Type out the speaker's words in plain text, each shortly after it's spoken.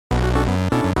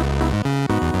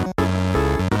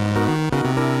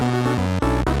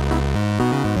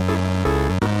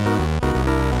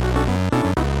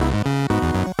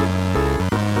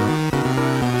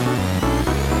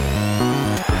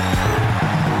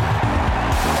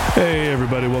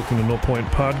everybody. Welcome to No Point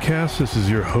Podcast. This is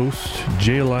your host,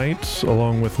 Jay Lights,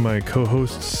 along with my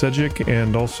co-host, Cedric,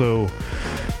 and also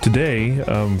today,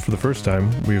 for the first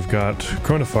time, we've got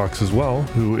Chronofox as well,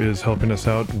 who is helping us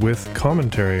out with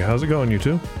commentary. How's it going, you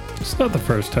two? It's not the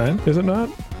first time. Is it not?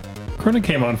 Chrono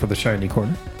came on for the shiny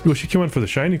corner. Well, she came on for the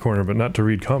shiny corner, but not to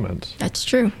read comments. That's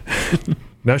true.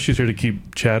 Now she's here to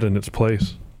keep chat in its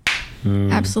place.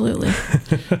 Absolutely.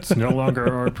 It's no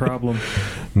longer our problem.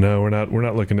 No, we're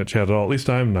not looking at chat at all. At least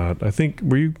I'm not. I think,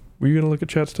 were you going to look at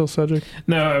chat still, Cedric?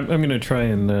 No, I'm going to try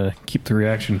and keep the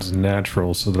reactions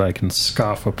natural so that I can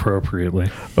scoff appropriately.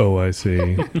 Oh, I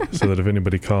see. So that if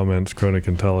anybody comments, Krona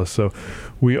can tell us. So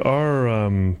we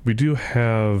do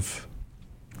have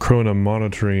Krona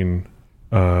monitoring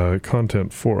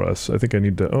content for us. I think I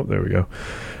need to, oh, there we go.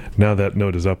 Now that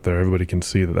note is up there, everybody can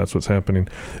see that that's what's happening.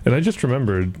 And I just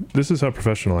remembered, this is how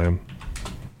professional I am,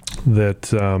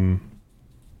 that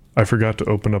I forgot to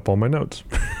open up all my notes.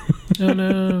 Oh,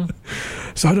 no.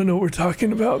 So I don't know what we're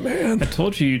talking about, man. I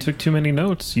told you took too many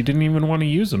notes. You didn't even want to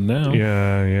use them now.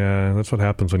 Yeah. That's what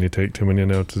happens when you take too many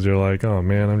notes, is you're like, oh,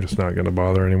 man, I'm just not going to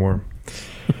bother anymore.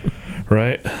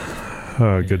 Right?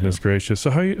 Oh, goodness gracious.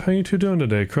 So how you two doing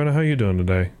today? Krona, how you doing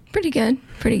today? Pretty good.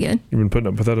 You've been putting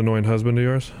up with that annoying husband of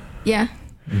yours? Yeah.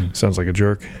 Sounds like a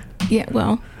jerk. Yeah,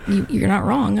 well, you're not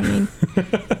wrong. I mean,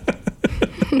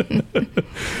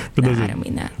 I don't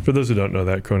mean that. For those who don't know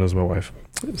that, Krona's my wife.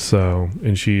 So,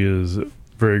 and she is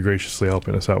very graciously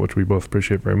helping us out, which we both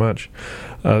appreciate very much.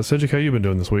 Cedric, how you been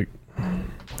doing this week?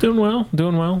 Doing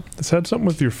well. It's had something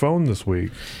with your phone this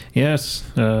week. Yes,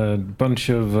 a bunch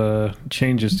of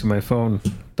changes to my phone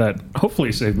that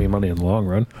hopefully save me money in the long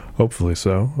run. Hopefully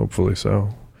so.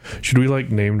 Should we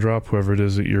name drop whoever it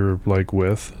is that you're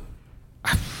with?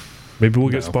 Maybe we'll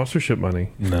get sponsorship money.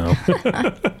 No.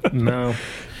 No.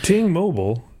 Ting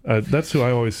Mobile. That's who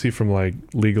I always see from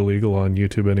Legal on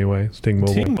YouTube anyway. It's Ting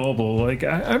Mobile. Ting Mobile,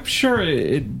 I'm sure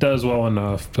it does well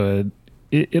enough, but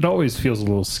it always feels a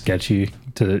little sketchy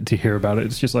to hear about it.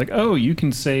 It's just you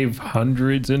can save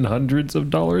hundreds and hundreds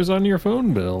of dollars on your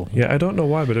phone bill. Yeah, I don't know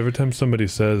why, but every time somebody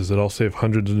says that I'll save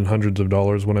hundreds and hundreds of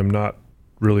dollars when I'm not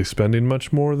really spending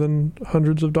much more than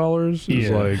hundreds of dollars, is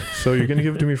so you're going to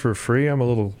give it to me for free? I'm a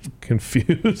little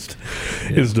confused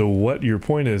as to what your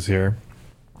point is here.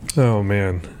 Oh,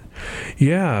 man.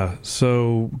 Yeah,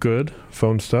 so good.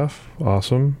 Phone stuff.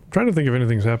 Awesome. I'm trying to think if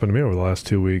anything's happened to me over the last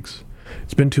 2 weeks.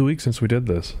 It's been 2 weeks since we did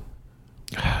this.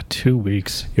 2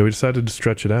 weeks. Yeah, we decided to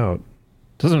stretch it out.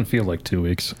 Doesn't feel like 2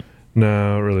 weeks.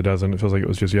 No, it really doesn't. It feels like it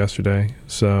was just yesterday.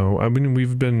 So, I mean,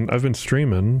 I've been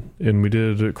streaming, and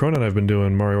Krona and I've been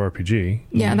doing Mario RPG.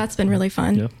 Yeah, that's been really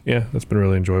fun. Yeah, that's been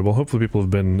really enjoyable. Hopefully people have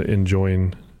been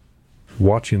enjoying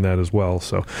watching that as well.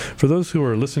 So, for those who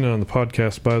are listening on the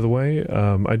podcast, by the way,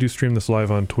 I do stream this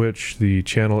live on Twitch. The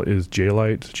channel is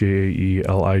Jaylights,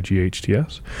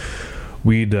 JAELIGHTS.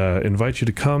 We'd invite you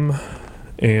to come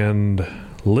and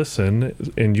listen,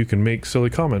 and you can make silly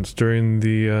comments during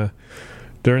the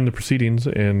proceedings,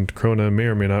 and Krona may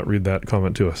or may not read that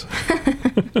comment to us.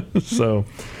 So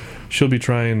she'll be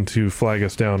trying to flag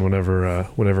us down whenever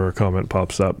a comment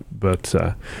pops up. But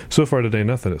so far today,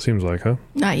 nothing, it seems like, huh?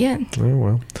 Not yet. Oh,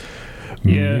 well.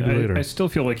 Yeah, maybe later. I still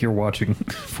feel like you're watching.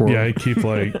 Yeah, I keep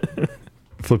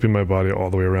flipping my body all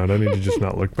the way around. I need to just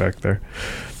not look back there.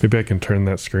 Maybe I can turn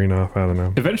that screen off. I don't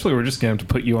know. Eventually, we're just going to have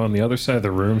to put you on the other side of the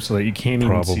room so that you can't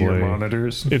even see your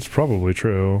monitors. It's probably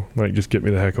true. Just get me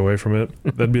the heck away from it.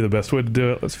 That'd be the best way to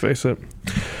do it. Let's face it.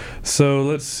 So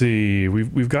let's see.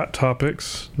 We've got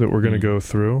topics that we're going to go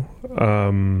through.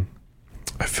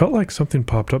 I felt like something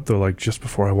popped up though, just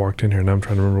before I walked in here, and I'm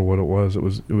trying to remember what it was. It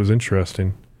was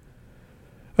interesting.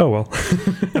 Oh, well.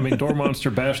 I mean, Door Monster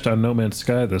bashed on No Man's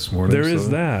Sky this morning. There is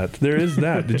that.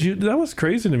 That was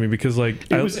crazy to me because,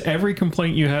 it was every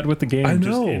complaint you had with the game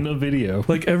just in a video.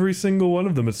 Every single one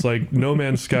of them. It's No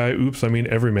Man's Sky. Oops, I mean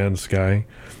Every Man's Sky.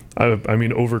 I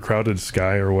mean Overcrowded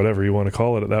Sky, or whatever you want to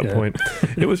call it at that point.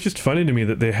 It was just funny to me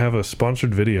that they have a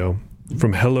sponsored video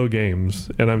from Hello Games,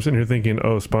 and I'm sitting here thinking,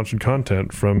 oh, sponsored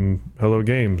content from Hello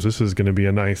Games. This is going to be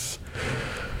a nice,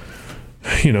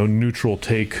 neutral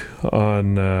take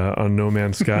on No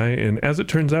Man's Sky. And as it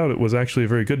turns out, it was actually a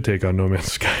very good take on No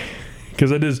Man's Sky,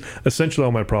 because that is essentially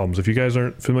all my problems. If you guys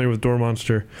aren't familiar with Door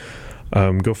Monster,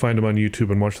 go find them on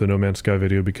YouTube and watch the No Man's Sky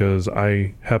video, because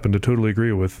I happen to totally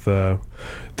agree with their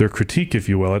critique, if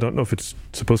you will. I don't know if it's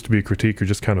supposed to be a critique or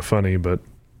just kind of funny, but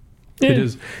Yeah.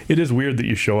 It is weird that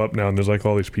you show up now and there's like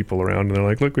all these people around and they're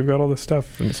like, look, we've got all this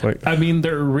stuff. And it's like, I mean,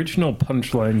 their original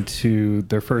punchline to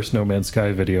their first No Man's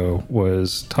Sky video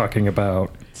was talking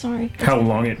about how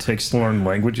long it takes to learn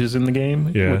languages in the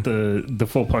game. Yeah. With the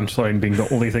full punchline being the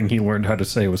only thing he learned how to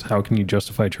say was, how can you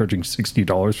justify charging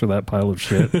 $60 for that pile of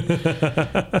shit?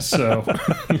 So,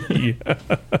 yeah.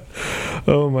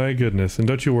 Oh my goodness. And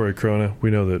don't you worry, Corona.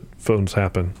 We know that phones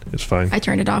happen. It's fine. I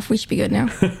turned it off. We should be good now.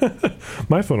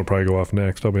 My phone will probably go off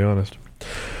next, I'll be honest.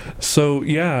 So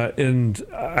yeah, and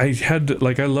I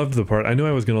loved the part. I knew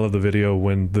I was going to love the video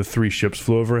when the 3 ships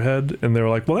flew overhead and they were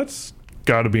like, well, that's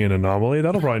got to be an anomaly.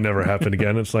 That'll probably never happen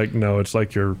again. It's like, no, it's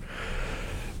like you're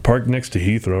parked next to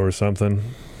Heathrow or something.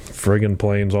 Friggin'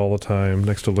 planes all the time,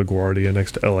 next to LaGuardia,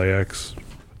 next to LAX.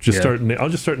 I'll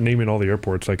just start naming all the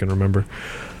airports I can remember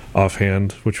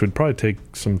offhand, which would probably take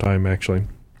some time actually.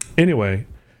 Anyway,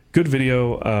 good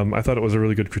video. I thought it was a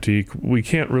really good critique. We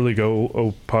can't really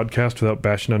go podcast without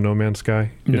bashing on No Man's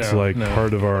Sky. It's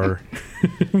part of our...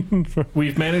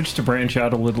 We've managed to branch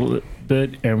out a little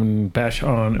bit and bash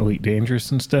on Elite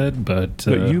Dangerous instead, but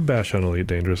you bash on Elite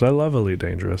Dangerous. I love Elite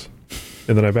Dangerous.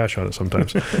 And then I bash on it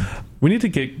sometimes. We need to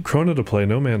get Krona to play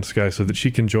No Man's Sky so that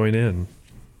she can join in.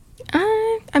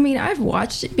 I mean, I've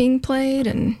watched it being played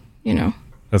and,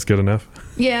 That's good enough?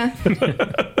 Yeah.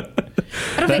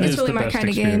 I don't think it's really my kind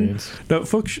of game. Now,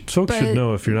 folks should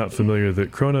know, if you're not familiar,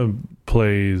 that Krona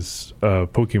plays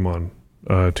Pokemon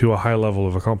to a high level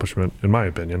of accomplishment, in my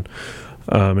opinion,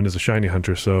 and is a shiny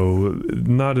hunter, so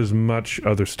not as much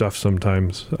other stuff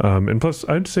sometimes. And plus,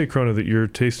 I'd say, Krona, that your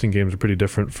taste in games are pretty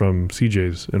different from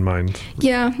CJ's and mine.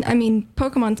 Yeah, I mean,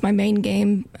 Pokemon's my main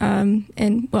game,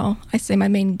 and, well, I say my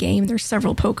main game. There's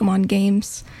several Pokemon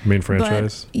games. Main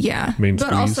franchise? But, yeah. Main but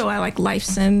squeeze. Also, I like life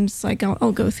sims. Like,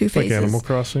 I'll go through phases. Like Animal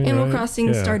Crossing, Animal Crossing,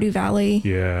 yeah. Stardew Valley.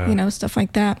 Yeah. Stuff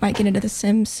like that. Might get into The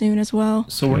Sims soon as well.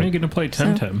 So when are you going to play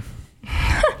Temtem?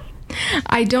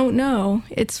 I don't know.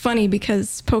 It's funny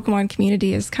because Pokemon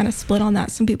community is kind of split on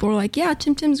that. Some people are like, yeah,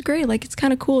 Temtem's great. Like, it's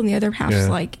kind of cool. And the other half's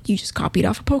like, you just copied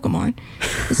off a Pokemon.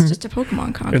 It's just a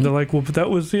Pokemon copy. And they're like, well, but that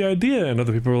was the idea. And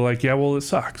other people are like, yeah, well, it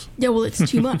sucks. Yeah, well, it's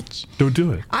too much. Don't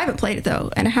do it. I haven't played it,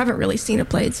 though. And I haven't really seen it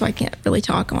played, so I can't really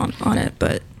talk on it.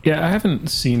 But yeah, I haven't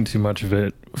seen too much of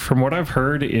it. From what I've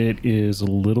heard, it is a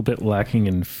little bit lacking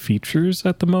in features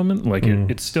at the moment. Like,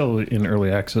 it's still in early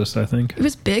access, I think. It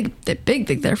was big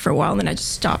there for a while, and then I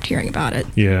just stopped hearing about it.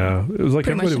 Yeah. It was like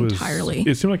Pretty everybody much was... entirely.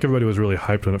 It seemed like everybody was really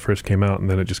hyped when it first came out, and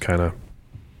then it just kind of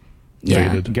You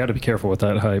faded. got to be careful with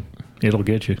that hype. It'll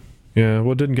get you. Yeah,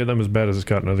 well, it didn't get them as bad as it's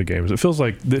gotten other games. It feels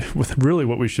like really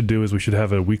what we should do is we should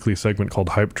have a weekly segment called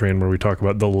Hype Train where we talk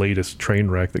about the latest train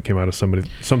wreck that came out of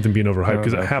something being overhyped,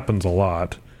 because it happens a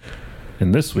lot.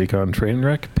 And this week on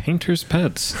Trainwreck, Painter's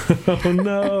Pets. Oh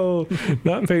no,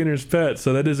 not Painter's Pets.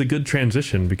 So that is a good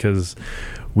transition, because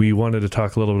we wanted to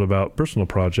talk a little bit about personal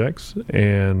projects.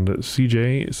 And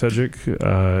CJ Cedric,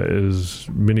 as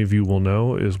many of you will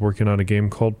know, is working on a game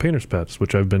called Painter's Pets,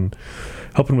 which I've been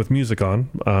helping with music on,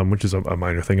 which is a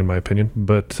minor thing in my opinion.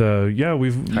 But yeah,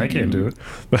 I can't do it.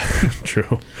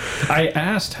 True. I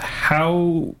asked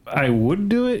how I would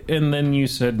do it, and then you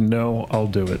said, no, I'll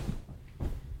do it.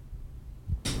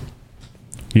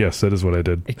 Yes, that is what I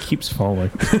did. It keeps falling.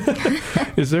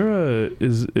 Is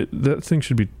that thing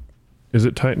should be... Is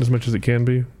it tightened as much as it can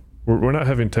be? We're not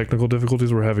having technical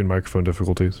difficulties. We're having microphone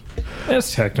difficulties.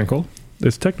 It's technical.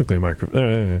 It's technically a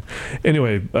microphone.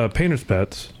 Anyway, Painter's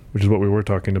Pets, which is what we were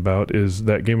talking about, is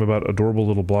that game about adorable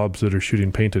little blobs that are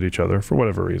shooting paint at each other for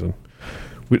whatever reason.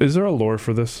 Is there a lore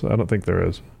for this? I don't think there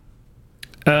is.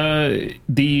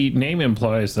 The name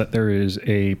implies that there is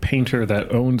a painter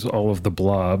that owns all of the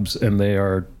blobs, and they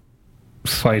are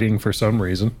fighting for some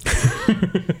reason.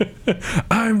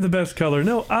 I'm the best color.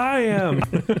 No, I am.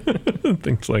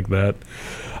 Things like that.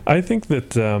 I think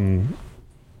that,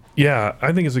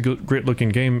 I think it's a great looking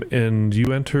game. And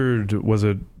you entered,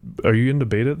 are you into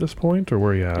beta at this point, or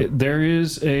where are you at? There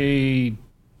is a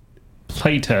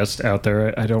playtest out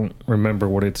there. I don't remember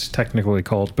what it's technically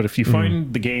called, but if you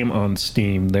find the game on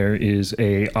Steam, there is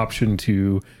a option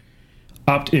to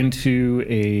opt into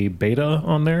a beta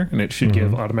on there, and it should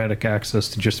give automatic access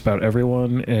to just about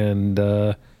everyone.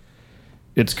 And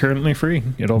it's currently free.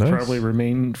 It'll probably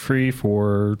remain free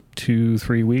for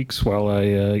 2-3 weeks while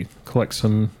I collect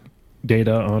some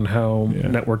data on how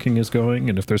networking is going,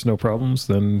 and if there's no problems,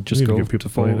 then just go to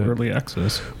full early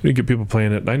access. We need to get people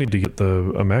playing it. I need to get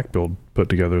a Mac build put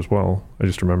together as well. I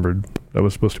just remembered that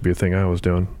was supposed to be a thing I was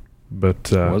doing.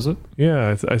 But was it?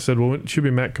 Yeah, I said, well, it should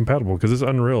be Mac compatible, because it's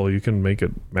Unreal. You can make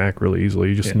it Mac really easily.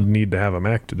 You just need to have a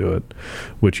Mac to do it,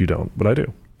 which you don't, but I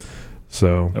do.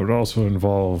 So that would also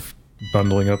involve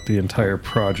bundling up the entire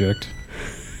project.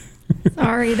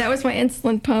 Sorry, that was my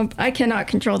insulin pump. I cannot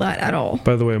control that at all.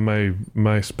 By the way,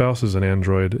 my spouse is an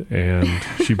android, and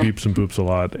she beeps and boops a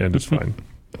lot, and it's fine.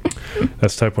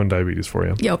 That's type 1 diabetes for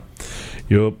you. Yep.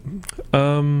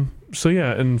 So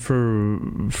yeah, and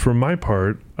for my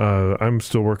part, I'm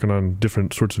still working on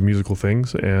different sorts of musical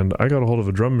things, and I got a hold of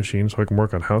a drum machine so I can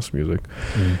work on house music.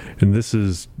 And this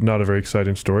is not a very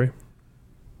exciting story,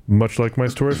 much like my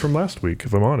story from last week,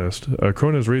 if I'm honest.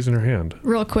 Krona is raising her hand.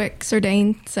 Real quick, Sir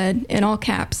Dane said in all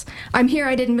caps, "I'm here,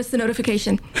 I didn't miss the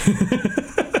notification."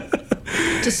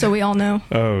 Just so we all know.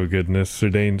 Oh goodness, Sir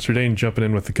Dane jumping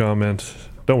in with the comment.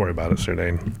 Don't worry about it, Sir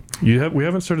Dane. We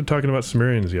haven't started talking about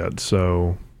Sumerians yet,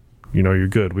 so you're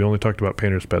good. We only talked about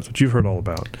painter's pets, which you've heard all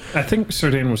about. I think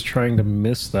Sardane was trying to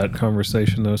miss that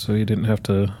conversation, though, so he didn't have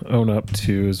to own up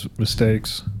to his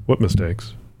mistakes. What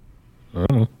mistakes? I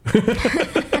don't know.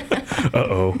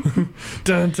 Uh-oh.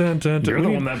 Dun, dun, dun, dun. You're the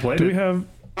one that played Do it. we have...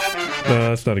 No,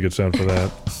 that's not a good sound for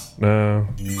that.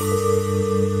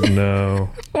 No.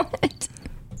 What?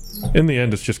 In the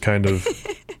end, it's just kind of...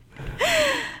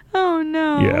 Oh,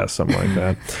 no. Yeah, something like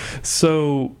that.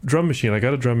 So, drum machine. I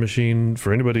got a drum machine.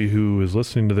 For anybody who is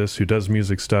listening to this, who does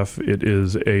music stuff, it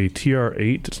is a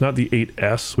TR-8. It's not the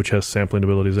 8S, which has sampling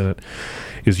abilities in it.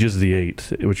 It's just the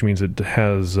 8, which means it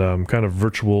has kind of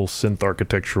virtual synth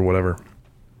architecture, whatever.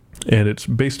 And it's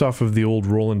based off of the old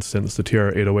Roland synths, the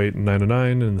TR-808 and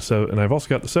 909, and I've also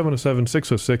got the 707,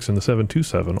 606, and the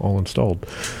 727 all installed,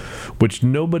 which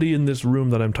nobody in this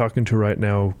room that I'm talking to right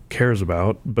now cares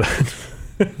about, but...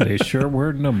 They sure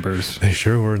were numbers. They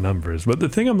sure were numbers. But the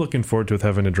thing I'm looking forward to with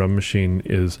having a drum machine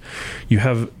is you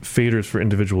have faders for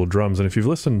individual drums. And if you've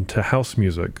listened to house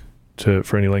music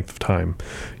for any length of time,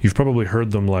 you've probably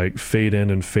heard them like fade in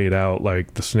and fade out,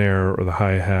 like the snare or the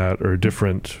hi-hat or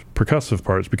different percussive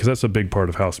parts, because that's a big part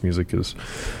of house music, is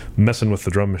messing with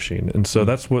the drum machine. And so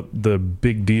that's what the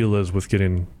big deal is with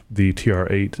getting the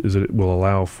TR-8, is that it will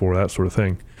allow for that sort of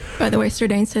thing. By the way, Sir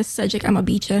Dane says, "Cedric, I'm a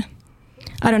beat ya."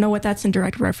 I don't know what that's in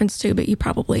direct reference to, but you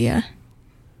probably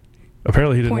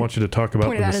apparently he didn't want you to talk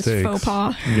about the mistakes. Pointed out his faux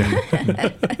pas. Yeah.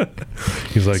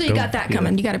 He's like, so you got that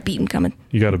coming. You got a beating coming.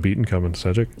 You got a beating coming,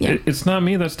 Cedric. Yeah. It's not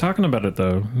me that's talking about it,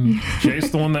 though.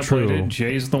 Jay's the one that True. played it.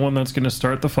 Jay's the one that's going to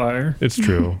start the fire. It's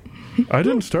true. I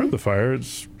didn't start the fire.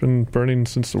 It's been burning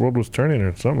since the world was turning,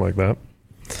 or something like that.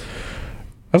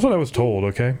 That's what I was told,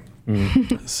 okay?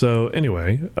 So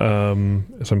anyway,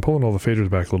 as I'm pulling all the faders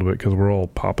back a little bit because we're all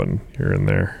popping here and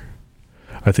there.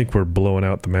 I think we're blowing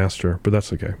out the master, but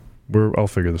that's okay. I'll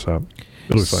figure this out.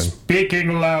 It'll be fine.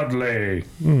 Speaking loudly.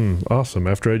 Awesome.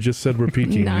 After I just said we're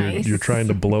peaking, Nice. you're trying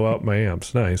to blow out my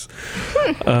amps. Nice.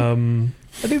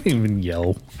 I didn't even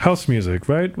yell. House music,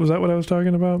 right? Was that what I was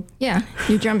talking about? Yeah,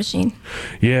 new drum machine.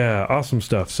 Yeah, awesome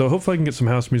stuff. So hopefully I can get some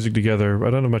house music together. I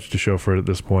don't have much to show for it at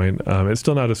this point. It's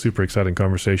still not a super exciting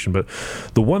conversation, but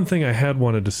the one thing I had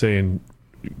wanted to say in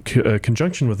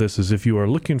conjunction with this is if you are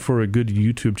looking for a good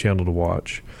YouTube channel to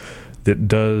watch that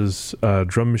does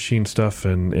drum machine stuff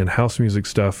and house music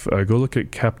stuff, go look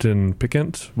at Captain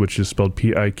Pikant, which is spelled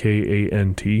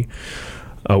Pikant.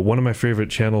 One of my favorite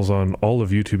channels on all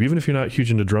of YouTube, even if you're not huge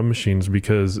into drum machines,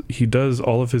 because he does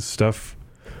all of his stuff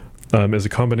as a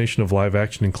combination of live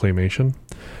action and claymation,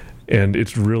 and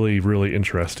it's really, really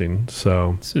interesting.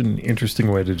 So It's an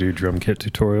interesting way to do drum kit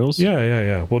tutorials.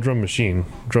 yeah. Well, drum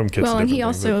kits. Well, and he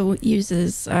also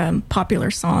uses popular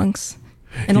songs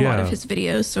in a lot of his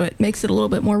videos, so it makes it a little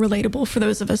bit more relatable for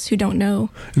those of us who don't know.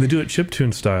 And they do it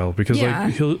chiptune style because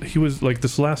Yeah. like he was like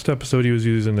this last episode he was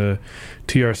using a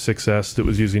TR-6S that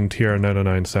was using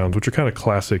TR-909 sounds, which are kind of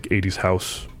classic 80s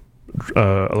house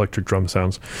electric drum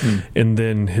sounds. And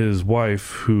then his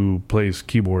wife, who plays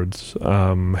keyboards,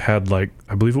 had like,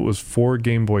 I believe it was 4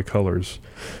 Game Boy Colors,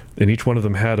 and each one of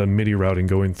them had a MIDI routing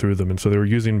going through them, and so they were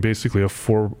using basically a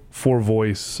four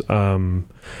voice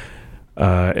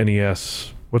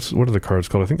NES. What are the cards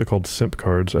called? I think they're called SIMP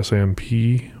cards, SIMP,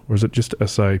 or is it just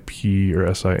SIP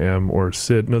or SIM or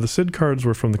SID? No, the SID cards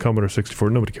were from the Commodore 64.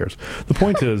 Nobody cares. The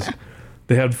point is,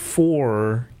 they had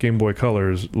 4 Game Boy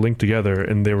Colors linked together,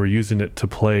 and they were using it to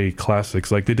play classics.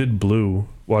 Like they did Blue.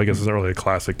 Well, I guess it's not really a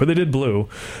classic, but they did Blue.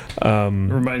 It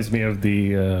reminds me of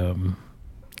the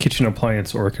Kitchen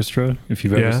Appliance Orchestra, if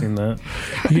you've ever seen that.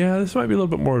 Yeah, this might be a little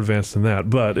bit more advanced than that,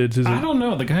 but it is. I don't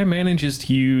know. The guy manages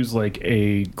to use like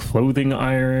a clothing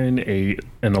iron, an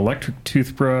electric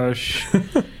toothbrush.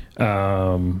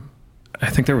 I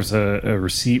think there was a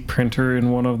receipt printer in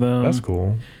one of them. That's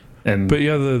cool. But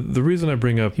yeah, the reason I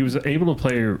bring up he was able to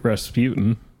play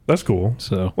Rasputin. That's cool.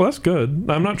 So well, that's good.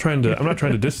 I'm not trying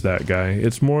to diss that guy.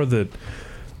 It's more that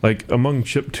like among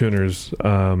chip tuners,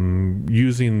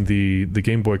 using the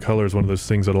Game Boy Color is one of those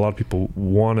things that a lot of people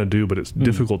want to do, but it's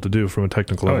difficult to do from a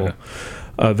technical level.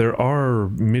 Yeah. There are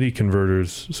MIDI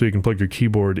converters, so you can plug your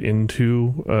keyboard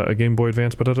into a Game Boy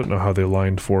Advance, but I don't know how they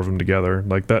aligned 4 of them together.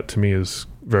 Like, that to me is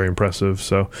very impressive.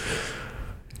 So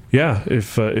yeah,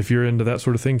 if you're into that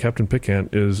sort of thing, Captain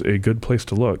Picant is a good place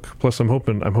to look. Plus, I'm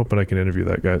hoping I can interview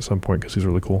that guy at some point because he's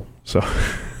really cool. So,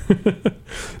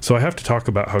 so I have to talk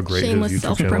about how great shameless his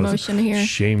YouTube channel is. self-promotion here.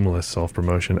 Shameless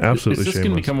self-promotion, absolutely. Is this going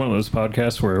to become one of those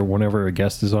podcasts where whenever a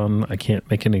guest is on, I can't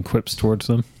make any quips towards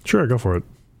them? Sure, go for it.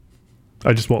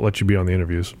 I just won't let you be on the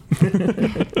interviews.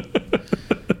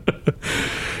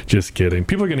 Just kidding.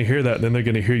 People are going to hear that, and then they're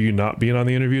going to hear you not being on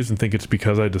the interviews and think it's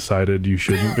because I decided you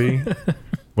shouldn't be.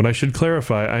 When I should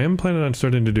clarify, I am planning on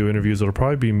starting to do interviews. It'll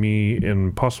probably be me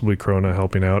and possibly Krona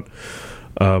helping out.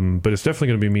 But it's definitely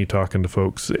going to be me talking to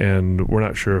folks, and we're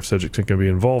not sure if Cedric's going to be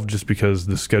involved just because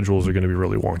the schedules are going to be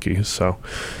really wonky. So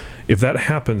if that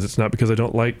happens, it's not because I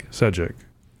don't like Cedric.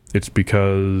 It's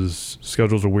because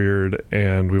schedules are weird,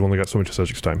 and we've only got so much of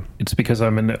Cedric's time. It's because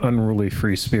I'm an unruly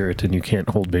free spirit, and you can't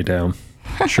hold me down.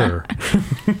 Sure.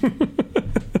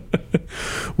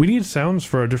 We need sounds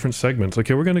for our different segments.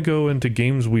 Okay, we're going to go into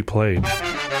games we played.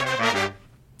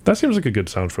 That seems like a good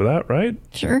sound for that, right?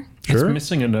 Sure. It's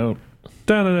missing a note.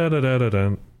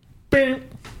 Dun-dun-dun-dun-dun-dun.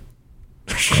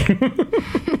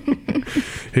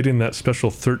 Hitting that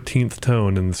special 13th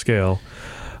tone in the scale.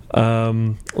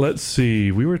 Let's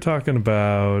see. We were talking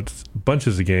about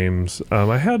bunches of games.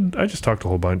 I just talked a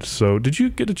whole bunch. So did you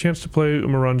get a chance to play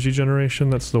Umurangi Generation?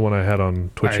 That's the one I had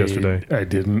on Twitch yesterday. I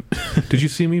didn't. Did you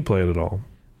see me play it at all?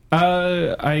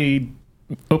 I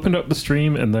opened up the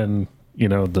stream and then,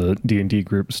 the D&D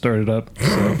group started up.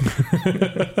 So.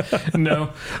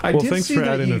 No. Well, thanks for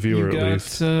adding a viewer at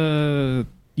least. You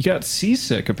got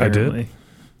seasick, apparently.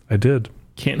 I did.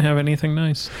 Can't have anything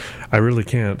nice. I really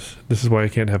can't. This is why I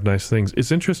can't have nice things.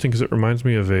 It's interesting because it reminds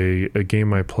me of a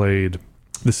game I played.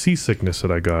 The seasickness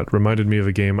that I got reminded me of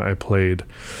a game I played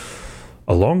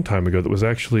a long time ago that was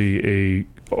actually a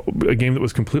game that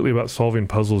was completely about solving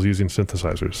puzzles using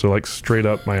synthesizers. So like straight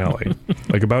up my alley.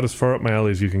 Like about as far up my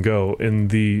alley as you can go. And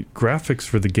the graphics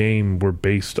for the game were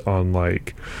based on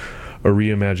like a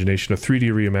 3D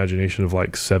reimagination of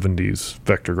like 70s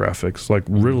vector graphics. Like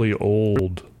really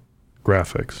old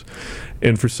graphics.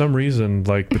 And for some reason,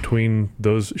 like between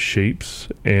those shapes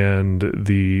and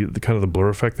the kind of the blur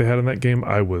effect they had in that game,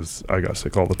 I got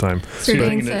sick all the time. Sir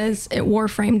Dane says it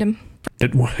warframed him.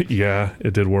 It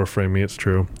did warframe me. It's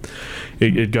true.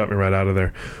 It got me right out of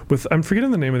there. I'm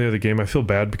forgetting the name of the other game. I feel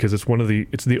bad because it's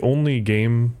the only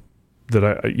game that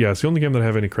it's the only game that I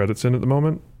have any credits in at the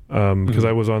moment. Because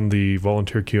I was on the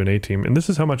volunteer Q&A team, and this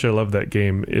is how much I love that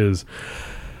game. Is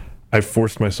I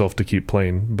forced myself to keep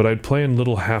playing, but I'd play in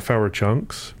little half-hour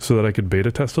chunks so that I could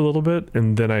beta test a little bit,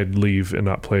 and then I'd leave and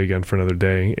not play again for another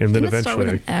day, and then eventually start with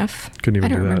an F? Couldn't even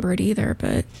do that. I don't remember it either,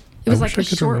 but it was like a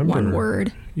short one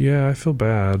word. Yeah, I feel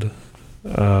bad.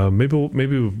 Maybe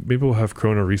we'll have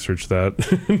Krona research that.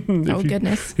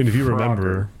 Goodness! And if you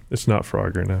remember, it's not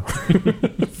Frogger now.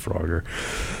 Frogger.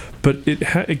 But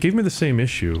it gave me the same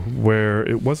issue where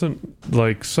it wasn't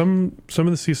like some of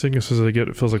the seasicknesses I get,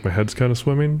 it feels like my head's kind of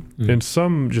swimming, and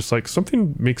some just like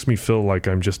something makes me feel like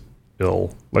I'm just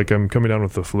ill, like I'm coming down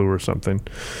with the flu or something.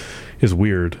 Is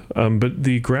weird. But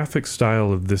the graphic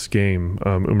style of this game,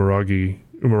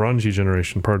 Umurangi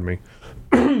Generation, pardon me,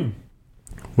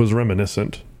 was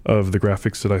reminiscent of the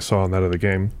graphics that I saw in that other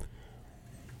game.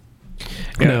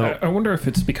 Yeah, Now, I wonder if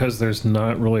it's because there's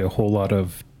not really a whole lot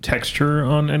of texture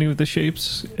on any of the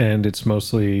shapes, and it's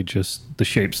mostly just the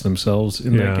shapes themselves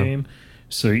in that game.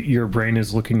 So your brain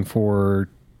is looking for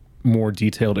more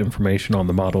detailed information on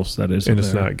the models that is, and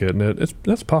it's not getting it.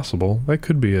 That's possible. That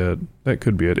could be it.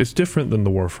 It's different than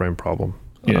the Warframe problem.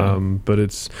 Yeah. But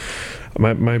it's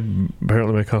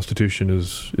apparently my constitution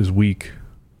is weak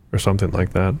or something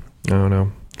like that. I don't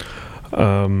know.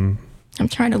 I'm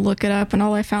trying to look it up, and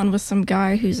all I found was some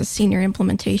guy who's a senior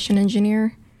implementation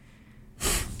engineer.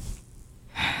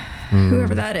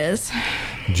 Whoever that is.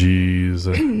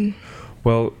 Jeez.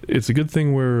 Well, it's a good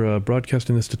thing we're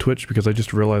broadcasting this to Twitch because I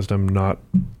just realized I'm not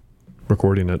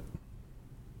recording it.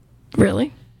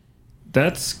 Really?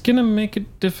 That's going to make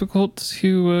it difficult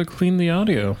to clean the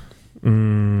audio.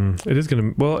 It is going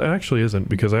to... Well, it actually isn't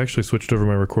because I actually switched over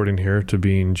my recording here to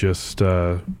being just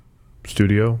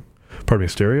stereo. But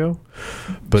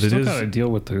Still it is... got to deal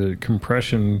with the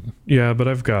compression. Yeah, but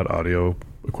I've got audio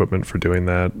equipment for doing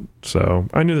that. So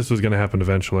I knew this was going to happen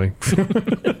eventually.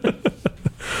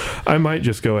 I might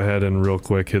just go ahead and real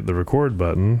quick hit the record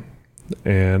button.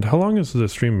 And how long has the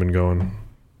stream been going?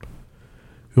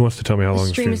 Who wants to tell me how The long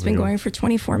the stream has been going for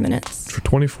 24 minutes. For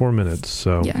 24 minutes.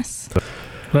 So Yes.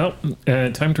 Well,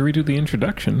 time to redo the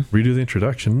introduction. redo the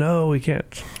introduction. No, we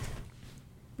can't.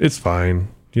 It's fine.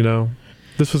 You know,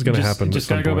 this was going to happen.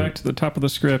 Just at gotta some go point. back to the top of the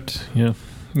script. Yeah.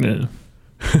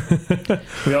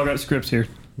 We all got scripts here.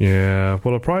 Yeah,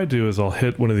 what I'll probably do is I'll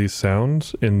hit one of these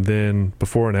sounds, and then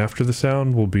before and after the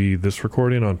sound will be this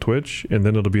recording on Twitch, and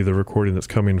then it'll be the recording that's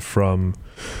coming from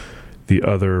the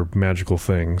other magical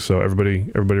thing. So everybody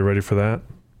ready for that?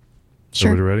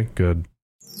 Sure. Everybody ready? Good.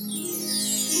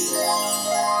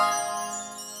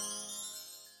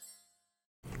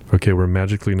 Okay, we're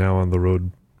magically now on the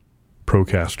Rode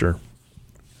Procaster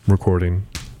recording.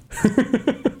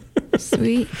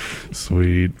 Sweet.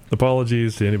 Sweet.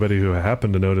 Apologies to anybody who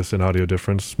happened to notice an audio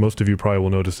difference. Most of you probably will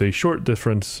notice a short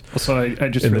difference. Also, I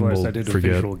just And then realized we'll I did a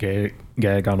forget. visual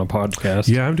gag on a podcast.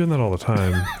 Yeah, I'm doing that all the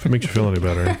time. If it makes you feel any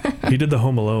better. He did the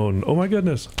Home Alone. Oh my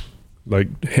goodness.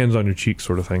 Like hands on your cheek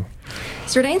sort of thing.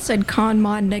 Zerdane said con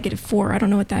mod -4. I don't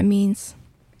know what that means.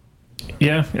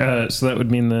 Yeah, so that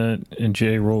would mean that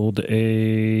Jay rolled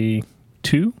a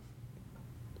 2?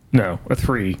 No, a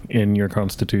 3 in your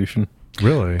constitution.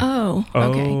 Really? Oh,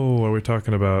 okay. Oh, are we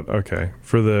talking about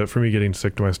for me getting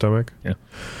sick to my stomach?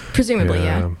 Presumably,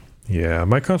 yeah. Yeah,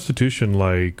 my constitution,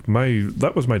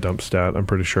 that was my dump stat, I'm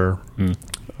pretty sure.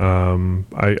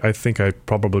 I think I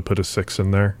probably put a 6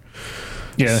 in there.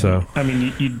 Yeah, So. I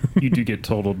mean, you do get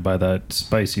totaled by that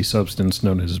spicy substance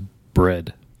known as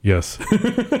bread. Yes.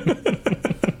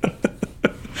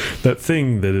 That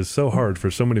thing that is so hard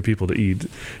for so many people to eat.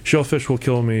 Shellfish will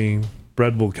kill me.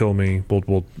 Bread will kill me. Both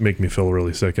will make me feel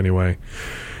really sick anyway.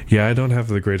 Yeah, I don't have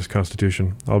the greatest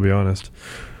constitution, I'll be honest.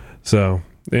 So,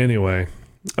 anyway.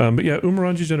 But yeah,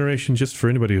 Umurangi Generation, just for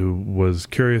anybody who was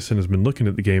curious and has been looking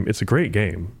at the game, it's a great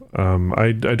game.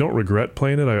 I don't regret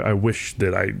playing it. I wish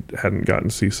that I hadn't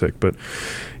gotten seasick, but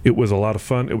it was a lot of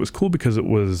fun. It was cool because it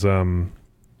was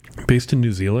based in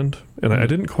New Zealand, and I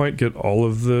didn't quite get all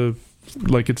of the...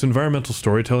 it's environmental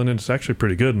storytelling, and it's actually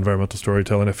pretty good environmental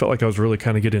storytelling. I felt like I was really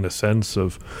kind of getting a sense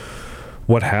of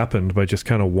what happened by just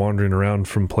kind of wandering around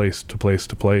from place to place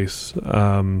to place.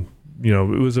 It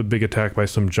was a big attack by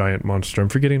some giant monster. I'm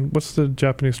forgetting, what's the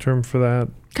Japanese term for that?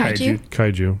 Kaiju?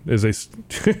 Kaiju is a...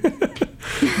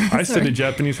 I studied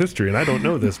Japanese history, and I don't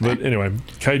know this, but anyway,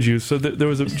 kaiju. So there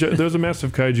was a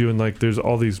massive kaiju, and there's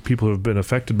all these people who have been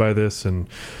affected by this, and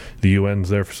the UN's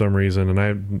there for some reason, and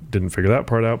I didn't figure that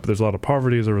part out, but there's a lot of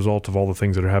poverty as a result of all the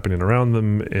things that are happening around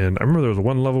them. And I remember there was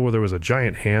one level where there was a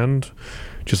giant hand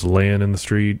just laying in the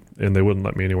street, and they wouldn't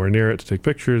let me anywhere near it to take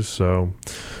pictures. So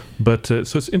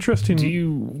it's interesting. Do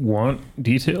you want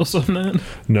details on that?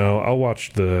 No, I'll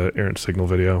watch the Errant Signal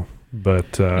video,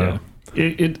 but Yeah.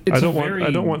 It's I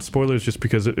don't want spoilers, just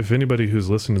because if anybody who's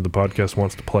listening to the podcast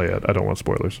wants to play it, I don't want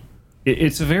spoilers.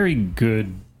 It's a very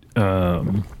good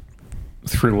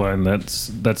through line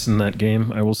that's in that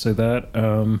game. I will say that.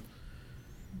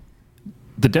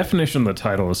 The definition of the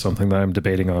title is something that I'm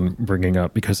debating on bringing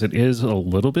up, because it is a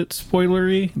little bit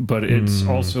spoilery, but it's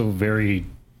also very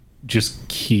just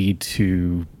key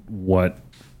to what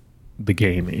the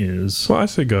game is. Well, I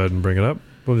say go ahead and bring it up.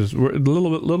 We're a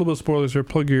little bit spoilers here.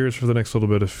 Plug your ears for the next little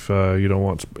bit if you don't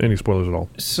want any spoilers at all.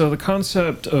 So the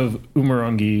concept of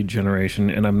Umurangi Generation,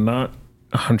 and I'm not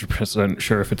 100%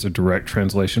 sure if it's a direct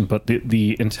translation, but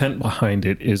the intent behind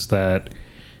it is that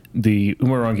the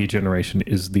Umurangi Generation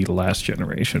is the last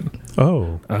generation.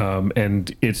 Oh.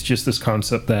 And it's just this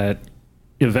concept that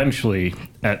eventually,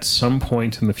 at some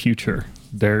point in the future,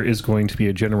 there is going to be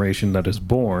a generation that is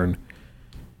born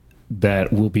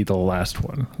that will be the last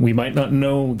one. We might not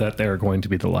know that they're going to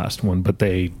be the last one, but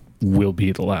they will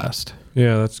be the last.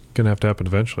 Yeah, that's going to have to happen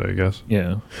eventually, I guess.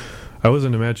 Yeah. I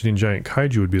wasn't imagining giant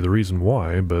kaiju would be the reason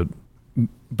why, but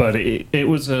it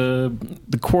was the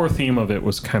core theme of it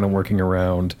was kind of working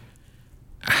around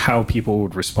how people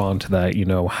would respond to that,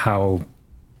 how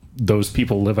those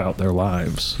people live out their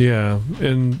lives. yeah.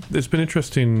 And it's been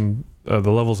interesting.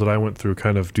 The levels that I went through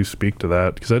kind of do speak to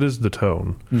that, because that is the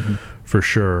tone for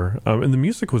sure. And the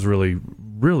music was really,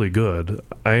 really good.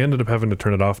 I ended up having to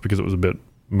turn it off because it was a bit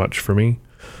much for me.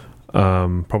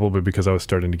 Probably because I was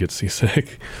starting to get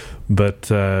seasick.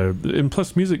 But and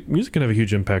plus music can have a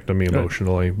huge impact on me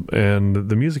emotionally. And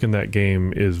the music in that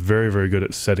game is very, very good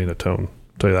at setting a tone.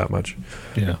 I'll tell you that much.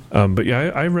 Yeah. But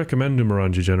yeah, I recommend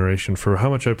Umurangi Generation. For how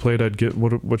much I played, I'd get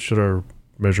what should our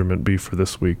measurement be for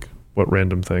this week? What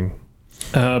random thing?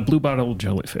 Blue bottle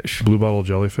jellyfish. Blue bottle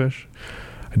jellyfish.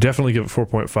 I definitely give it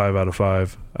 4.5 out of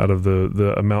 5 out of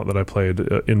the amount that I played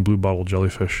in blue bottle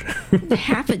jellyfish.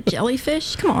 Half a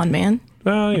jellyfish? Come on, man.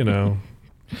 Well,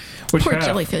 Which Poor half?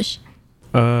 jellyfish.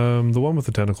 The one with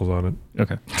the tentacles on it.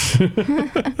 Okay.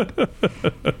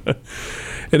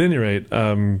 At any rate,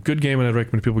 good game, and I'd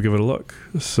recommend people give it a look.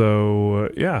 So,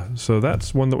 so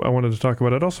that's one that I wanted to talk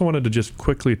about. I'd also wanted to just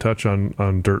quickly touch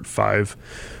on Dirt 5,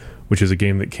 which is a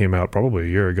game that came out probably a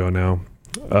year ago now.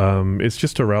 It's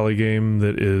just a rally game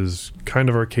that is kind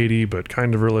of arcadey, but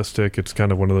kind of realistic. It's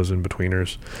kind of one of those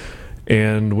in-betweeners.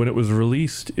 And when it was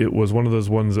released, it was one of those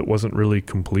ones that wasn't really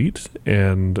complete,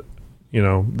 and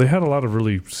they had a lot of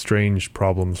really strange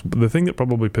problems. But the thing that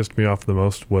probably pissed me off the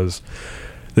most was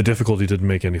the difficulty didn't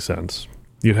make any sense.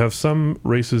 You'd have some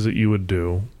races that you would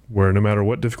do where no matter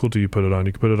what difficulty you put it on,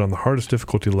 you could put it on the hardest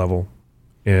difficulty level,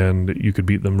 and you could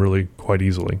beat them really quite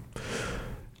easily.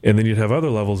 And then you'd have other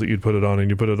levels that you'd put it on, and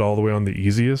you put it all the way on the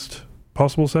easiest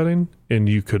possible setting, and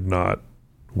you could not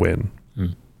win.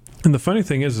 And the funny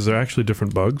thing is there are actually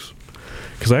different bugs.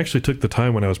 Because I actually took the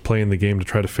time when I was playing the game to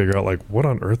try to figure out, what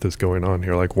on earth is going on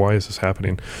here? Why is this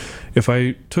happening? If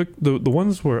I took the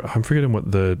ones where, I'm forgetting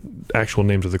what the actual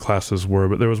names of the classes were,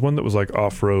 but there was one that was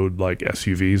off-road,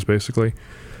 SUVs, basically.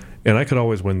 And I could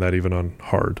always win that even on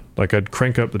hard. I'd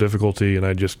crank up the difficulty, and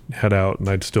I'd just head out, and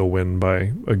I'd still win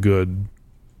by a good,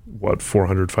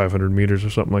 400, 500 meters or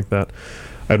something like that.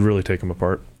 I'd really take them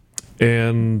apart.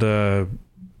 And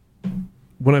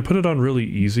when I put it on really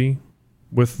easy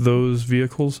with those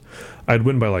vehicles, I'd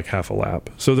win by half a lap.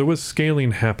 So there was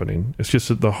scaling happening. It's just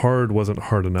that the hard wasn't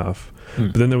hard enough.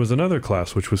 But then there was another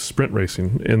class, which was sprint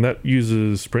racing, and that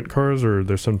uses sprint cars, or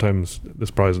they're sometimes,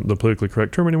 this probably isn't the politically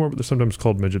correct term anymore, but they're sometimes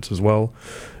called midgets as well.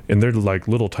 And they're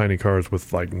little tiny cars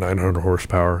with 900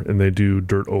 horsepower, and they do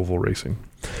dirt oval racing.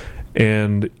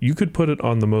 And you could put it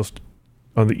on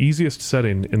the easiest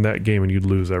setting in that game, and you'd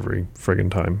lose every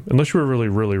friggin' time, unless you were really,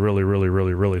 really, really, really,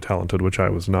 really, really talented, which I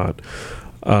was not.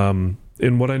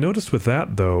 And what I noticed with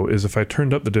that, though, is if I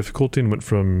turned up the difficulty and went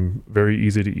from very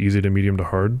easy to medium to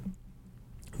hard,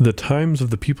 the times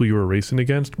of the people you were racing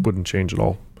against wouldn't change at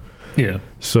all. Yeah.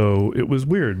 So it was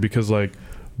weird because,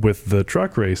 with the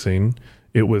truck racing,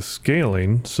 it was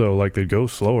scaling, so they'd go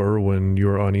slower when you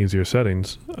were on easier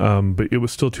settings, but it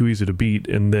was still too easy to beat.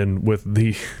 And then with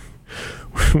the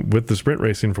sprint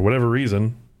racing, for whatever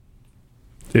reason,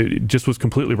 it just was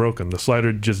completely broken. The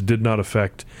slider just did not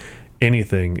affect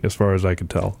anything as far as I could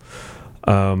tell.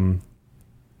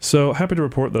 So happy to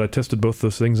report that I tested both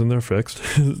those things and they're fixed.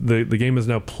 The game is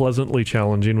now pleasantly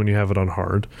challenging when you have it on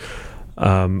hard.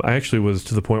 I actually was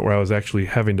to the point where I was actually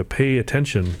having to pay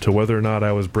attention to whether or not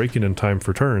I was braking in time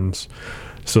for turns,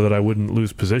 so that I wouldn't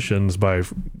lose positions by,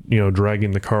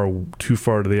 dragging the car too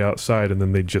far to the outside, and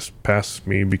then they'd just pass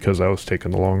me because I was taking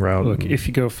the long route. Look, if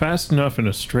you go fast enough in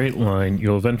a straight line,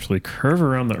 you'll eventually curve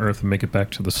around the earth and make it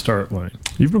back to the start line.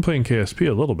 You've been playing KSP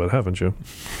a little bit, haven't you?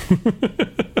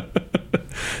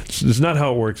 It's not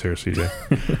how it works here,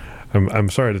 CJ. I'm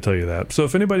sorry to tell you that. So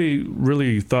if anybody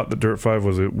really thought that Dirt 5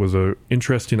 was a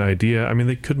interesting idea, I mean,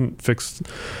 they couldn't fix...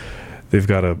 They've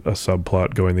got a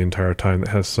subplot going the entire time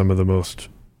that has some of the most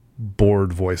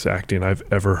bored voice acting I've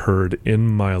ever heard in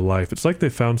my life. It's like they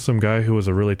found some guy who was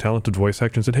a really talented voice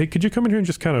actor and said, "Hey, could you come in here and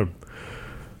just kind of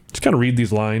read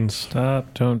these lines?"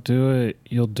 Stop, don't do it.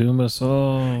 You'll doom us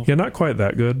all. Yeah, not quite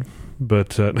that good,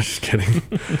 but no, just kidding.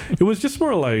 It was just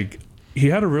more he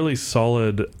had a really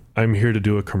solid, "I'm here to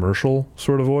do a commercial"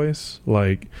 sort of voice.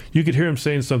 You could hear him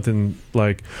saying something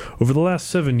over the last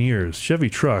 7 years, Chevy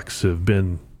trucks have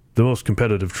been the most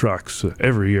competitive trucks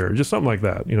every year, just something like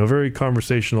that, very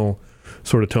conversational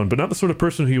sort of tone, but not the sort of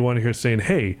person who you want to hear saying,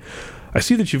 "Hey, I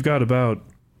see that you've got about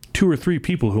 2 or 3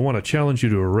 people who want to challenge you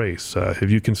to a race.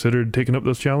 Have you considered taking up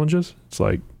those challenges?" It's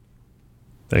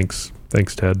thanks,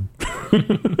 Ted.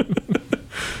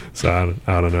 So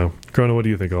I don't know. Chrono, what do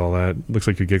you think of all that? Looks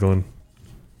like you're giggling.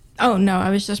 Oh, no, I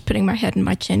was just putting my head in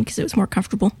my chin because it was more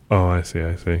comfortable. Oh, I see.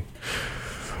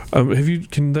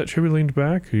 Can that Chevy leaned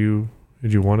back?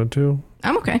 Did you want it to?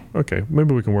 I'm okay. Okay,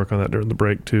 maybe we can work on that during the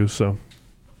break too,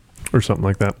 or something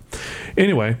like that.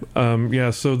 Anyway,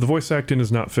 so the voice acting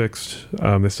is not fixed.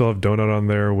 They still have Donut on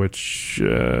there, which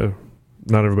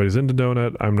not everybody's into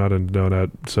Donut. I'm not into Donut,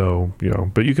 so,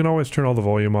 but you can always turn all the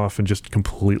volume off and just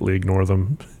completely ignore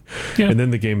them. Yeah. And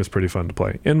then the game is pretty fun to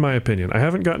play, in my opinion. I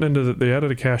haven't gotten into they added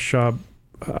a cash shop.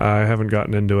 I haven't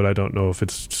gotten into it. I don't know if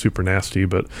it's super nasty,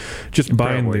 but just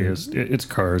buying it's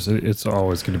cars. It's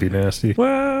always going to be nasty.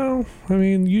 Well, I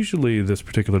mean, usually this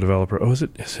particular developer. Oh, is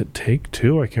it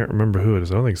Take-Two? I can't remember who it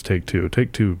is. I don't think it's Take-Two.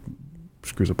 Take-Two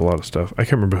screws up a lot of stuff. I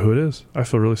can't remember who it is. I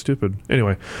feel really stupid.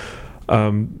 Anyway,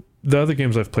 the other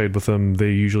games I've played with them,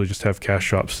 they usually just have cash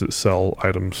shops that sell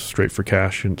items straight for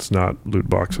cash, and it's not loot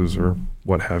boxes or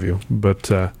what have you.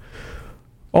 But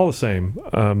all the same,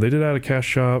 they did add a cash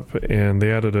shop, and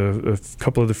they added a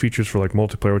couple of the features for like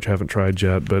multiplayer, which I haven't tried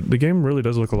yet. But the game really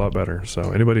does look a lot better. So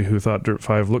anybody who thought Dirt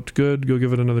 5 looked good, go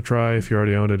give it another try. If you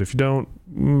already owned it, if you don't,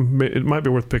 it might be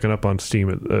worth picking up on Steam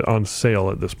on sale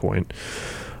at this point.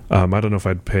 I don't know if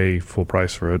I'd pay full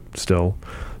price for it still.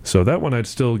 So that one I'd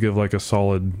still give like a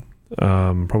solid,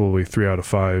 probably 3 out of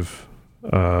 5.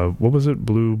 What was it?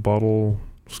 Blue Bottle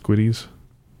Squiddies?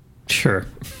 Sure.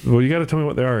 Well, you got to tell me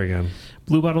what they are again.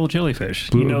 Blue Bottle Jellyfish.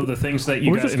 You know the things that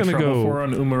you got in trouble for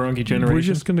on Umurangi Generation? We're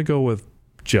just going to go with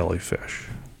jellyfish.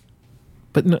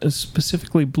 But no,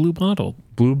 specifically Blue Bottle.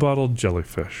 Blue Bottle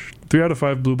Jellyfish. 3 out of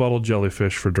 5 Blue Bottle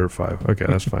Jellyfish for Dirt 5. Okay,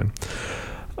 that's fine.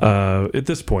 At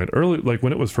this point, early, like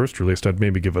when it was first released, I'd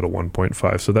maybe give it a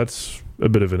 1.5. So that's a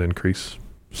bit of an increase.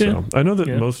 So Yeah. I know that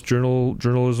most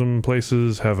journalism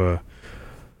places have a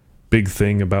big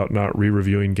thing about not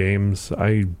re-reviewing games.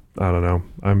 I don't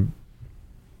know.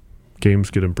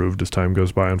 Games get improved as time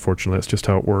goes by. Unfortunately, that's just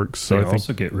how it works. So They I think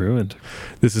also get ruined.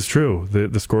 this is true.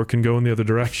 The score can go in the other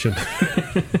direction.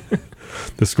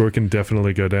 The score can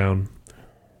definitely go down.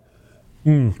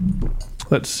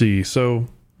 Let's see. So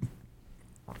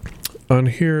on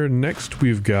here next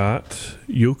we've got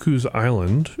Yoku's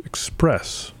Island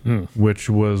Express,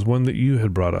 which was one that you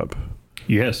had brought up.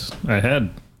 Yes, I had.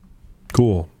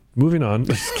 Cool. Moving on.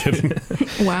 Just kidding.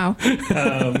 Wow.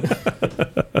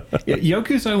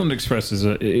 Yoku's Island Express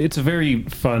it's a very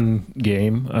fun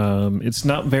game. It's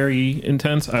not very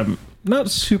intense. I'm not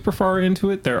super far into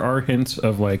it. There are hints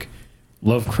of like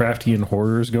Lovecraftian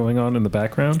horrors going on in the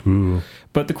background. Ooh.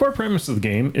 But the core premise of the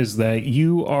game is that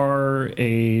you are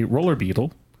a roller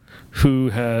beetle who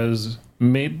has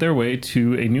made their way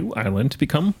to a new island to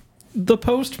become the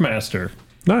postmaster.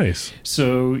 Nice.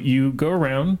 So you go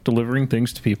around delivering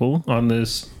things to people on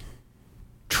this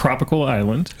tropical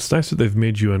island. It's nice that they've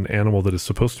made you an animal that is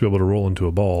supposed to be able to roll into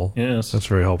a ball. Yes. That's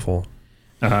very helpful.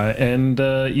 And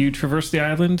you traverse the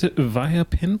island via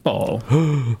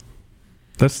pinball.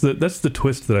 That's the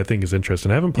twist that I think is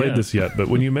interesting. I haven't played this yet, but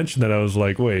when you mentioned that, I was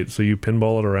like, wait, so you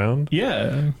pinball it around?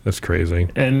 Yeah. That's crazy.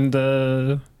 And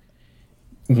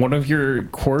one of your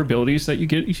core abilities that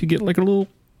you should get like a little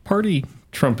party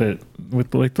trumpet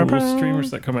with like the little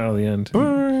streamers that come out of the end.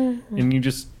 And you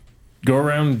just go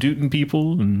around dooting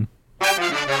people and...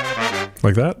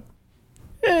 Like that?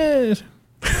 Eh,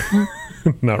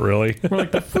 Not really. more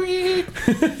like the free.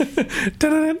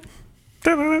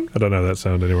 I don't know that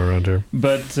sound anywhere around here.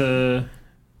 But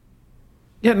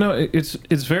yeah, no, it's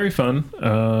very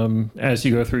fun. As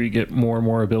you go through, you get more and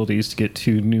more abilities to get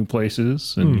to new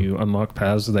places, and you unlock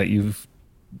paths that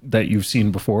you've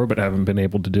seen before but haven't been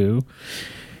able to do.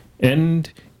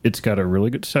 And it's got a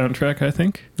really good soundtrack, I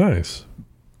think. Nice.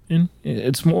 And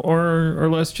it's more or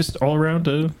less just all around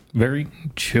a very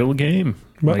chill game.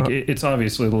 Well, Like it's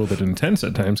obviously a little bit intense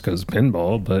at times because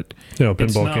pinball, but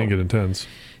pinball can get intense.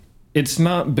 it's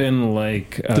not been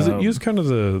like. Does it use kind of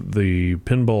the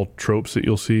pinball tropes that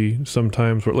you'll see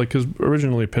sometimes? Where, like, because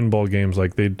originally pinball games,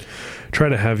 like, they'd try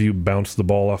to have you bounce the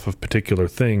ball off of particular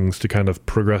things to kind of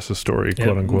progress a story,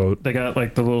 quote unquote. They got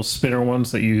like the little spinner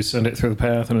ones that you send it through the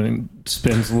path and it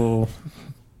spins a little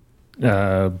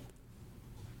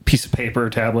piece of paper,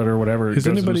 tablet, or whatever. Has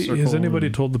anybody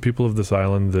told the people of this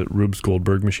island that Rube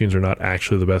Goldberg machines are not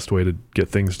actually the best way to get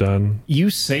things done? You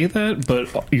say that, but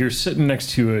you're sitting next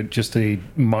to just a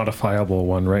modifiable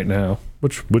one right now.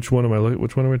 Which one am I?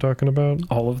 Which one are we talking about?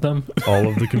 All of them. All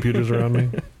of the computers around me.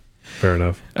 Fair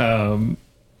enough.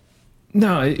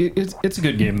 No, it's a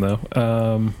good game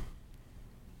though.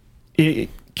 It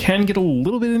can get a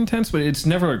little bit intense, but it's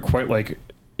never quite like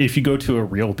if you go to a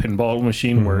real pinball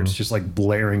machine where it's just like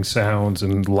blaring sounds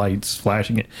and lights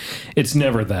flashing. It's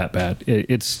never that bad.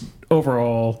 It's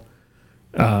overall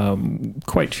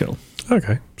quite chill.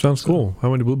 Okay, sounds cool. How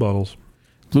many blue bottles?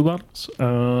 Blue bottles.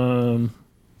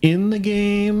 In the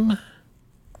game,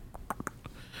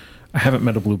 I haven't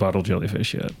met a blue bottle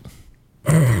jellyfish yet.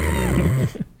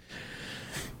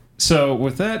 So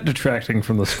with that detracting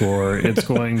from the score, it's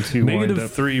going to wind up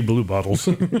 -3 blue bottles.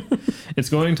 It's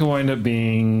going to wind up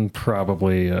being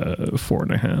probably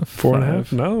 4.5.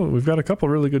 4.5? No, we've got a couple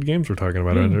really good games we're talking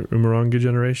about. Umurangi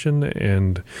Generation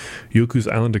and Yoku's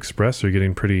Island Express are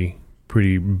getting pretty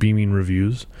beaming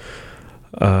reviews.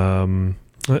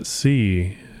 Let's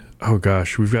see. Oh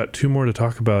gosh, we've got 2 more to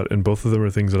talk about, and both of them are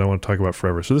things that I want to talk about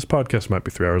forever. So this podcast might be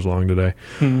 3 hours long today.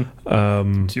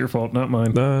 It's your fault, not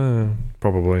mine.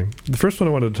 Probably. The first one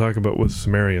I wanted to talk about was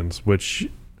Sumerians, which,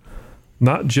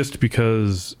 not just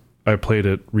because I played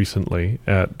it recently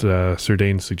at Sir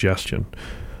Dane's suggestion,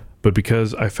 but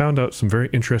because I found out some very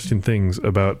interesting things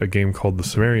about a game called the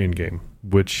Sumerian game,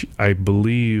 which I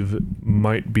believe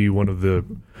might be one of the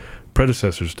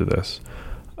predecessors to this.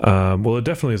 Well, it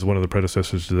definitely is one of the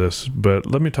predecessors to this, but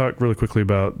let me talk really quickly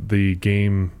about the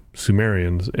game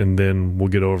Sumerians, and then we'll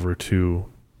get over to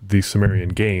the Sumerian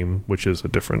game, which is a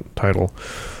different title.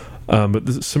 But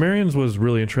the Sumerians was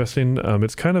really interesting.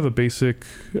 It's kind of a basic,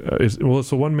 it's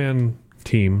a one-man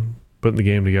team putting the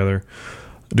game together,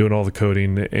 doing all the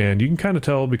coding, and you can kind of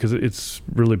tell because it's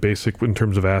really basic in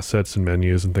terms of assets and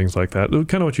menus and things like that.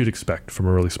 Kind of what you'd expect from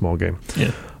a really small game.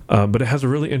 Yeah. But it has a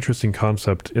really interesting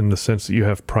concept in the sense that you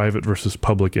have private versus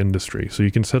public industry. So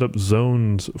you can set up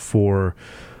zones for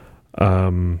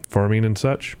farming and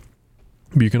such,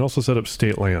 but you can also set up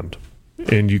state land,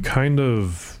 and you kind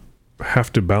of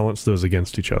have to balance those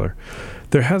against each other.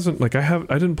 There hasn't, I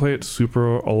didn't play it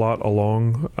super a lot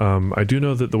along. I do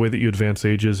know that the way that you advance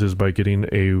ages is by getting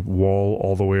a wall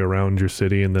all the way around your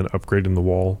city and then upgrading the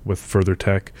wall with further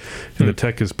tech. And the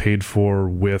tech is paid for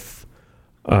with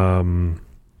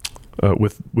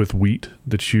wheat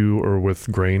or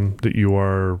with grain that you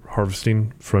are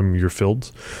harvesting from your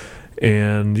fields.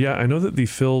 And yeah, I know that the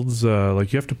fields, you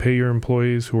have to pay your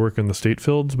employees who work in the state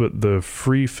fields, but the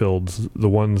free fields, the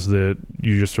ones that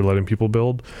you just are letting people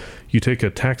build, you take a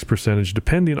tax percentage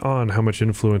depending on how much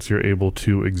influence you're able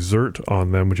to exert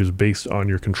on them, which is based on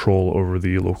your control over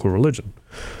the local religion.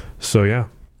 So yeah,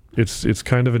 it's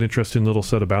kind of an interesting little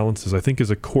set of balances. I think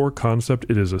as a core concept,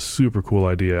 it is a super cool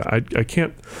idea. I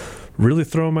can't really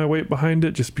throw my weight behind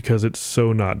it just because it's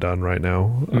so not done right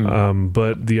now.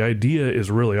 But the idea is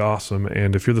really awesome,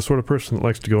 and if you're the sort of person that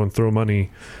likes to go and throw money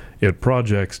at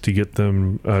projects to get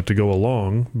them to go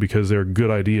along because they're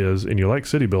good ideas and you like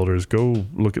city builders, go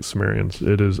look at Sumerians.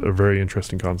 It is a very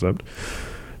interesting concept.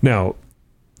 Now,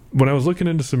 when I was looking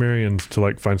into Sumerians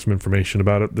to find some information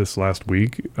about it this last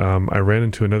week, I ran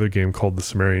into another game called the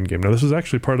Sumerian game. Now, this was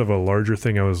actually part of a larger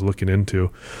thing I was looking into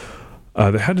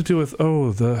that had to do with,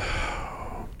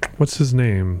 what's his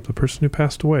name? The person who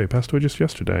passed away just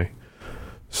yesterday.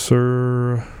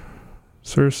 Sir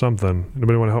something.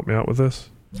 Anybody want to help me out with this?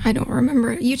 I don't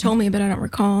remember. You told me, but I don't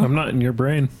recall. I'm not in your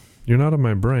brain. You're not in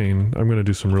my brain. I'm going to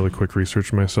do some really quick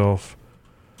research myself.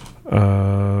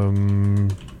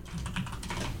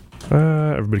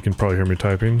 Everybody can probably hear me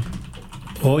typing.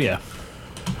 Oh, yeah.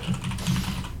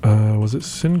 Was it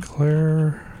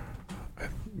Sinclair?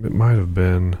 It might have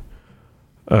been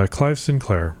Clive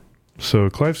Sinclair. So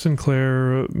Clive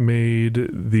Sinclair made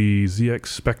the ZX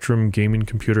Spectrum gaming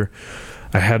computer.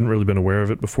 I hadn't really been aware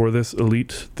of it before this.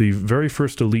 Elite, the very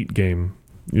first Elite game,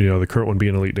 the current one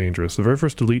being Elite Dangerous, the very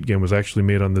first Elite game was actually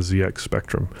made on the ZX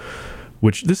Spectrum,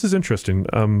 which this is interesting.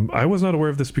 I was not aware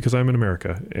of this because I'm in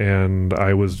America, and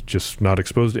I was just not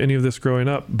exposed to any of this growing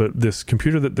up, but this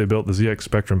computer that they built, the ZX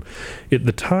Spectrum, at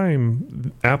the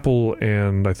time, Apple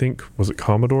and I think, was it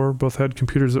Commodore, both had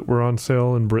computers that were on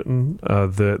sale in Britain.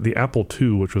 The Apple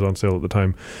II, which was on sale at the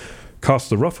time, cost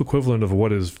the rough equivalent of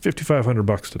what is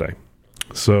 $5,500 today.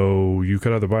 So you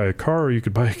could either buy a car or you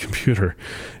could buy a computer.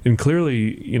 And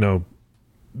clearly,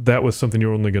 that was something you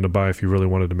were only going to buy if you really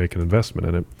wanted to make an investment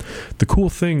in it. The cool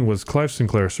thing was Sir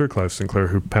Clive Sinclair,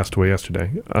 who passed away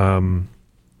yesterday,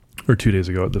 or 2 days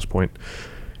ago at this point,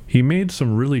 he made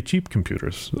some really cheap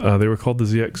computers. They were called the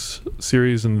ZX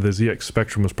series, and the ZX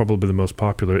Spectrum was probably the most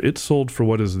popular. It sold for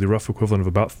what is the rough equivalent of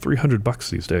about $300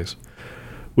 these days,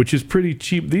 which is pretty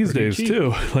cheap these days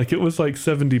too. It was like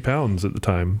 £70 at the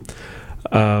time.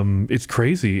 It's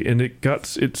crazy, and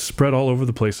it spread all over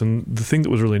the place. And the thing that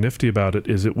was really nifty about it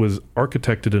is it was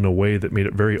architected in a way that made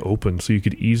it very open, so you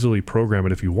could easily program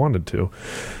it if you wanted to.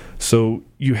 So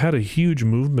you had a huge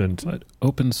movement. But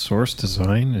open source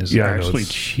design is actually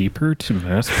cheaper to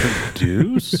mass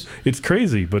produce? It's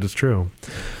crazy, but it's true.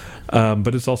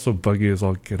 But it's also buggy as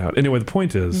all get out. Anyway, the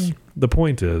point is,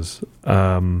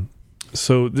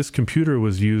 so this computer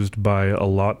was used by a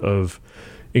lot of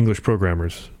English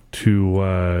programmers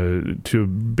to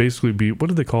basically be, what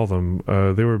did they call them?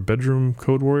 They were bedroom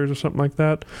code warriors or something like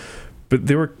that. But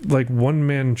they were like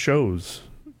one-man shows,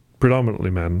 predominantly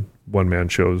men, one-man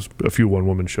shows, a few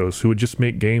one-woman shows, who would just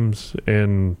make games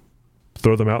and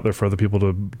throw them out there for other people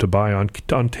to buy on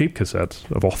tape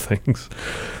cassettes, of all things,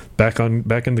 back in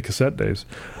the cassette days.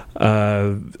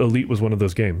 Elite was one of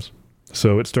those games.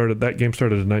 So that game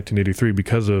started in 1983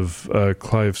 because of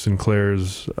Clive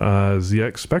Sinclair's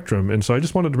ZX Spectrum. And so I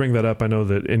just wanted to bring that up. I know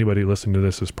that anybody listening to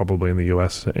this is probably in the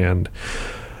U.S., and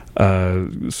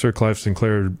Sir Clive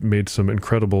Sinclair made some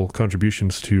incredible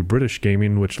contributions to British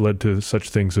gaming, which led to such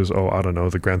things as,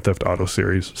 the Grand Theft Auto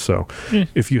series. So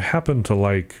if you happen to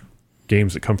like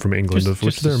games that come from England, of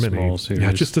which there are many.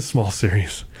 Yeah, just a small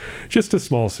series. Just a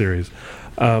small series.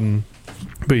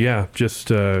 But yeah,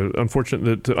 just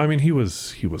unfortunate that, I mean, he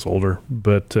was older,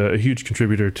 but a huge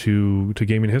contributor to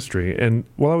gaming history. And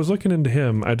while I was looking into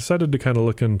him, I decided to kind of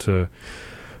look into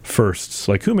firsts,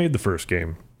 like who made the first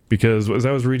game? Because as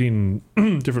I was reading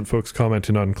different folks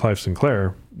commenting on Clive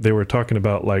Sinclair, they were talking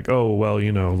about like, oh, well,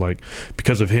 you know, like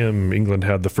because of him, England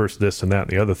had the first this and that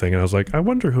and the other thing. And I was like, I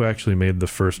wonder who actually made the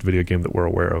first video game that we're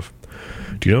aware of.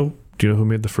 Do you know who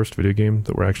made the first video game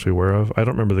that we're actually aware of? I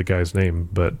don't remember the guy's name,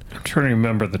 but I'm trying to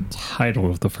remember the title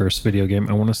of the first video game.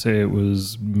 I want to say it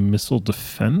was Missile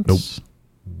Defense. Nope.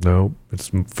 No,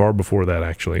 it's far before that,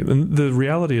 actually. And the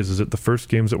reality is that the first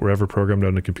games that were ever programmed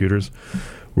onto computers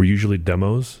were usually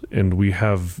demos, and we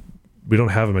don't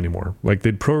have them anymore. Like,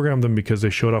 they'd program them because they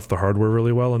showed off the hardware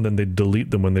really well, and then they'd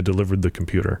delete them when they delivered the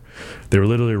computer. They were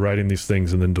literally writing these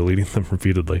things and then deleting them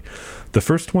repeatedly. The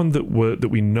first one that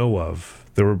we know of,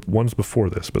 there were ones before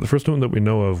this, but the first one that we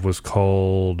know of was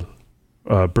called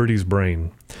Birdie's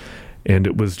Brain, and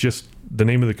it was just, the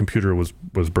name of the computer was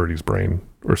Birdie's Brain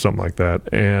or something like that,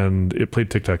 and it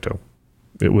played tic-tac-toe.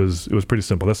 It was pretty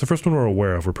simple. That's the first one we're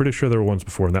aware of. We're pretty sure there were ones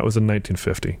before, and that was in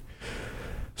 1950.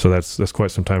 So that's quite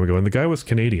some time ago. And the guy was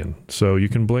Canadian, so you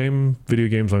can blame video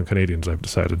games on Canadians, I've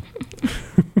decided.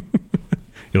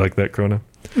 You like that, Krona?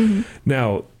 Mm-hmm.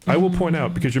 Now, I will point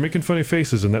out, because you're making funny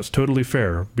faces, and that's totally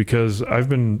fair, because I've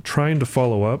been trying to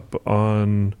follow up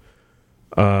on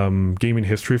gaming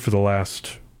history for the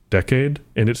last decade,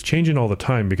 and it's changing all the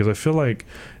time, because I feel like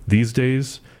these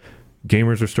days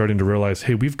gamers are starting to realize,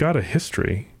 hey, we've got a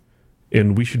history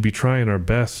and we should be trying our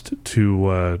best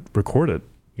to record it,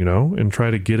 you know, and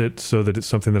try to get it so that it's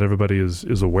something that everybody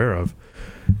is aware of.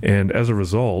 And as a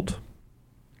result,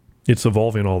 it's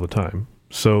evolving all the time.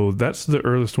 So that's the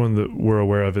earliest one that we're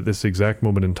aware of at this exact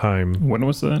moment in time. When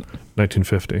was that?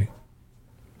 1950.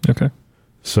 Okay.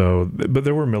 So, but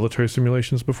there were military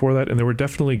simulations before that, and there were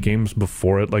definitely games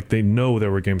before it. Like, they know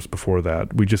there were games before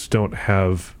that. We just don't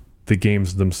have the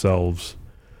games themselves,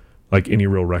 like any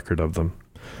real record of them.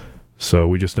 So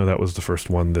we just know that was the first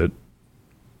one that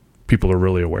people are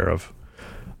really aware of.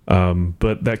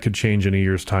 But that could change in a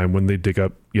year's time when they dig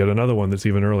up yet another one that's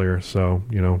even earlier. So,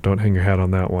 you know, don't hang your hat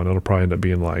on that one. It'll probably end up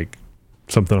being like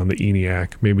something on the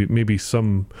ENIAC. Maybe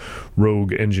some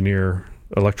rogue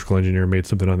electrical engineer made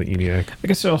something on the ENIAC. I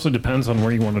guess it also depends on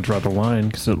where you want to draw the line,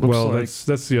 because it looks like...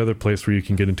 that's the other place where you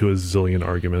can get into a zillion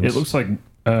arguments. It looks like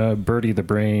Birdie the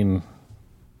Brain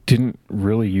didn't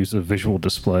really use a visual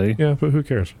display. Yeah, but who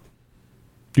cares?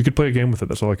 You could play a game with it.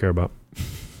 That's all I care about.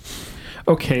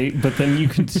 Okay, but then you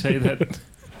could say that...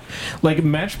 Like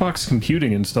Matchbox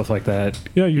computing and stuff like that.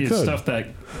 Yeah, you could. Stuff that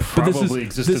probably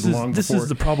existed long before. This is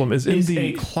the problem. Is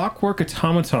a clockwork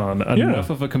automaton enough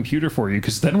of a computer for you?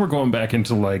 Because then we're going back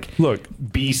into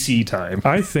BC time.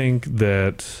 I think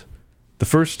that the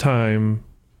first time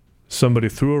somebody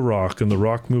threw a rock and the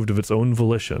rock moved of its own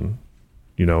volition,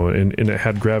 you know, and it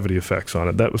had gravity effects on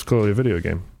it, that was clearly a video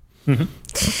game.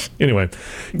 Mm-hmm. Anyway,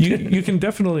 you can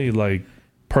definitely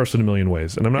parse it a million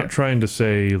ways, and I'm not trying to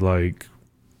say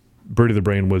Birdie the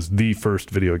Brain was the first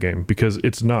video game, because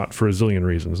it's not, for a zillion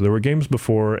reasons. There were games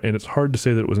before, and it's hard to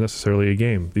say that it was necessarily a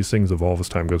game. These things evolve as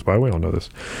time goes by. We all know this.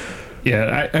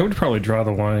 Yeah, I would probably draw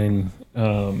the line.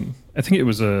 I think it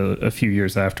was a few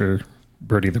years after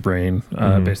Birdie the Brain,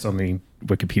 based on the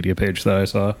Wikipedia page that I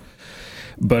saw.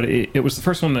 But it was the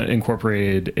first one that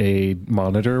incorporated a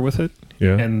monitor with it.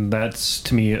 Yeah. And that's,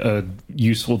 to me, a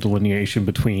useful delineation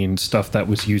between stuff that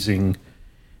was using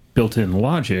built-in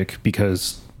logic,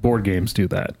 because board games do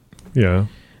that. Yeah.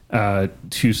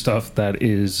 To stuff that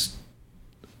is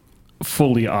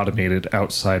fully automated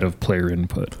outside of player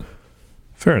input.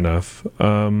 Fair enough.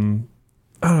 I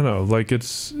don't know.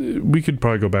 We could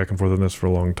probably go back and forth on this for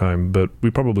a long time, but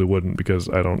we probably wouldn't, because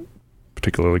I don't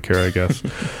particularly care, I guess.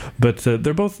 But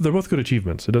they're both good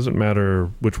achievements. It doesn't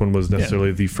matter which one was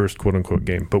necessarily the first quote-unquote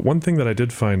game. But one thing that I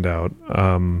did find out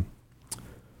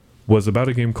was about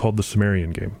a game called the Sumerian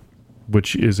game,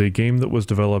 which is a game that was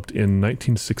developed in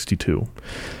 1962.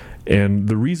 And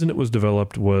the reason it was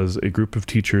developed was a group of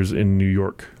teachers in New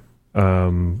York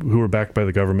who were backed by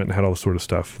the government and had all this sort of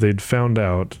stuff. They'd found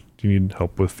out... Do you need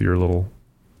help with your little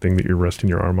thing that you're resting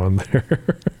your arm on there?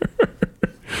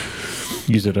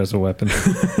 Use it as a weapon.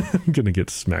 I'm going to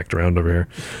get smacked around over here.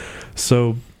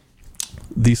 So...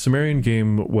 The Sumerian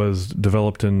game was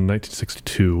developed in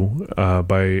 1962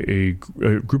 by a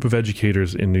group of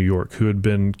educators in New York who had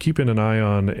been keeping an eye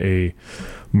on a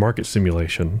market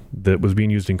simulation that was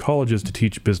being used in colleges to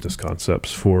teach business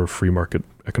concepts for free market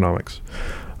economics.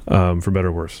 for better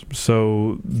or worse.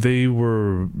 So they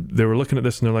were looking at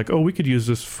this and they're like, oh, we could use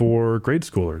this for grade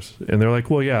schoolers. And they're like,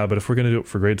 well, yeah, but if we're going to do it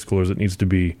for grade schoolers, it needs to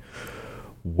be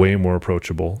way more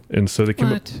approachable. And so they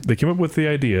came up with the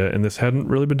idea, and this hadn't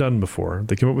really been done before.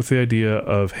 They came up with the idea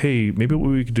of, hey, maybe what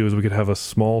we could do is we could have a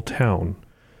small town,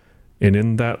 and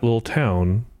in that little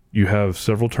town you have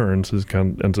several turns. It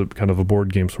ends up kind of a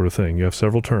board game sort of thing. You have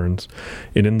several turns,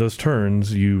 and in those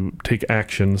turns you take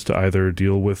actions to either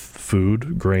deal with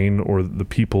food, grain, or the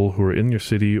people who are in your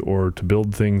city, or to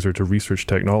build things, or to research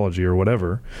technology or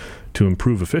whatever to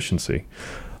improve efficiency.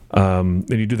 And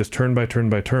you do this turn by turn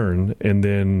by turn, and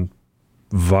then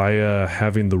via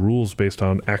having the rules based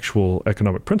on actual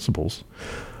economic principles,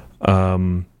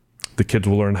 the kids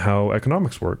will learn how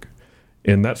economics work.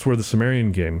 And that's where the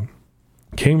Sumerian game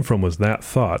came from, was that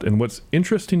thought. And what's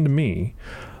interesting to me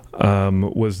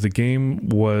was the game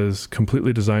was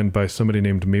completely designed by somebody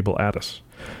named Mabel Addis.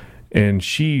 And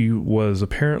she was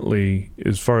apparently,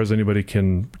 as far as anybody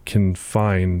can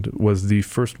find, was the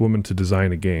first woman to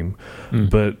design a game.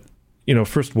 But,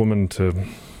 first woman to,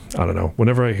 I don't know,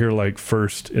 whenever I hear like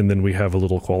first and then we have a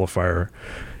little qualifier,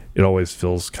 it always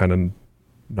feels kind of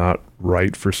not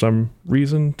right for some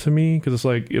reason to me, because it's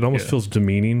like, it almost feels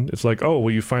demeaning. It's like, oh,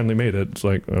 well, you finally made it. It's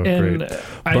like, oh, and great.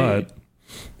 But,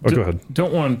 go ahead.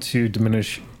 Don't want to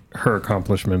diminish her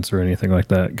accomplishments or anything like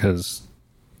that, because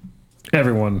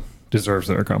everyone deserves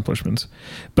their accomplishments.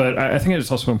 But I think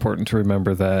it's also important to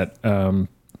remember that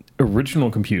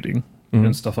original computing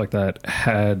and stuff like that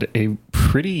had a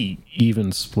pretty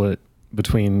even split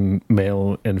between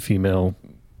male and female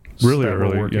really that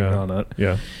early were working on it.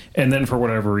 Yeah. And then for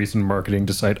whatever reason, marketing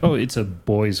decided, oh, it's a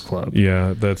boys club.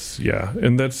 Yeah,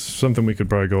 and that's something we could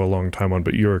probably go a long time on,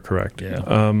 but you're correct.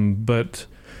 Yeah. But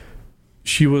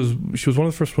she was one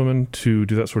of the first women to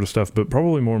do that sort of stuff, but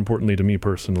probably more importantly to me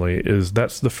personally is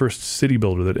that's the first city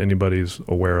builder that anybody's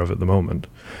aware of at the moment.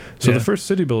 So the first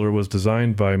city builder was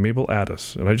designed by Mabel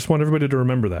Addis, and I just want everybody to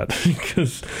remember that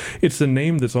because it's a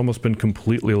name that's almost been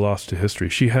completely lost to history.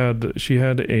 She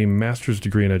had a master's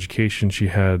degree in education. She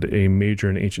had a major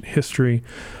in ancient history.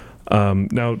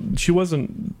 Now she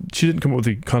didn't come up with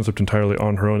the concept entirely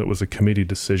on her own. It was a committee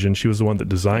decision. She was the one that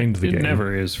designed the game. It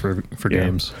never is for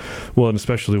games. Well, and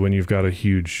especially when you've got a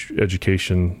huge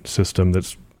education system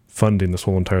that's funding this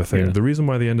whole entire thing. Yeah. The reason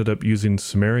why they ended up using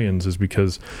Sumerians is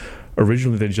because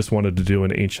originally they just wanted to do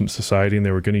an ancient society and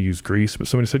they were going to use Greece, but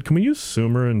somebody said, can we use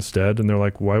Sumer instead? And they're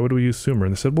like, why would we use Sumer?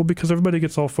 And they said, well, because everybody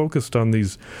gets all focused on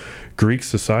these Greek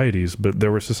societies, but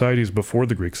there were societies before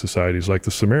the Greek societies, like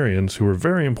the Sumerians, who were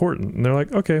very important. And they're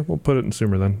like, okay, we'll put it in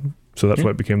Sumer then. So that's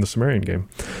why it became the Sumerian game.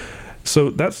 So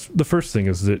that's the first thing,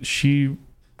 is that she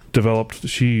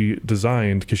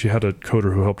designed, because she had a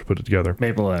coder who helped put it together.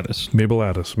 Mabel Addis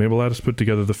put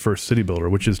together the first city builder,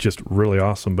 which is just really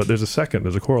awesome. But there's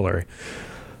a corollary.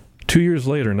 2 years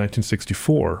later, in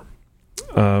 1964,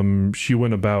 she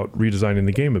went about redesigning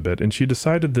the game a bit, and she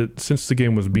decided that since the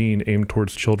game was being aimed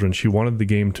towards children, she wanted the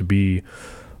game to be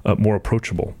more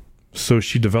approachable. So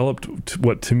she developed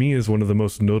what to me is one of the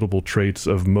most notable traits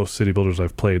of most city builders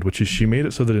I've played, which is she made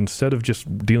it so that instead of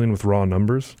just dealing with raw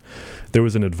numbers, there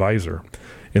was an advisor.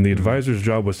 And the advisor's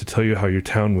job was to tell you how your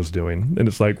town was doing. And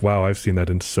it's like, wow, I've seen that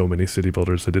in so many city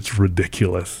builders that it's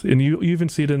ridiculous. And you even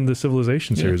see it in the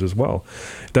Civilization series as well.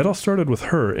 That all started with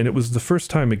her, and it was the first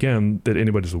time, again, that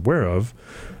anybody's aware of,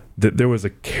 that there was a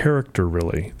character,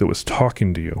 really, that was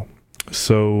talking to you.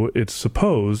 So it's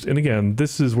supposed, and again,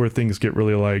 this is where things get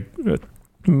really like,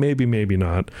 maybe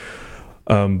not.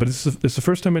 But it's the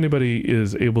first time anybody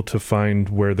is able to find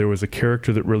where there was a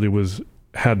character that really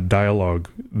had dialogue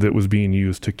that was being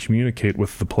used to communicate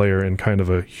with the player in kind of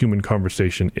a human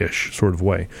conversation-ish sort of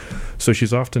way. So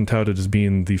she's often touted as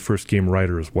being the first game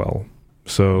writer as well.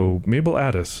 So Mabel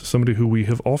Addis, somebody who we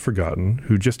have all forgotten,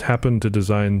 who just happened to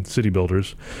design city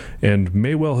builders, and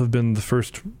may well have been the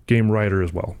first game writer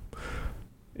as well.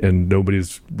 And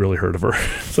nobody's really heard of her.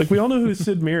 It's like, we all know who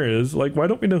Sid Meier is. Like, why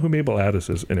don't we know who Mabel Addis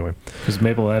is? Anyway. Because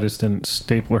Mabel Addis didn't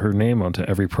staple her name onto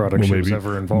every product she was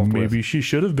ever involved with. Maybe she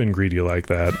should have been greedy like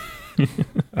that.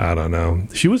 I don't know.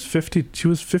 She was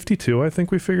 52, I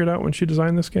think we figured out when she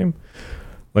designed this game.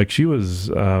 Like, she was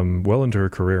well into her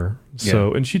career.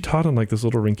 So, and she taught in like this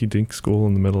little rinky-dink school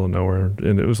in the middle of nowhere.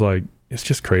 And it was like, it's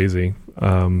just crazy.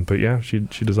 But yeah, she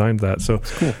designed that. So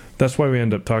cool. That's why we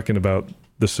end up talking about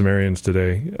the Sumerians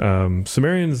today.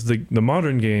 Sumerians, the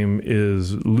modern game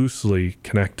is loosely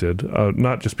connected,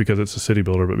 not just because it's a city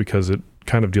builder, but because it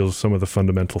kind of deals with some of the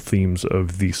fundamental themes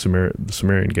of the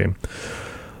Sumerian game.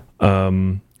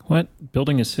 What?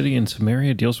 Building a city in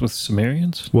Sumeria deals with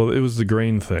Sumerians? Well, it was the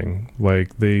grain thing.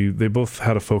 Like they both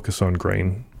had a focus on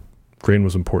grain grain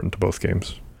was important to both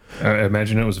games. I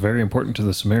imagine it was very important to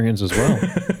the Sumerians as well.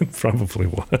 It probably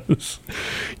was.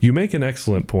 You make an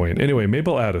excellent point. Anyway,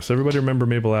 Mabel Addis. Everybody remember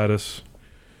Mabel Addis?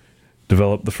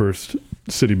 Developed the first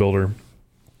city builder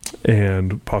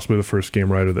and possibly the first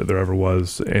game writer that there ever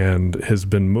was, and has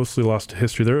been mostly lost to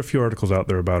history. There are a few articles out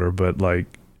there about her, but like,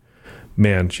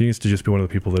 man, she needs to just be one of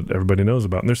the people that everybody knows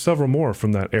about. And there's several more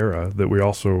from that era that we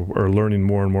also are learning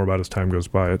more and more about as time goes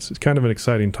by. It's kind of an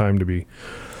exciting time to be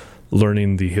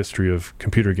learning the history of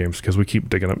computer games because we keep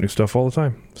digging up new stuff all the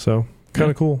time. So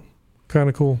kind of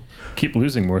cool. Keep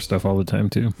losing more stuff all the time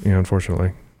too. Yeah,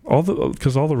 unfortunately.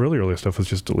 Because all the really early stuff was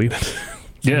just deleted.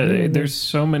 Yeah, there's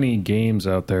so many games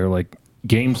out there, like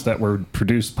games that were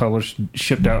produced, published,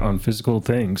 shipped out on physical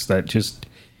things that just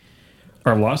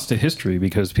are lost to history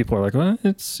because people are like, well,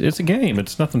 it's a game.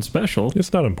 It's nothing special.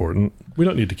 It's not important. We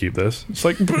don't need to keep this. It's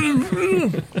like,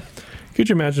 could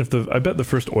you imagine if I bet the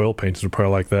first oil paints were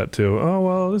probably like that too. Oh,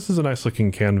 well, this is a nice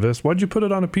looking canvas. Why'd you put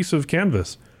it on a piece of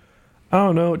canvas? I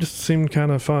don't know. It just seemed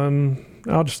kind of fun.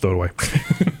 I'll just throw it away.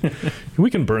 We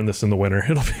can burn this in the winter.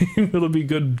 It'll be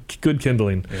good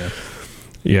kindling.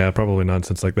 Yeah, probably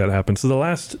nonsense like that happens. So the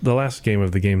last game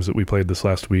of the games that we played this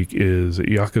last week is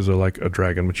Yakuza Like a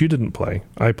Dragon, which you didn't play.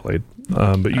 I played,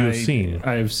 but you have seen.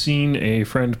 I've seen a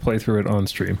friend play through it on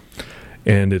stream,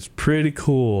 and it's pretty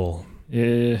cool.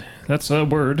 That's a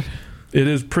word. It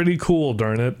is pretty cool,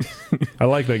 darn it. I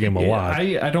like that game a lot.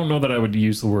 I don't know that I would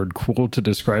use the word cool to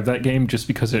describe that game just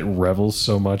because it revels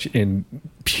so much in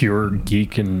pure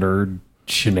geek and nerd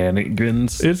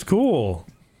shenanigans. It's cool.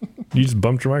 You just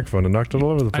bumped your microphone and knocked it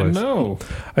all over the place. I know.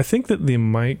 I think that the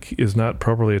mic is not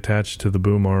properly attached to the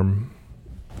boom arm.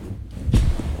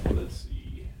 Let's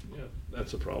see. Yeah,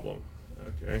 that's a problem.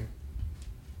 Okay.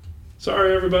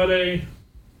 Sorry, everybody.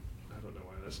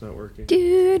 It's not working.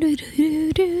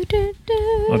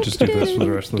 I'll just do this for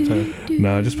the rest of the time.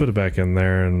 No, just put it back in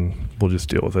there and we'll just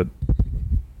deal with it.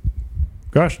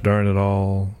 Gosh darn it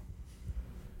all.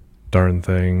 Darn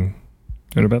thing.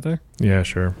 Good about there? Yeah,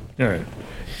 sure. All right.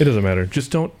 It doesn't matter.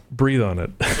 Just don't breathe on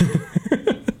it.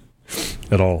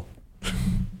 At all.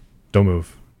 Don't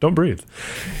move. Don't breathe.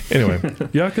 Anyway,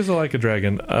 Yakuza Like a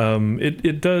Dragon.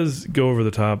 It does go over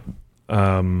the top,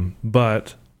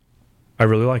 but I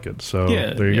really like it, so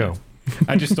there you go.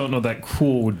 I just don't know that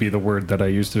cool would be the word that I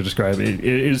use to describe it. It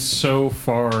is so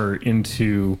far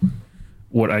into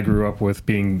what I grew up with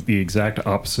being the exact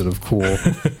opposite of cool.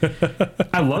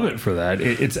 I love it for that.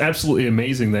 It's absolutely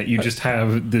amazing that you just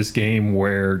have this game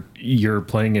where you're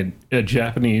playing a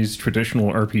Japanese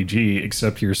traditional RPG,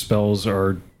 except your spells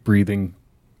are breathing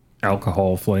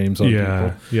alcohol flames on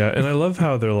people. Yeah, and I love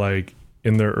how they're like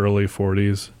in their early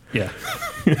 40s. Yeah.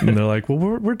 And they're like, well,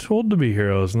 we're told to be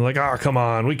heroes. And they're like, oh, come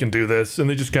on, we can do this. And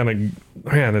they just kind of,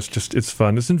 man, it's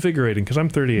fun. It's invigorating because I'm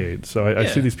 38. So I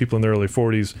see these people in their early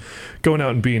 40s going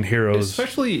out and being heroes.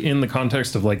 Especially in the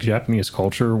context of like Japanese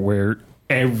culture where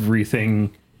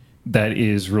everything that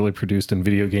is really produced in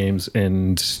video games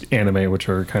and anime, which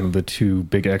are kind of the two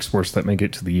big exports that make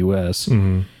it to the U.S.,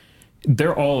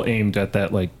 they're all aimed at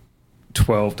that like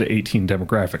 12 to 18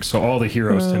 demographics, so all the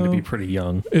heroes tend to be pretty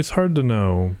young. It's hard to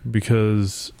know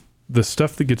because the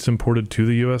stuff that gets imported to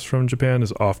the US from Japan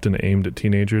is often aimed at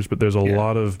teenagers, but there's a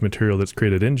lot of material that's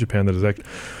created in Japan that is actually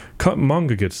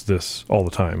manga gets this all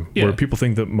the time, where people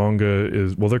think that manga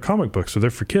is, well, they're comic books, so they're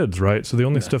for kids, right? So the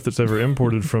only stuff that's ever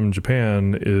imported from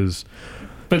Japan is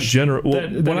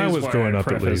when I was growing up,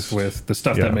 at least, with the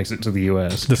stuff that makes it to the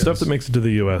U.S. The stuff that makes it to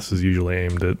the U.S. is usually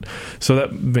aimed at, so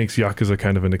that makes Yakuza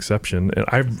kind of an exception. And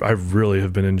I really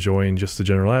have been enjoying just the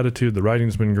general attitude. The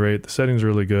writing's been great. The setting's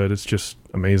really good. It's just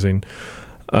amazing.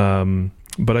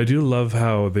 But I do love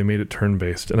how they made it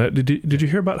turn-based. And did you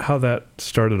hear about how that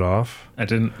started off? I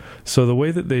didn't. So the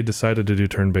way that they decided to do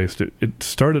turn-based, it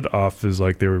started off as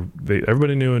like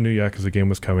everybody knew a new Yakuza game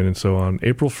was coming, and so on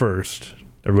April 1st.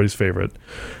 Everybody's favorite,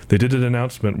 they did an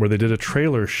announcement where they did a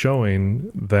trailer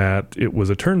showing that it was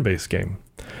a turn-based game.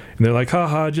 And they're like,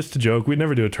 haha, just a joke. We'd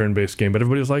never do a turn-based game. But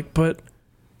everybody was like, but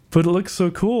it looks so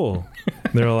cool.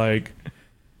 And they're like,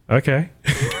 okay.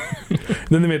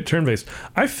 Then they made it turn-based.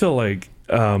 I feel like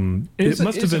it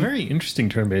must have been a very interesting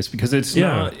turn-based because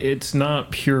it's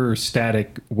not pure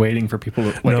static waiting for people to,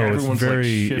 like, no, everyone's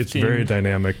it's very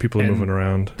dynamic. People are moving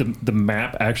around. The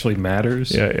map actually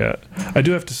matters. Yeah. I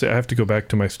do have to say, I have to go back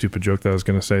to my stupid joke that I was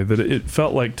going to say, that it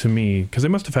felt like to me, because they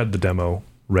must have had the demo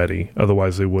ready,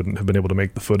 otherwise they wouldn't have been able to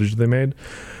make the footage they made.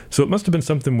 So it must have been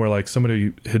something where like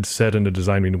somebody had said in a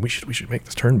design meeting, we should make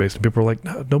this turn-based, and people were like,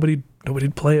 no, nobody'd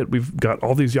play it. We've got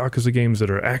all these Yakuza games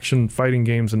that are action fighting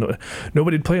games, and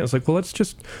nobody'd play it. It's like, well, let's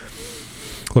just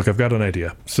Look, I've got an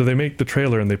idea. So they make the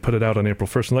trailer and they put it out on April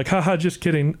 1st. And like, haha, just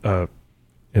kidding.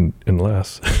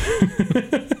 Unless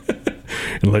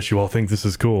you all think this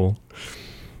is cool.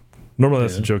 Normally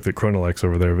that's a joke that Krona likes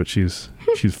over there, but she's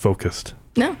focused.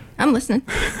 No, I'm listening.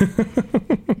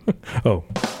 Oh,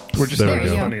 we're just not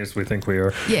as funny as we think we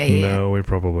are. Yeah. No, we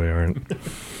probably aren't.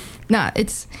 Nah,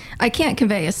 I can't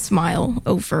convey a smile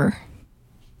over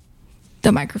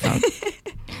the microphone.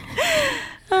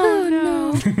 Oh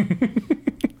no.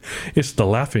 It's the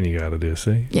laughing you gotta do,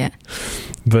 see? Yeah.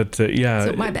 But yeah.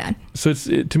 So my bad. So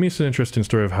to me, it's an interesting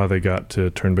story of how they got to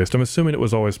turn-based. I'm assuming it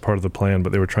was always part of the plan,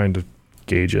 but they were trying to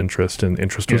gauge interest, and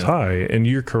interest was high. And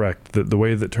you're correct that the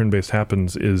way that turn-based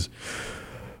happens is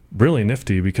really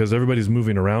nifty because everybody's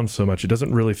moving around so much. It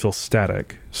doesn't really feel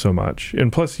static so much.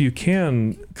 And plus, you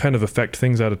can kind of affect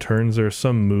things out of turns. There are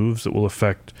some moves that will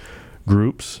affect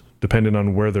groups depending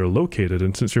on where they're located.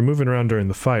 And since you're moving around during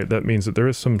the fight, that means that there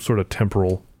is some sort of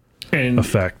temporal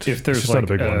effect. If there's like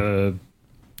a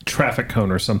traffic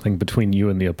cone or something between you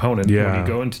and the opponent, when you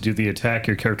go in to do the attack,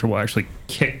 your character will actually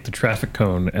kick the traffic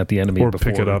cone at the enemy, or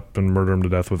pick it up and murder him to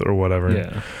death with it or whatever.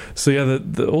 Yeah. So yeah,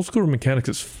 the old school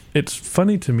mechanics. It's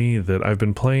funny to me that I've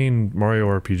been playing Mario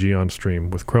RPG on stream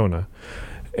with Krona,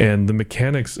 and the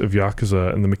mechanics of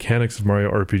Yakuza and the mechanics of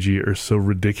Mario RPG are so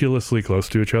ridiculously close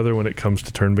to each other when it comes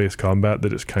to turn-based combat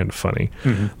that it's kind of funny.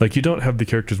 Mm-hmm. Like, you don't have the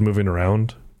characters moving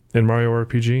around in Mario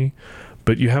RPG,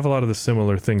 but you have a lot of the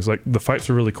similar things. Like, the fights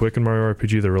are really quick in Mario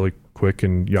RPG. They're really quick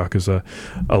in Yakuza.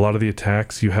 A lot of the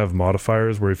attacks, you have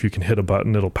modifiers where if you can hit a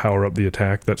button, it'll power up the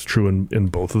attack. That's true in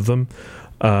both of them.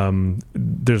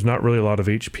 There's not really a lot of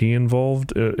HP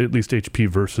involved, at least HP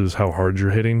versus how hard you're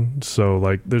hitting. So,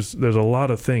 like, there's a lot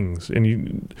of things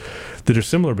that are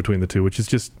similar between the two, which is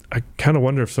just, I kind of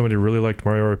wonder if somebody really liked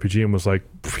Mario RPG and was like,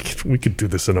 we could do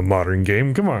this in a modern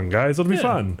game. Come on, guys, it'll be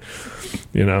fun.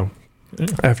 You know?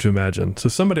 I have to imagine. So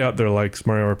somebody out there likes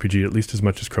Mario RPG at least as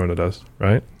much as Krona does,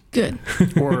 right? Good.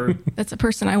 Or that's a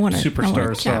person I want to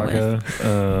Superstar Saga.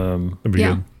 That'd be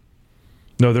good.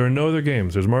 No, there are no other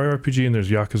games. There's Mario RPG and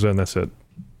there's Yakuza, and that's it.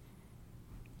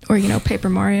 Or, Paper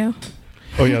Mario.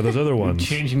 Oh, yeah, those other ones.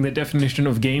 Changing the definition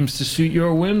of games to suit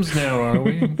your whims now, are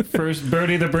we? First,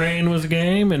 Birdie the Brain was a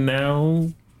game, and now...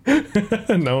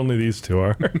 now only these two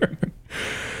are.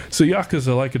 So,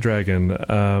 Yakuza, Like a Dragon.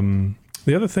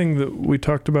 The other thing that we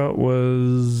talked about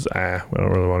was... I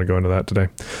don't really want to go into that today.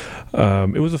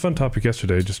 It was a fun topic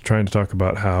yesterday, just trying to talk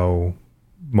about how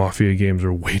Mafia games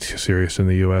are way too serious in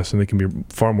the U.S. and they can be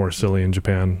far more silly in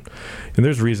Japan. And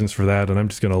there's reasons for that, and I'm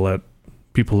just going to let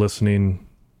people listening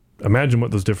imagine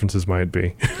what those differences might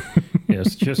be.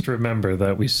 Yes, just remember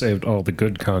that we saved all the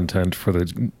good content for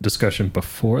the discussion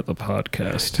before the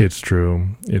podcast. It's true.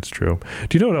 It's true.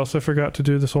 Do you know what else I forgot to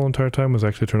do this whole entire time was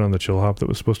actually turn on the chill hop that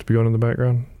was supposed to be going in the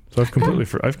background? So I've completely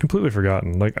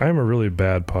forgotten. Like, I'm a really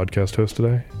bad podcast host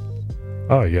today.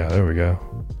 Oh, yeah, there we go.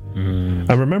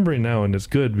 I'm remembering now, and it's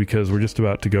good because we're just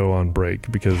about to go on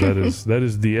break, because that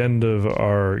is the end of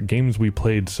our Games We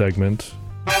Played segment,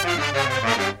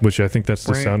 which I think that's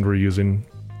the sound we're using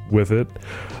with it.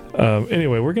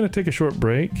 Anyway, we're going to take a short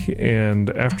break, and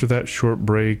after that short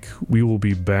break, we will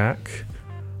be back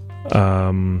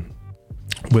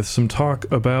with some talk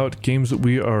about games that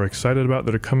we are excited about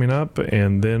that are coming up,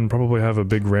 and then probably have a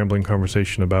big rambling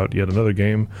conversation about yet another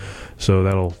game. So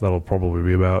that'll probably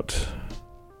be about...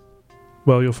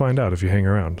 Well, you'll find out if you hang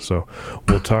around. So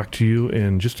we'll talk to you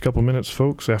in just a couple minutes,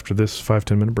 folks, after this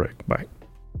 5-10 minute break. Bye.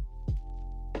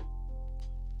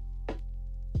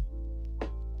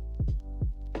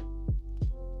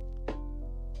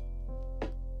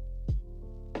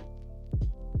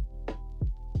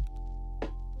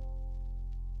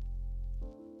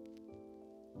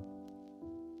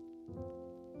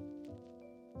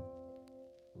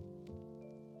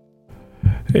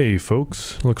 Hey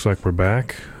folks, looks like we're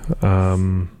back. I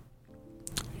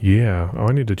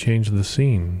need to change the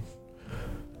scene.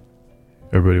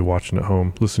 Everybody watching at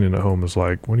home, listening at home is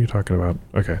like, what are you talking about?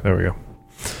 Okay, there we go.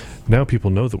 Now people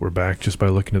know that we're back just by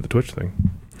looking at the Twitch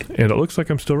thing. And it looks like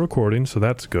I'm still recording, so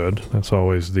that's good. That's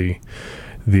always the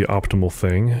optimal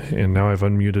thing. And now I've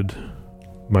unmuted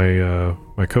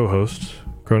my co-host.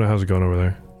 Krona, how's it going over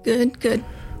there? Good.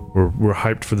 We're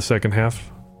hyped for the second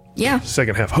half? Yeah.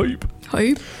 Second half hype.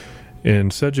 Hype.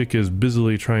 And Cedric is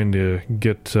busily trying to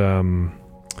get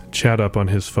chat up on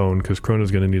his phone because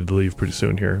Krona's going to need to leave pretty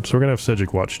soon here. So we're going to have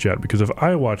Cedric watch chat, because if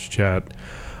I watch chat,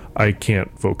 I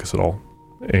can't focus at all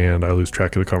and I lose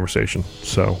track of the conversation.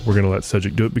 So we're going to let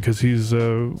Cedric do it because he's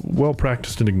well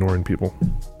practiced in ignoring people.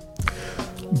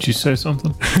 Did you say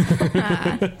something?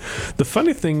 The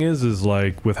funny thing is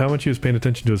like with how much he was paying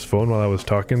attention to his phone while I was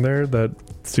talking there, that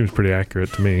seems pretty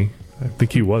accurate to me. I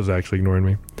think he was actually ignoring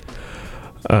me.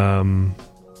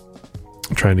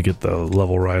 Trying to get the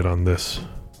level right on this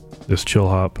chill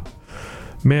hop.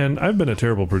 Man, I've been a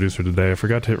terrible producer today. I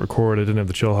forgot to hit record. I didn't have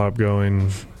the chill hop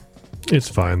going. It's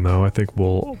fine though. I think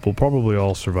we'll probably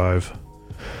all survive.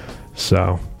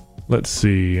 So, let's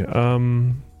see.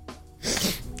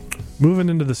 Moving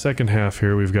into the second half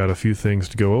here, we've got a few things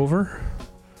to go over.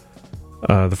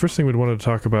 The first thing we'd wanted to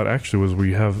talk about actually was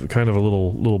we have kind of a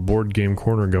little board game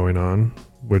corner going on,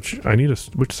 which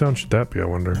which sound should that be, I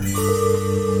wonder?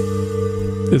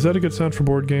 Is that a good sound for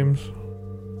board games?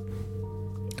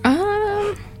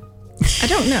 I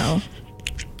don't know.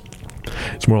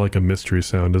 It's more like a mystery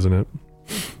sound, isn't it?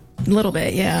 A little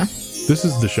bit, yeah. This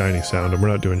is the shiny sound, and we're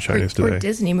not doing shinies today. Or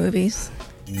Disney movies.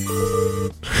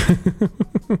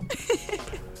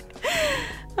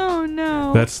 Oh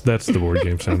no. That's the board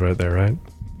game sound right there, right?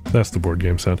 That's the board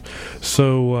game sound.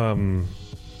 So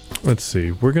let's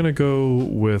see. We're gonna go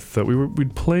with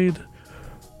we'd played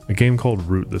a game called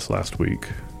Root this last week.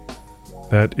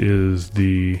 That is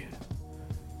the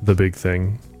big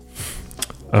thing.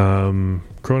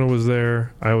 Krona was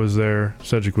there, I was there,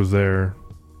 Cedric was there.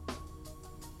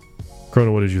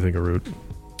 Krona, what did you think of Root?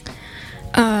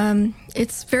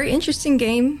 It's a very interesting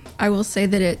game. I will say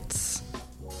that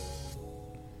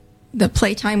the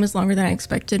playtime was longer than I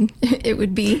expected it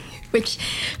would be, which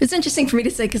is interesting for me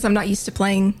to say because I'm not used to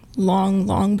playing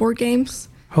long board games.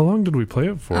 How long did we play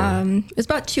it for? It's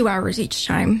about 2 hours each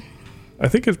time. I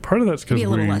think part of that's because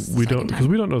we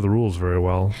don't know the rules very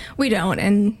well. We don't,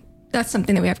 and that's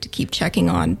something that we have to keep checking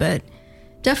on. But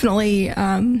definitely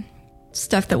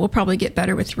stuff that will probably get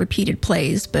better with repeated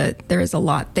plays. But there is a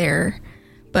lot there.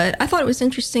 But I thought it was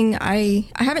interesting. I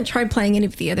haven't tried playing any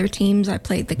of the other teams. I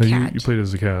played the cat. You played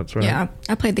as the cats, right? Yeah,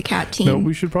 I played the cat team. No,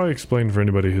 we should probably explain for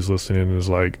anybody who's listening and is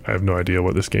like, I have no idea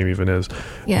what this game even is.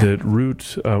 Yeah. That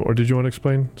Root, or did you want to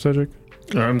explain, Cedric?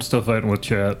 I'm still fighting with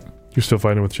chat. You're still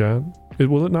fighting with chat?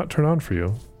 Will it not turn on for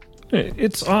you?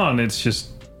 It's on. It's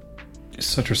just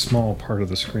such a small part of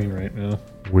the screen right now.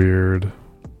 Weird.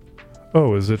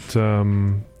 Oh, is it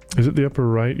the upper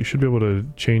right? You should be able to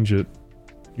change it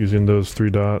using those 3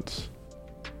 dots.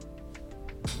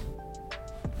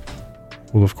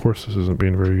 Well, of course this isn't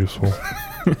being very useful.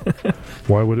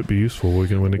 Why would it be useful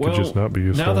when it could just not be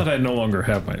useful? Now that I no longer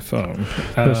have my phone.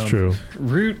 That's true.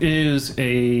 Root is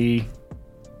a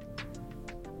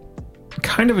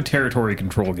kind of a territory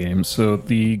control game. So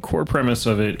the core premise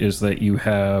of it is that you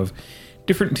have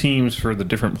different teams for the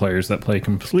different players that play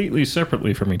completely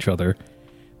separately from each other,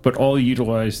 but all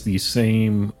utilize the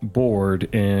same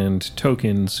board and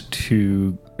tokens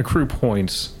to accrue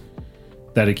points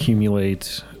that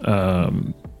accumulate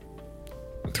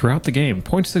throughout the game.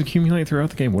 Points that accumulate throughout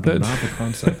the game. What a novel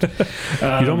concept.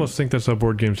 You'd almost think that's how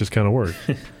board games just kind of work.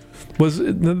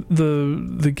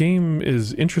 The game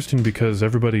is interesting because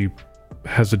everybody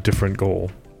has a different goal.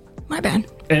 My bad.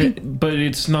 But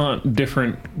it's not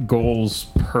different goals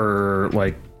per,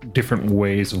 like, different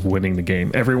ways of winning the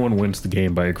game. Everyone wins the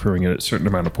game by accruing a certain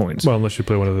amount of points. Well, unless you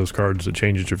play one of those cards that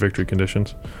changes your victory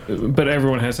conditions. But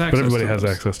everyone has access. But everybody has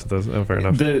access to those. Oh, fair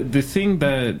enough. The thing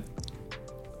that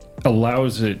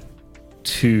allows it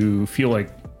to feel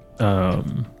like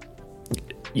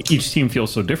each team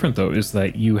feels so different, though, is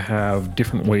that you have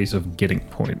different ways of getting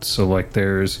points. So, like,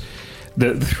 there's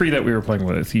the 3 that we were playing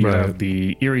with. You have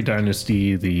the Eerie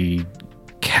Dynasty, the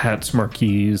Cats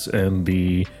Marquise, and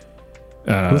the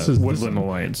Woodland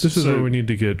Alliance. This is where we need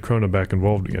to get Krona back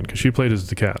involved again because she played as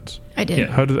the cats. I did. Yeah.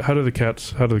 How do the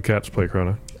cats play,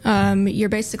 Krona? You're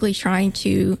basically trying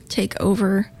to take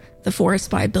over the forest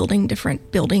by building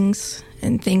different buildings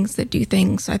and things that do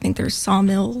things. I think there's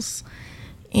sawmills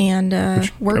and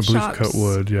workshops. I believe cut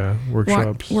wood, yeah.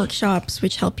 Workshops. Workshops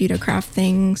which help you to craft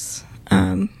things,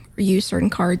 or use certain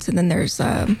cards. And then there's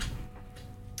what's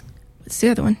the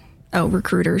other one? Oh,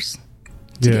 recruiters.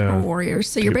 To get more warriors.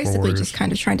 So you're basically just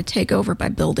kind of trying to take over by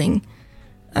building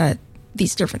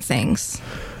these different things.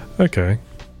 Okay.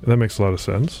 That makes a lot of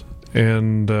sense.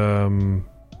 And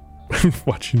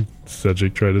watching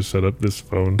Cedric try to set up this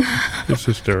phone, it's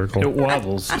hysterical. It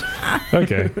wobbles.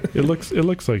 Okay. It looks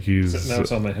like he's Now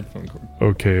it's on my headphone cord.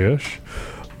 Okay-ish.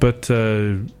 But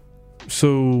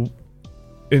so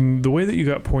in the way that you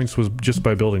got points was just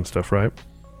by building stuff, right?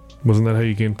 Wasn't that how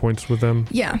you gained points with them?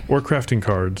 Yeah. Or crafting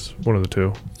cards, one of the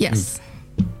two. Yes.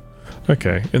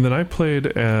 Okay. And then I played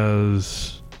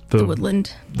as the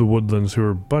Woodlands, who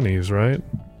are bunnies, right?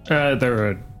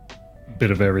 They're a bit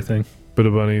of everything. Bit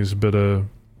of bunnies, bit of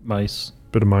mice.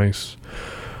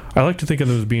 I like to think of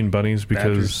them as being bunnies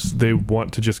because they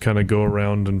want to just kind of go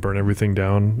around and burn everything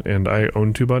down, and I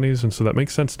own 2 bunnies, and so that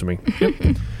makes sense to me.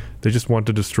 They just want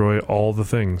to destroy all the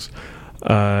things.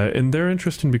 And they're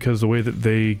interesting because the way that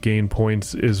they gain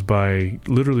points is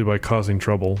literally by causing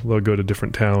trouble. They'll go to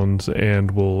different towns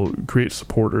and will create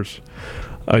supporters.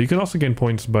 You can also gain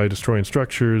points by destroying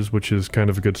structures, which is kind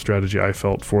of a good strategy I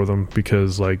felt for them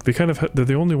because like they're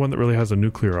the only one that really has a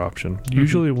nuclear option.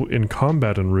 Usually in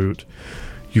combat en route,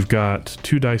 you've got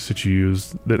 2 dice that you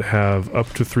use that have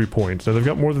up to 3 points. Now, they've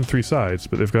got more than 3 sides,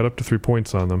 but they've got up to 3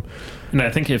 points on them. And I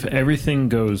think if everything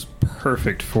goes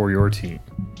perfect for your team,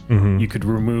 you could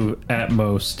remove at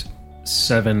most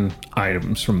 7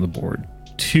 items from the board.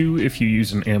 2 if you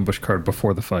use an ambush card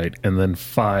before the fight, and then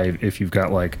 5 if you've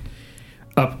got like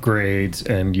upgrades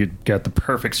and you got the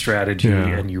perfect strategy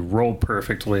and you roll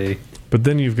perfectly. But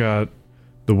then you've got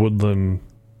the Woodland...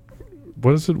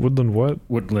 What is it? Woodland what?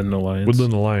 Woodland Alliance.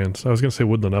 Woodland Alliance. I was going to say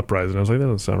Woodland Uprising. I was like, that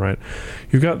doesn't sound right.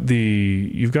 You've got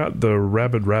the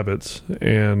Rabid Rabbits,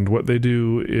 and what they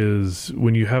do is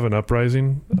when you have an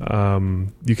uprising,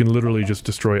 you can literally just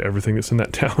destroy everything that's in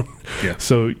that town. Yeah.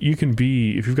 So you can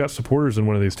if you've got supporters in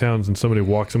one of these towns and somebody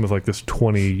walks in with like this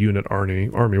 20-unit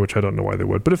army, which I don't know why they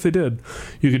would, but if they did,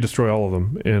 you could destroy all of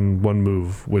them in one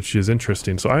move, which is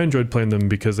interesting. So I enjoyed playing them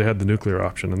because they had the nuclear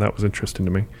option, and that was interesting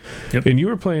to me. Yep. And you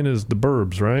were playing as the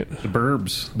Burbs, right? The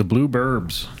Burbs. The Blue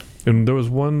Burbs. And there was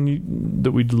one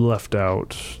that we left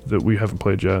out that we haven't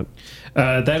played yet.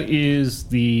 That is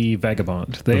the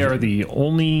Vagabond. They are the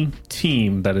only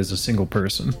team that is a single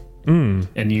person.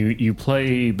 And you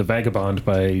play the Vagabond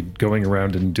by going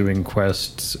around and doing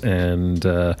quests, and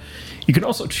you can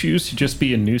also choose to just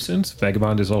be a nuisance.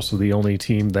 Vagabond is also the only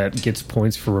team that gets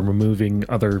points for removing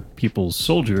other people's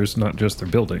soldiers, not just their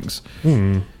buildings.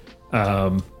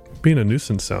 Being a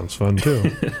nuisance sounds fun too.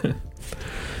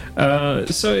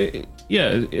 It's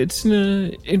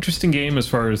an interesting game as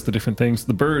far as the different things.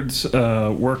 The birds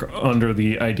work under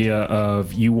the idea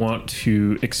of you want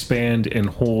to expand and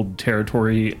hold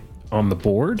territory on the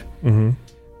board,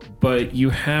 but you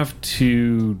have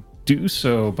to do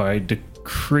so by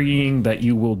decreeing that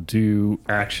you will do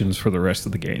actions for the rest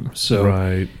of the game. So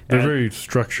right, they're very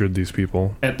structured, these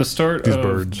people. At the start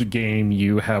of the game,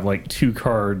 you have like 2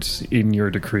 cards in your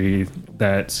decree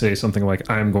that say something like,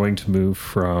 I'm going to move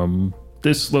from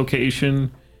this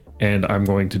location and I'm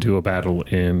going to do a battle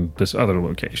in this other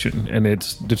location. And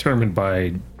it's determined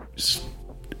by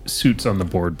suits on the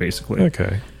board, basically.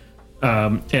 Okay.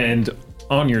 And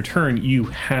on your turn, you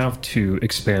have to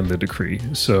expand the decree.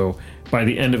 So by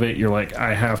the end of it, you're like,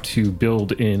 I have to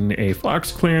build in a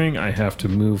fox clearing. I have to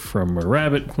move from a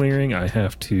rabbit clearing. I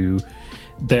have to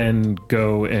then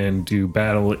go and do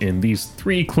battle in these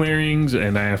 3 clearings.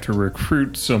 And I have to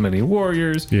recruit so many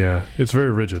warriors. Yeah, it's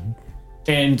very rigid.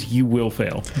 And you will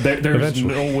fail. There's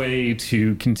no way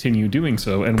to continue doing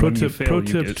so. And when you fail,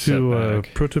 you get set back.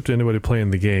 Pro tip to anybody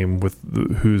playing the game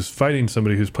who's fighting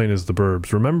somebody who's playing as the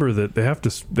Burbs. Remember that they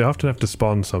often have to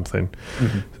spawn something,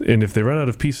 and if they run out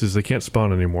of pieces, they can't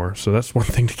spawn anymore. So that's one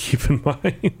thing to keep in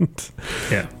mind.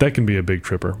 Yeah, that can be a big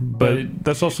tripper, but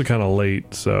that's also kind of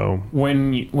late. So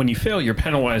when you fail, you're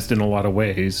penalized in a lot of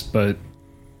ways, but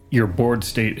your board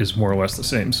state is more or less the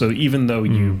same. So even though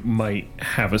you might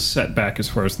have a setback as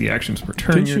far as the actions per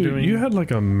turn you're doing... You had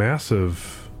like a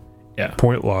massive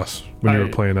point loss when you were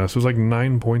playing us. It was like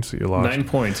 9 points that you lost. 9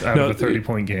 points out of a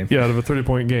 30-point game. Yeah, out of a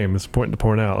 30-point game. It's important to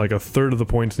point out. Like a third of the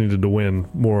points needed to win,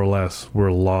 more or less,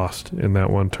 were lost in that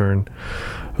one turn.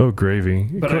 Oh, gravy.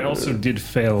 But I also did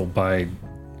fail by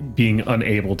being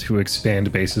unable to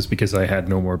expand bases because I had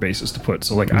no more bases to put.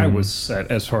 So I was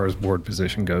set as far as board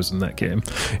position goes in that game.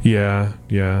 Yeah.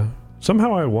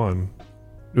 Somehow I won.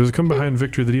 It was a come behind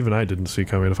victory that even I didn't see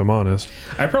coming, if I'm honest.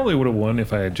 I probably would have won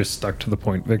if I had just stuck to the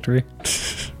point victory.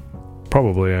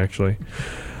 Probably, actually.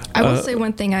 I will say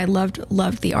one thing, I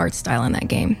loved the art style in that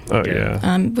game. Oh,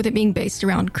 yeah. With it being based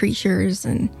around creatures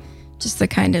and just the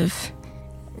kind of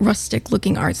rustic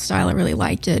looking art style, I really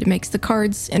liked it. It makes the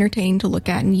cards entertaining to look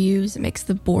at and use. It makes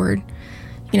the board,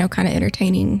 kind of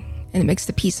entertaining, and it makes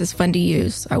the pieces fun to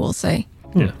use, I will say.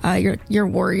 Yeah. Your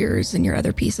warriors and your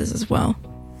other pieces as well.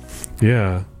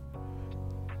 Yeah.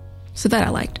 So that I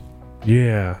liked.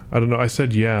 Yeah. I don't know. I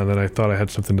said yeah, and then I thought I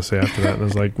had something to say after that, and I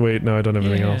was like, wait, no, I don't have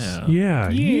anything else. Yeah.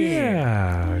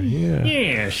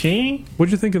 Yeah, see?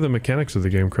 What'd you think of the mechanics of the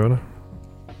game, Crota?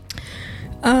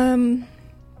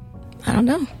 I don't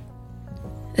know.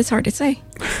 It's hard to say.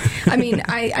 I mean,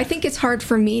 I think it's hard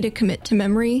for me to commit to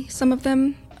memory some of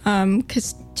them,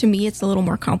 because to me it's a little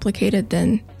more complicated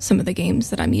than some of the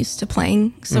games that I'm used to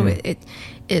playing. So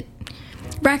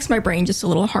racks my brain just a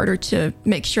little harder to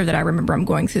make sure that I remember I'm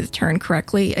going through the turn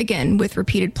correctly. Again, with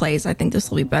repeated plays, I think this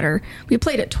will be better. We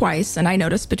played it twice, and I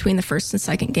noticed between the first and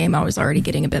second game, I was already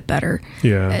getting a bit better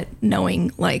at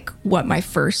knowing like what my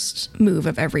first move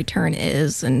of every turn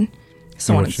is, and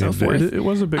so on and so forth. It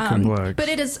was a bit complex. But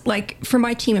it is, like, for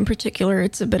my team in particular,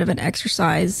 it's a bit of an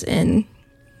exercise in,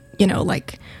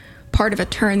 like, part of a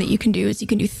turn that you can do is you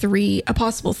can do a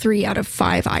possible 3 out of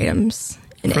 5 items.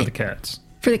 For the cats.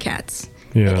 For the cats.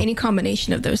 Yeah. And any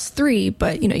combination of those 3,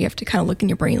 but, you have to kind of look in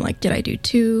your brain, like, did I do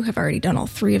 2? Have I already done all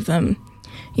 3 of them?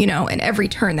 And every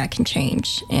turn that can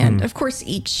change. And, of course,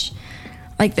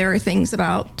 there are things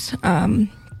about...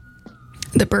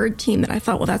 the bird team that I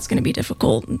thought, well, that's going to be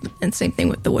difficult. And same thing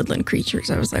with the woodland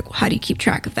creatures. I was like, well, how do you keep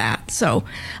track of that? So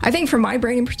I think for my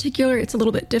brain in particular, it's a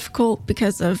little bit difficult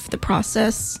because of the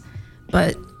process.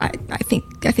 But I think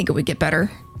it would get better,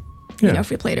 if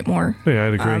we played it more. Yeah,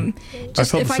 I'd agree.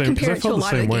 Just if I compare it to a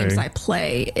lot of the games I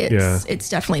play, it's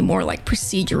definitely more like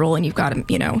procedural, and you've got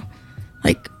to,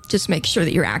 just make sure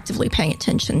that you're actively paying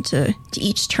attention to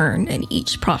each turn and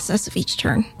each process of each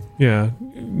turn. Yeah,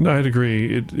 I'd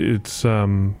agree. It's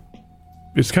kind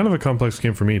of a complex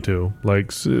game for me too.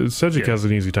 Like Cedric has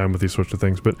an easy time with these sorts of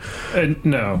things, but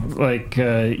no,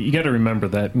 you got to remember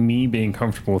that me being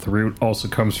comfortable with Root also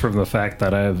comes from the fact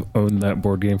that I've owned that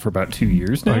board game for about 2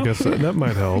 years now. I guess that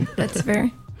might help. That's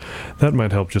fair. That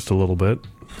might help just a little bit.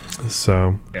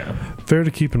 So fair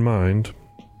to keep in mind.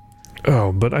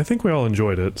 Oh, but I think we all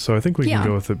enjoyed it, so I think we can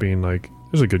go with it being like,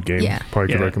 it was a good game. Yeah.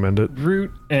 Probably could recommend it.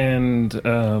 Root and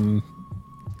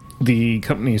the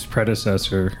company's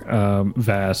predecessor,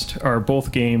 Vast, are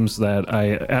both games that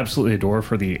I absolutely adore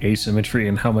for the asymmetry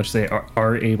and how much they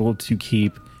are able to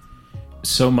keep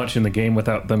so much in the game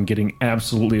without them getting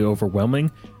absolutely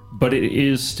overwhelming. But it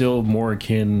is still more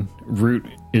akin, Root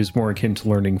is more akin to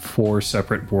learning 4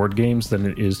 separate board games than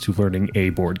it is to learning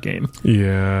a board game.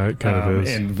 Yeah, it kind of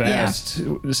is. And Vast,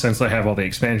 since they have all the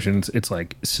expansions, it's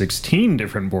like 16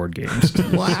 different board games.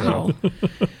 Wow.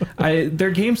 So,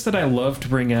 they're games that I love to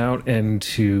bring out and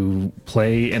to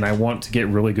play, and I want to get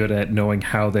really good at knowing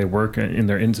how they work in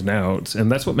their ins and outs. And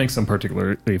that's what makes them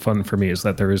particularly fun for me, is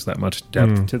that there is that much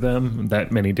depth to them,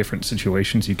 that many different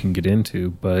situations you can get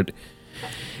into. But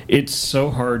it's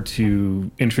so hard to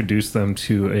introduce them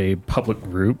to a public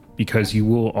group because you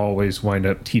will always wind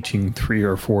up teaching 3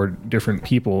 or 4 different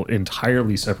people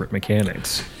entirely separate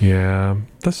mechanics. Yeah,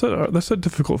 that's a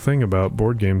difficult thing about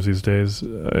board games these days,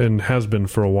 and has been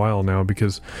for a while now,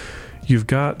 because you've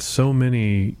got so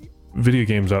many video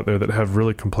games out there that have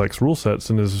really complex rule sets,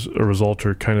 and as a result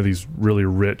are kind of these really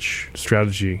rich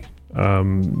strategy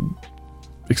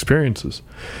experiences.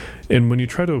 And when you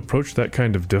try to approach that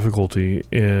kind of difficulty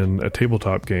in a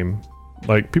tabletop game,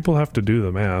 like, people have to do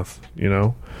the math,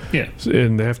 Yeah.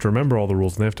 And they have to remember all the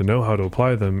rules, and they have to know how to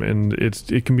apply them, and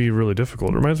it can be really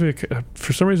difficult. It reminds me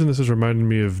for some reason, this has reminded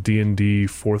me of D&D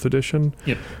 4th edition,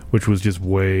 which was just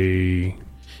way...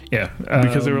 Yeah.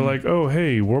 Because they were like, oh,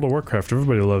 hey, World of Warcraft,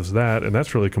 everybody loves that, and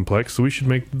that's really complex, so we should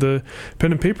make the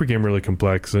pen and paper game really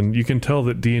complex. And you can tell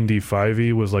that D&D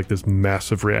 5e was like this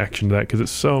massive reaction to that, because it's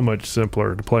so much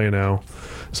simpler to play now.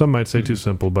 Some might say too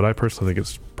simple, but I personally think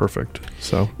it's perfect.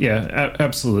 So yeah,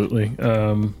 absolutely.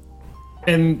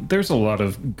 And there's a lot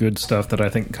of good stuff that I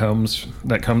think comes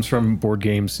from board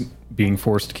games being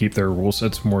forced to keep their rule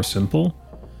sets more simple.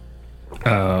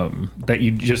 That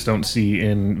you just don't see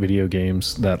in video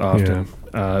games that often.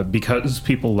 Because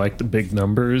people like the big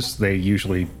numbers, they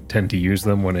usually tend to use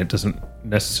them when it doesn't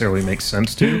necessarily make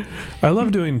sense to. I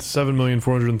love doing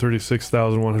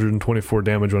 7,436,124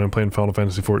 damage when I'm playing Final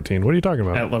Fantasy XIV. What are you talking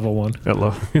about? At level 1. At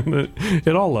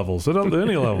all levels. At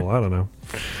any level. I don't know.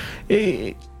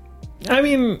 I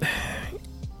mean,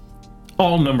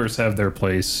 all numbers have their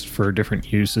place for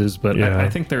different uses, but I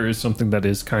think there is something that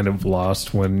is kind of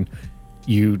lost when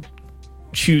you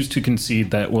choose to concede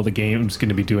that, well, the game's going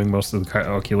to be doing most of the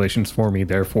calculations for me,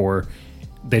 therefore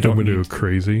they don't need to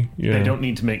crazy. Yeah. They don't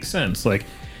need to make sense. Like,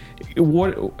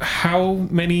 how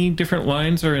many different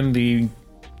lines are in the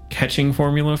catching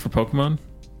formula for Pokemon?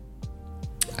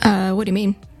 What do you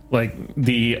mean? Like,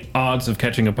 the odds of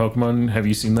catching a Pokemon, have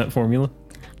you seen that formula?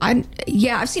 I've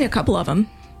seen a couple of them.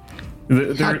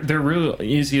 They're real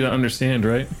easy to understand,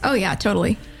 right? Oh yeah,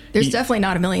 totally. There's definitely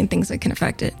not a million things that can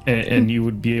affect it. And you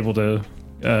would be able to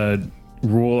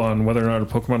rule on whether or not a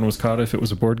Pokemon was caught if it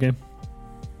was a board game?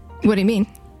 What do you mean?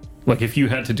 Like, if you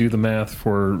had to do the math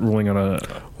for ruling on a...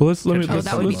 Well, that would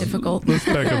be difficult. Let's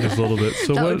back up just a little bit.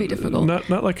 So that would be difficult.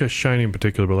 Not like a shiny in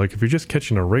particular, but like if you're just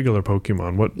catching a regular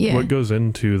Pokemon, what goes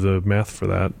into the math for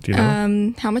that? Do you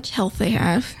know? How much health they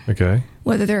have. Okay.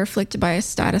 Whether they're afflicted by a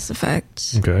status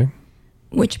effect. Okay.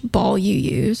 which ball you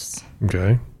use.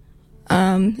 Okay.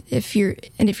 If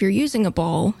you're using a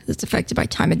ball that's affected by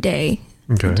time of day.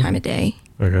 Okay. Time of day.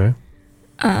 Okay.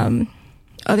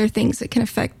 Other things that can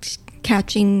affect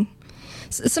catching.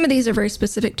 Some of these are very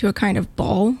specific to a kind of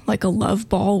ball, like a love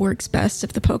ball works best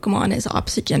if the Pokemon is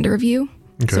opposite gender of you.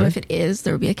 Okay. So if it is,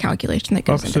 there will be a calculation that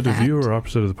goes Opposite into that. of you or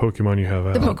opposite of the Pokemon you have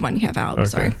out? The Pokemon you have out, Okay.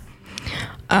 sorry.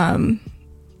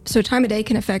 So time of day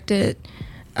can affect it.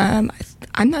 I'm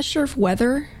not sure if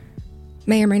weather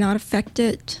may or may not affect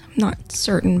it. I'm not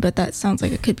certain, but that sounds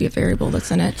like it could be a variable that's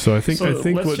in it. So I think So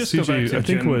what let's just go back CJ to I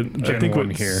think Gen what 1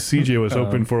 here. CJ was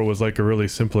hoping for was like a really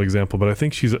simple example, but I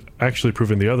think she's actually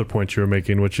proving the other point you were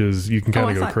making, which is you can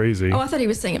kind of go crazy. I thought he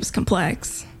was saying it was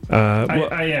complex.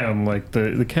 I am. Like,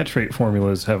 the catch rate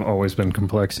formulas have always been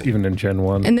complex, even in Gen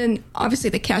 1. And then obviously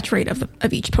the catch rate of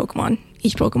each Pokemon.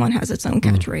 Each Pokemon has its own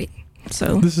catch rate.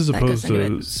 So This is that goes opposed into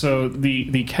to it. So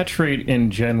the catch rate in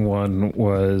Gen 1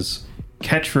 was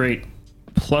catch rate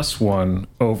 +1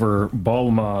 over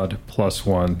ball mod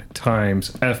 +1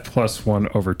 times F +1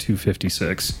 over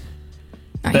 256.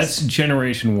 Nice. That's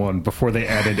Generation 1 before they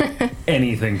added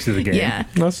anything to the game. Yeah.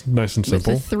 that's nice and With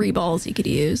the simple. 3 balls you could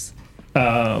use.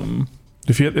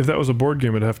 If that was a board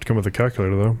game, it'd have to come with a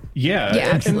calculator, though. Yeah, Yeah,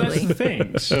 and that's absolutely. the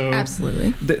thing. So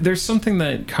Absolutely. there's something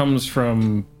that comes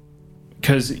from,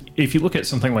 because if you look at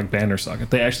something like Banner Socket,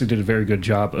 they actually did a very good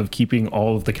job of keeping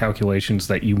all of the calculations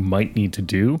that you might need to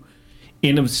do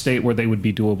in a state where they would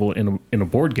be doable in a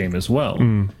board game as well.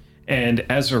 And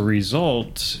as a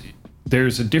result,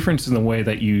 there's a difference in the way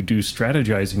that you do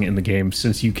strategizing in the game,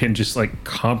 since you can just like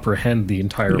comprehend the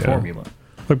entire Yeah. formula.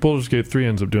 Like Baldur's Gate 3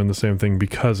 ends up doing the same thing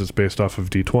because it's based off of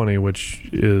D20, which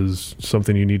is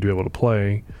something you need to be able to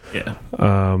play Yeah.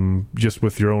 just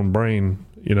with your own brain,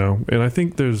 you know. And I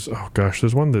think there's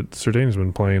one that Sardania's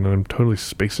been playing, and I'm totally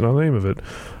spacing on the name of it.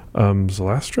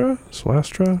 Zelastra?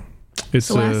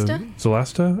 It's Zelasta?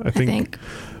 Zelasta, I think.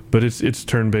 But it's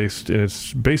turn-based, and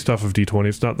it's based off of D20.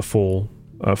 It's not the full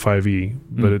 5e,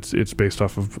 but it's based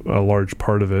off of a large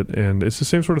part of it, and it's the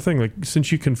same sort of thing. Like,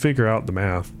 since you can figure out the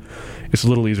math, it's a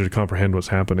little easier to comprehend what's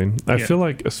happening. I feel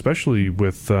like, especially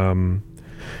with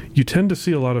you tend to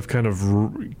see a lot of kind of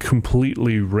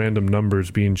completely random numbers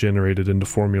being generated into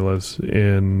formulas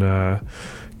in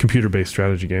computer-based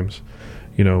strategy games.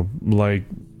 You know, like,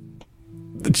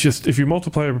 just if you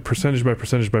multiply percentage by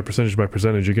percentage by percentage by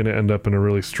percentage, you're going to end up in a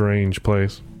really strange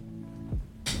place.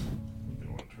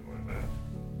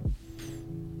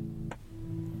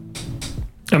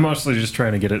 I'm mostly just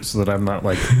trying to get it so that I'm not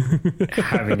like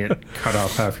having it cut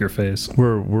off half your face.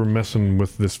 We're messing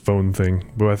with this phone thing,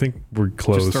 but I think we're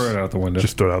close. Just throw it out the window.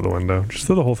 Just throw it out the window. Just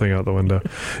throw the whole thing out the window.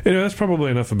 Anyway, that's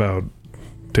probably enough about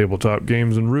tabletop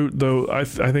games and Root, though. I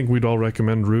think we'd all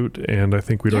recommend Root, and I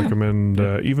think we'd recommend,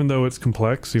 even though it's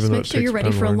complex, even Just though make it sure takes you're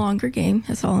ready time for a to learn. longer game.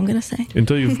 That's all I'm going to say.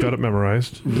 Until you've got it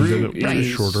memorized, then Root it's is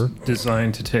shorter.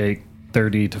 designed to take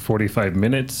 30 to 45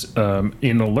 minutes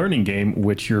in a learning game,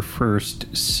 which your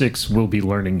first 6 will be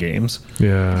learning games.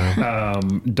 Yeah.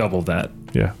 Double that.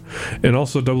 Yeah. And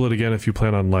also double it again if you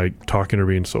plan on like talking or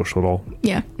being social at all.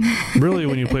 Yeah. Really,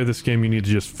 when you play this game, you need to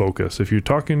just focus. If you're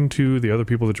talking to the other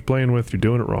people that you're playing with, you're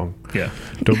doing it wrong. Yeah.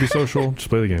 Don't be social, just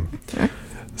play the game.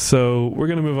 So we're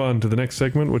going to move on to the next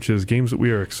segment, which is games that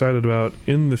we are excited about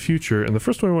in the future. And the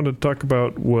first one I wanted to talk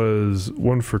about was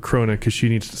one for Krona, because she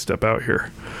needs to step out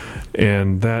here.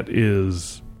 And that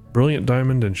is Brilliant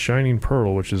Diamond and Shining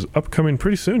Pearl, which is upcoming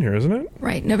pretty soon here, isn't it?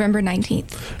 Right. November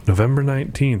 19th. November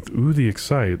 19th. Ooh, the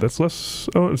excite. That's less.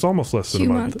 Oh, it's almost less than 2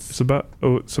 a month. months. It's about,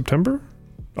 September?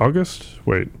 August?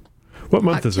 Wait. What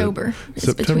month October. is it?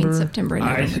 It's between September and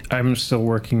November. I'm still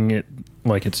working it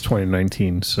like it's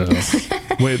 2019, so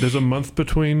Wait, there's a month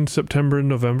between September and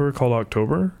November called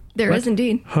October? There is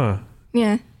indeed. Huh.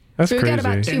 Yeah. That's So we've crazy.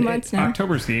 got about 2 months now.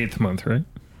 October's the 8th month, right?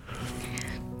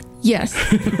 Yes.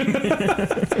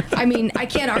 I mean, I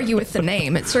can't argue with the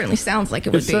name. It certainly sounds like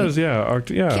it would It says, yeah,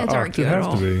 Can't argue it at has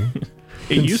all. to be.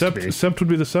 It And used to Sept, be. Sept would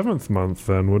be the 7th month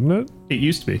then, wouldn't it? It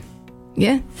used to be. be.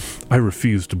 Yeah. I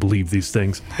refuse to believe these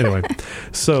things. Anyway,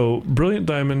 so Brilliant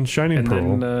Diamond, Shining And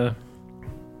Pearl. then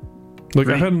Look,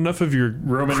 I've had enough of your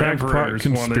Roman crackpot emperors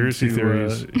conspiracy wanted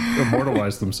to, theories.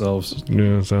 immortalize themselves.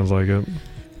 Yeah, sounds like it.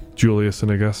 Julius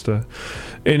and Augusta.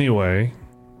 Anyway,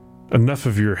 enough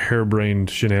of your harebrained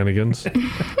shenanigans.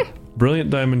 Brilliant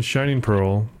Diamond, Shining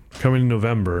Pearl, coming in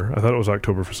November. I thought it was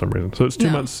October for some reason. So it's 2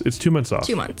 No. months. It's 2 months off.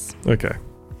 2 months. Okay.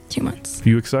 2 months.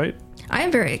 You excite? I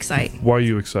am very excited. Why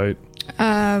you excite?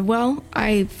 Well,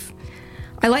 I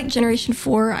like Generation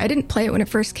 4. I didn't play it when it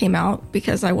first came out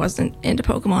because I wasn't into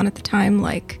Pokemon at the time.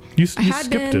 Like, You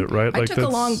skipped it, right? I took a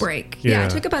long break. Yeah, I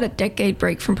took about a decade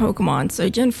break from Pokemon. So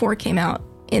Gen 4 came out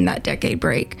in that decade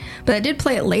break. But I did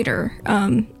play it later.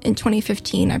 In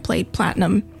 2015, I played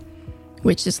Platinum,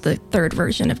 which is the third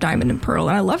version of Diamond and Pearl,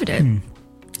 and I loved it.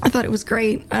 I thought it was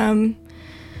great.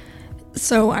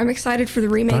 So I'm excited for the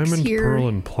remakes Diamond, here. Pearl,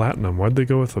 and Platinum. Why'd they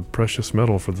go with a precious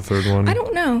metal for the third one? I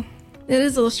don't know. It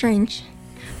is a little strange.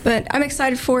 But I'm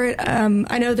excited for it.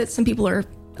 I know that some people are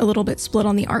a little bit split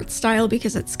on the art style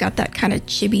because it's got that kind of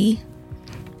chibi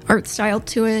art style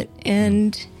to it.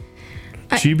 And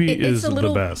chibi is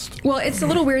the best. Well, it's a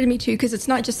little weird to me too because it's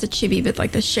not just the chibi, but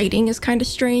like the shading is kind of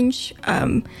strange.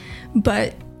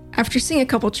 But after seeing a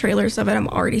couple trailers of it, I'm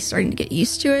already starting to get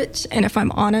used to it. And if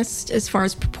I'm honest, as far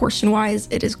as proportion-wise,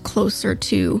 it is closer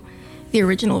to the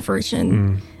original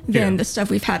version than the stuff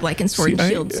we've had like in Sword and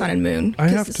Shield, Sun and Moon.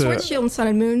 Because Sword, Shield, and Sun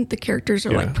and Moon, the characters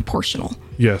are like proportional.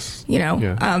 Yes. You know,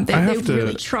 they've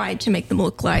really tried to make them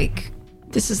look like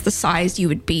this is the size you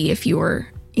would be if you were,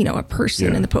 you know, a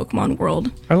person in the Pokemon world.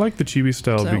 I like the chibi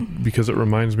style because it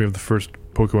reminds me of the first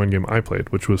Pokemon game I played,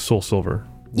 which was Soul Silver.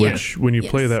 Which, when you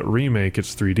play that remake,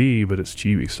 it's 3D, but it's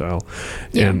chibi style,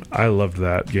 and I loved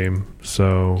that game.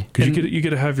 So, because you get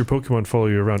to have your Pokemon follow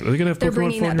you around. Are they gonna have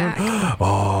Pokemon follow you around?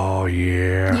 Oh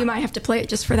yeah! You might have to play it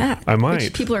just for that. I might.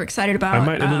 Which people are excited about. I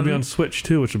might, and it'll be on Switch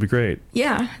too, which will be great.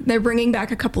 Yeah, they're bringing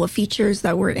back a couple of features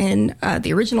that were in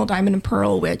the original Diamond and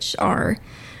Pearl, which are.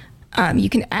 You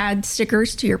can add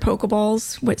stickers to your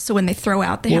Pokeballs, so when they throw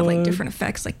out, they have like different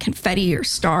effects, like confetti or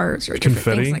stars or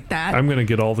different things like that. I'm going to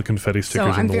get all the confetti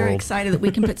stickers in the world. So I'm very excited that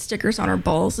we can put stickers on our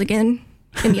balls again.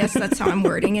 And yes, that's how I'm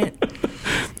wording it.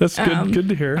 That's good. Good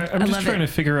to hear. I'm just trying to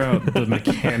figure out the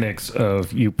mechanics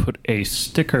of you put a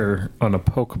sticker on a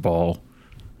Pokeball,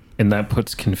 and that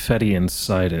puts confetti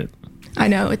inside it. I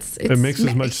know it makes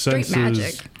as much sense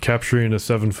as capturing a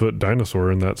 7-foot dinosaur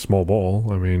in that small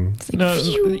ball. I mean, no,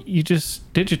 you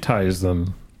just digitize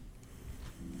them.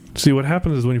 See, what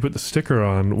happens is when you put the sticker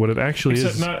on, what it actually is...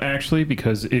 Except not actually,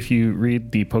 because if you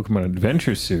read the Pokemon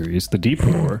Adventure series, the deep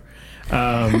lore,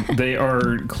 they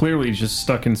are clearly just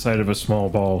stuck inside of a small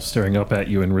ball staring up at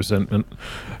you in resentment.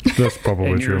 That's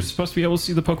probably and true. You're supposed to be able to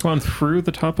see the Pokemon through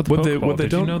the top of the Pokeball.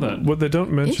 Did you know that? What they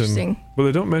don't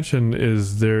mention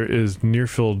is there is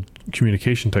near-field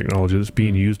communication technology that's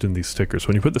being used in these stickers.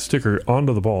 When you put the sticker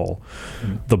onto the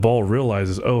ball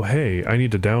realizes, oh, hey, I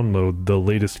need to download the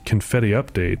latest confetti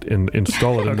update and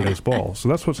install it into this ball. So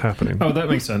that's what's happening. Oh, that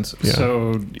makes sense. Yeah.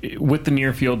 So with the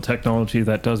near-field technology,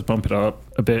 that does bump it up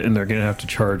a bit, and they're going to have to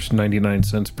charge 99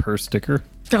 cents per sticker.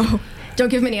 Oh, don't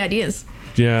give them any ideas.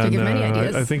 Yeah,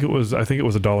 I think it was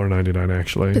 $1.99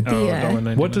 actually.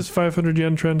 $1.99. What does 500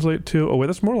 yen translate to? Oh wait,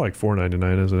 that's more like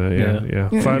 $4.99, isn't it? Yeah.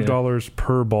 $5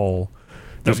 per ball.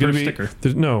 There's going to be sticker.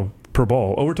 No, per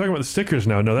ball. Oh, we're talking about the stickers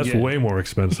now. No, that's way more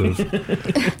expensive.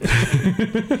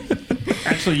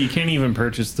 Actually, you can't even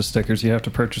purchase the stickers. You have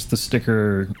to purchase the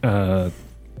sticker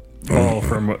ball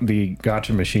from the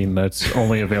gacha machine that's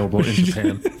only available in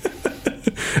Japan.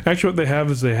 Actually, what they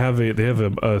have is they have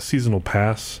a seasonal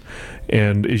pass,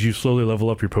 and as you slowly level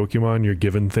up your Pokemon, you're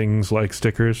given things like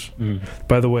stickers.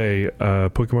 By the way,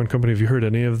 Pokemon Company, have you heard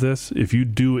any of this? If you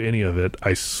do any of it,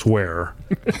 I swear.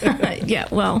 Yeah,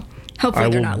 well, hopefully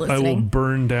they're not listening. I will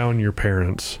burn down your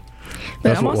parents. But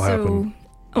That's what will happen.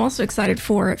 I'm also excited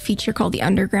for a feature called the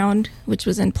Underground, which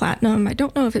was in Platinum. I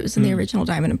don't know if it was in the original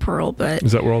Diamond and Pearl, but...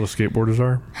 Is that where all the skateboarders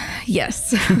are?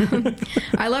 Yes.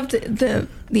 I loved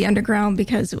the Underground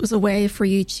because it was a way for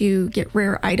you to get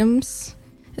rare items,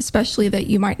 especially that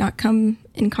you might not come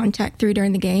in contact through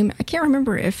during the game. I can't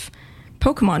remember if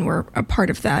Pokemon were a part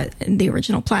of that in the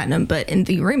original Platinum, but in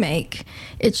the remake,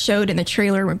 it showed in the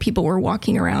trailer when people were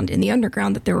walking around in the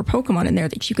Underground that there were Pokemon in there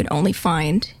that you could only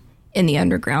find in the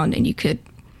Underground, and you could...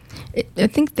 I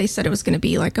think they said it was going to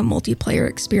be like a multiplayer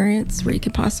experience where you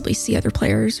could possibly see other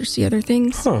players or see other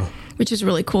things, which is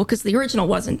really cool because the original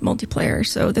wasn't multiplayer.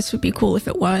 So this would be cool if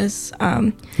it was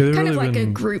kind of like a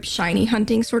group shiny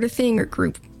hunting sort of thing or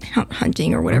group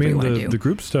hunting or whatever you want to do. The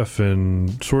group stuff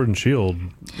in Sword and Shield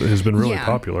has been really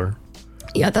popular.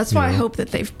 Yeah, that's why I hope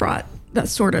that they've brought that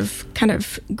sort of kind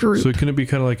of group. So can it be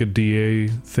kind of like a DA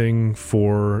thing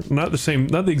for not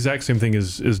the exact same thing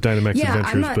as Dynamax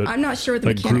Adventures, but I'm not sure what the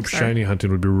like mechanics group shiny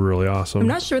hunting would be really awesome. I'm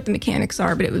not sure what the mechanics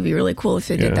are, but it would be really cool if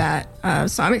they did that.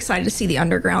 So I'm excited to see the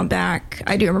Underground back.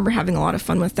 I do remember having a lot of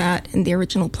fun with that in the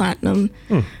original Platinum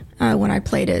when I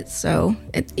played it. So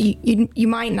you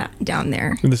mine that down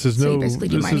there. And this is no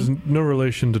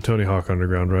relation to Tony Hawk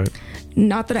Underground, right?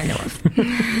 Not that I know of.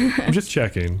 I'm just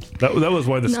checking. That was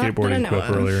why the skateboarding clip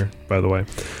earlier, by the way.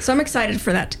 So I'm excited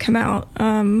for that to come out.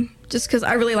 Just because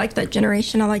I really like that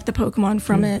generation. I like the Pokemon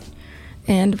from it.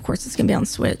 And of course, it's going to be on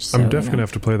Switch. So, I'm definitely going to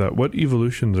have to play that. What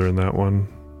evolutions are in that one?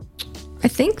 I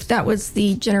think that was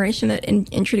the generation that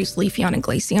introduced Leafeon and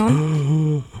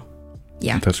Glaceon.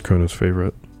 Yeah. That's Krona's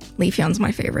favorite. Leafeon's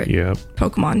my favorite. Yeah.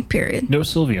 Pokemon, period. No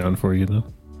Sylveon for you, though.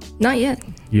 Not yet.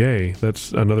 Yay.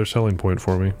 That's another selling point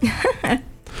for me.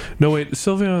 No, wait.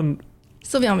 Sylveon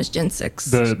was Gen 6.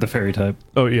 The fairy type.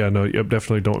 Oh, yeah. No, yep.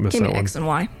 Definitely don't miss Give that me one. X and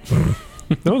Y.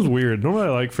 That was weird. Normally I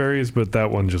like fairies, but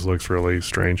that one just looks really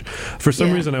strange. For some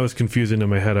Yeah. reason, I was confusing in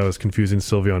my head. I was confusing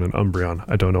Sylveon and Umbreon.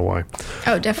 I don't know why.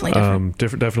 Oh, definitely different.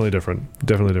 Definitely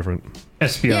different.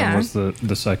 Espeon Yeah. was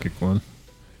the psychic one.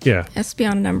 Yeah.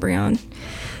 Espeon and Umbreon.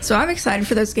 So I'm excited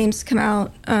for those games to come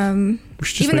out. We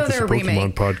should just Even make though this a they're a Pokemon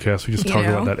remake, podcast. We just you talk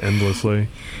know? about that endlessly.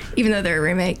 Even though they're a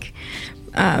remake.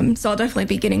 So I'll definitely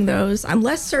be getting those. I'm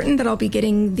less certain that I'll be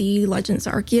getting the Legends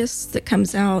Arceus that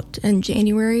comes out in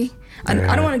January. I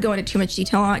don't want to go into too much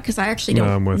detail on it because I actually I'm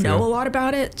don't with know you. a lot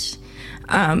about it.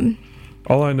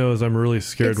 All I know is I'm really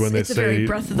scared when they it's a say very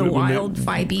Breath of the Wild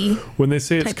vibey. when they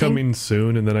say it's type thing. coming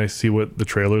soon, and then I see what the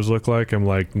trailers look like. I'm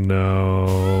like,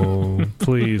 no,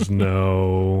 please,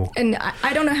 no. And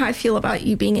I don't know how I feel about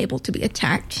you being able to be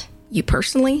attacked, you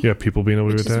personally. Yeah, people being able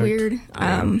to Which attack. is weird.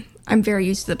 I'm very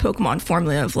used to the Pokemon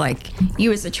formula of like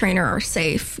you as a trainer are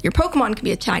safe. Your Pokemon can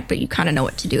be attacked, but you kind of know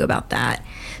what to do about that.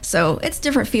 So it's a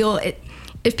different feel.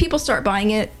 If people start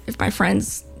buying it, if my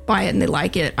friends buy it and they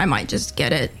like it, I might just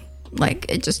get it. Like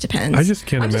it just depends. I just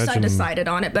can't I'm just imagine- undecided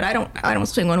on it, but I don't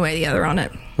swing one way or the other on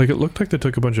it. Like it looked like they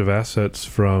took a bunch of assets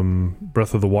from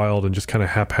Breath of the Wild and just kind of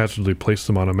haphazardly placed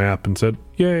them on a map and said,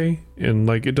 "Yay!" And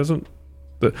like it doesn't.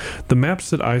 The maps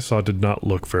that I saw did not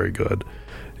look very good.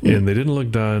 And they didn't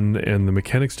look done, and the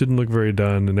mechanics didn't look very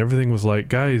done, and everything was like,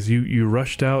 guys, you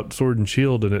rushed out Sword and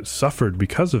Shield, and it suffered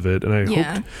because of it. And I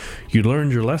hoped you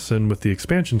learned your lesson with the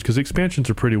expansions, because the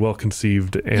expansions are pretty well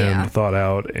conceived and thought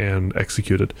out and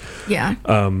executed. Yeah.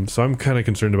 So I'm kind of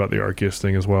concerned about the Arceus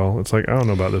thing as well. It's like, I don't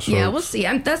know about this. Yeah, folks. we'll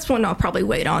see. That's one I'll probably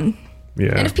wait on. Yeah.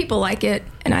 And if people like it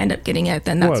and I end up getting it,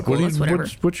 then that's cool. That's whatever.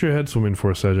 What's your head swimming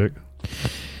for, Cedric?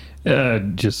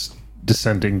 Just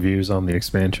dissenting views on the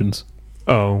expansions.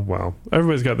 Oh, wow.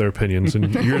 Everybody's got their opinions,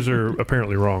 and yours are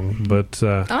apparently wrong. But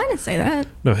Oh, I didn't say that.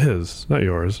 no, his, not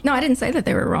yours. No, I didn't say that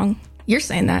they were wrong. You're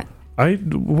saying that.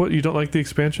 What, you don't like the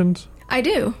expansions? I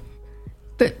do.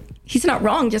 But he's not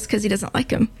wrong just because he doesn't like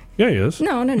them. Yeah, he is.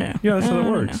 No. Yeah, that's how No, it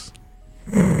no, works.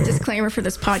 Disclaimer for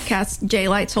this podcast, Jay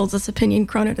Lights holds this opinion.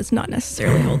 Krona does not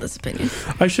necessarily hold this opinion.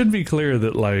 I should be clear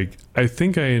that, like, I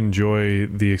think I enjoy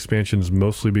the expansions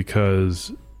mostly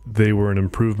because they were an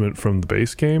improvement from the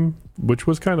base game, which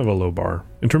was kind of a low bar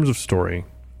in terms of story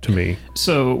to me.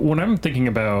 So when I'm thinking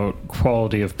about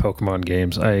quality of Pokemon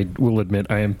games, I will admit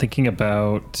I am thinking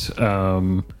about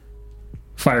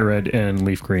Fire Red and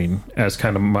Leaf Green as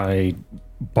kind of my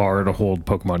bar to hold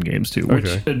Pokemon games to, which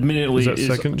Okay. admittedly Is that is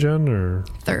second gen or?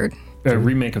 Third. a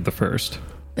remake of the first.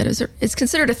 It's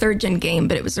considered a third gen game,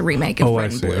 but it was a remake of Oh, Red I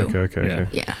and see. Blue. Okay.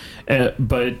 Yeah.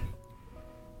 But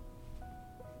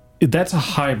that's a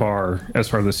high bar as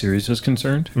far as the series is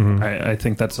concerned. Mm-hmm. I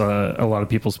think that's a lot of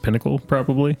people's pinnacle,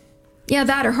 probably. Yeah,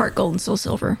 that or Heart Gold and Soul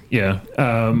Silver. Yeah.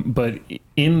 But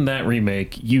in that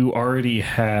remake, you already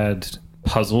had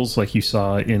puzzles like you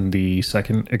saw in the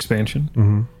second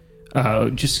expansion,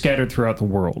 just scattered throughout the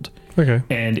world. Okay.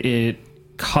 And it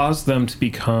caused them to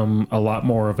become a lot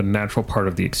more of a natural part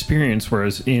of the experience,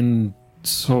 whereas in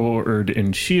Sword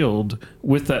and Shield,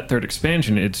 with that third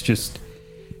expansion, it's just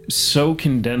so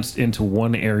condensed into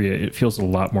one area, it feels a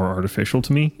lot more artificial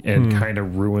to me and kind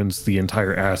of ruins the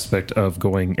entire aspect of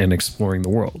going and exploring the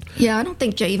world. Yeah, I don't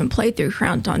think Jay even played through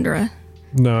Crown Tundra.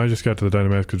 No, I just got to the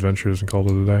Dynamax Adventures and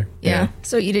called it a day. Yeah.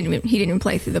 So he didn't even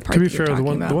play through the part To be that you're fair, the talking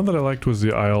one about that I liked was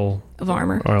the Isle of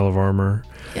Armor. of Armor.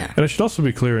 Yeah. And I should also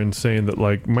be clear in saying that,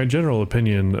 like, my general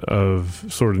opinion of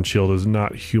Sword and Shield is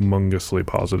not humongously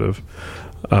positive.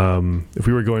 If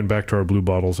we were going back to our blue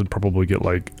bottles, it'd probably get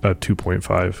like a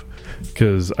 2.5,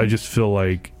 because I just feel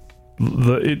like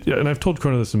and I've told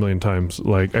Krona this a million times,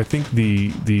 like, I think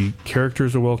the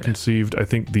characters are well conceived. I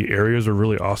think the areas are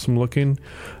really awesome looking.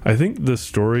 I think the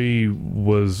story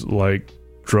was like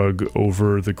drug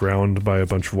over the ground by a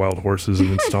bunch of wild horses and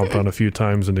then stomped on a few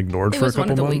times and ignored It for a was one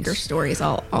couple of the months. weaker stories.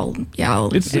 I'll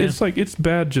It's like, it's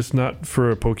bad, just not for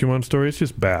a Pokemon story. It's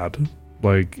just bad.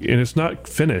 Like, and it's not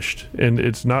finished and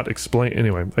it's not explained.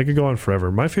 Anyway, I could go on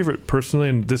forever. My favorite personally,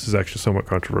 and this is actually somewhat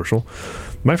controversial,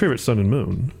 my favorite Sun and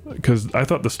Moon, because I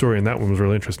thought the story in that one was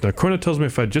really interesting. Now, Krona tells me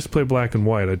if I just play Black and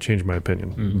White, I'd change my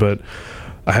opinion, but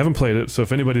I haven't played it. So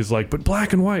if anybody's like, but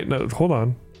Black and White, no, hold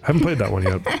on. I haven't played that one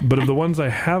yet. But of the ones I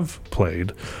have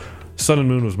played, Sun and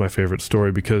Moon was my favorite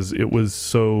story because it was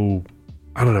so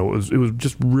I don't know. It was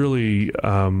just really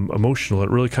emotional. It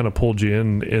really kind of pulled you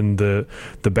in. And the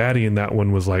baddie in that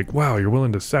one was like, wow, you're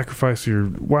willing to sacrifice your.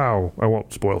 Wow, I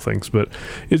won't spoil things, but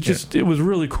it was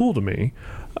really cool to me.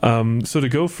 So to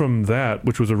go from that,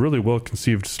 which was a really well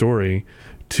conceived story,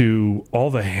 to all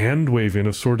the hand waving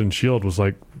of Sword and Shield was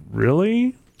like,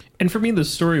 really? And for me, the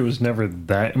story was never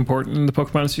that important in the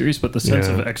Pokemon series, but the sense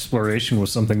of exploration was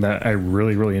something that I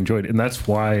really, really enjoyed, and that's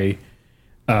why.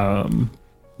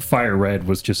 Fire Red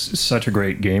was just such a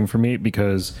great game for me,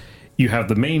 because you have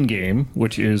the main game,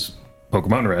 which is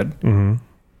Pokemon Red,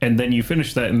 and then you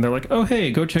finish that and they're like, oh,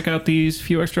 hey, go check out these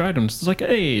few extra items. It's like,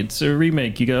 hey, it's a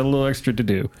remake, you got a little extra to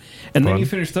do. And then you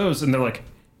finish those and they're like,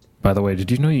 by the way, did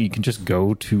you know you can just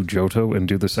go to Johto and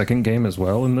do the second game as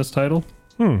well in this title?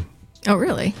 Oh,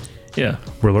 really? Yeah.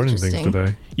 We're learning things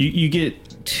today. You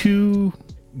get 2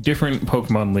 different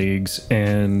Pokemon leagues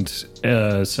and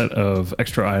a set of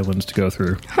extra islands to go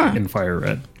through in Fire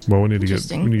Red. Well, we need to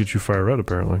get you Fire Red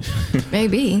apparently.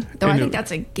 Maybe, though. I think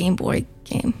that's a Game Boy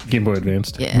game. Game Boy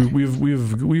Advanced. Yeah,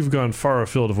 we've gone far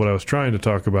afield of what I was trying to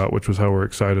talk about, which was how we're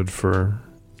excited for.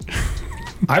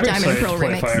 I'm Diamond excited Pearl to play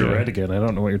remix. Fire Red again. I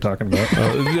don't know what you're talking about.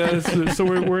 So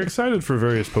we're excited for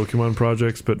various Pokemon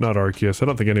projects, but not Arceus. I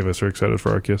don't think any of us are excited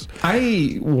for Arceus.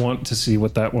 I want to see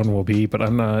what that one will be, but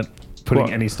I'm not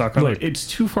putting any stock on it. It's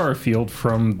too far afield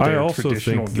from their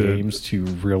traditional games to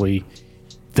really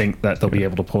think that they'll be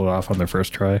able to pull it off on their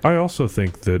first try. I also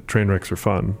think that train wrecks are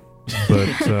fun,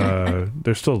 but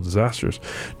they're still disasters.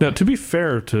 Now, to be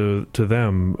fair to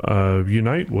them,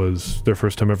 Unite was their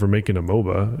first time ever making a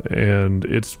MOBA, and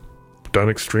it's done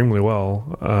extremely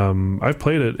well. I've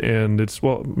played it, and it's,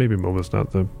 well, maybe MOBA's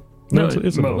not the... No, it's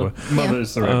a MOBA. MOBA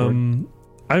is the right word.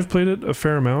 I've played it a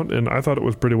fair amount, and I thought it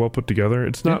was pretty well put together.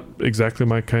 It's not exactly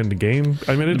my kind of game.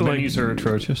 I mean, the menus are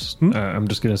atrocious. I'm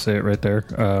just going to say it right there.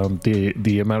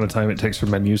 The amount of time it takes for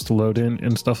menus to load in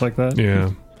and stuff like that.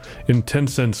 Yeah. In 10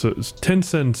 cents,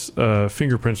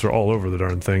 fingerprints are all over the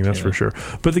darn thing, that's for sure.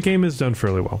 But the game is done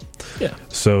fairly well. Yeah.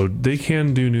 So they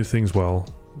can do new things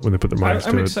well when they put their minds to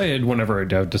it. I'm excited whenever a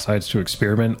dev decides to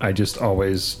experiment. I just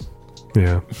always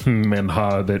and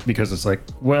ha a bit, because it's like,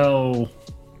 well...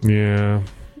 Yeah.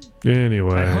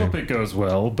 Anyway. I hope it goes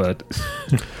well, but...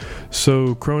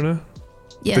 So, Krona,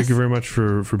 yes. Thank you very much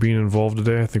for being involved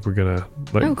today. I think we're going to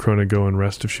let Krona go and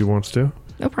rest if she wants to.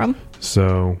 No problem.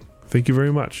 So, thank you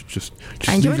very much. Just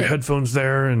leave your headphones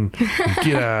there and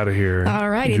get out of here.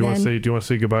 All righty, do you want to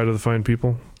say goodbye to the fine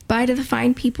people? Bye to the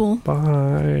fine people.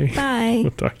 Bye. Bye.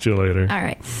 We'll talk to you later. All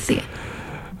right. See ya.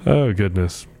 Oh,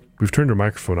 goodness. We've turned her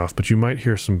microphone off, but you might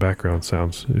hear some background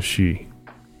sounds as she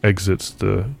exits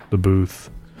the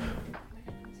booth.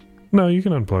 No, you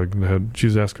can unplug the head.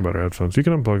 She's asking about her headphones. You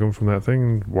can unplug them from that thing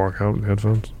and walk out with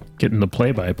headphones. Getting the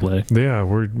play-by-play. Yeah,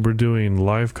 we're doing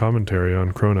live commentary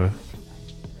on Krona.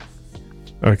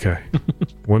 Okay.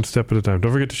 One step at a time.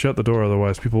 Don't forget to shut the door,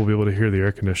 otherwise people will be able to hear the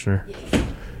air conditioner.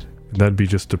 That'd be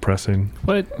just depressing.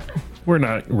 But we're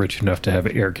not rich enough to have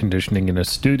air conditioning in a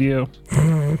studio.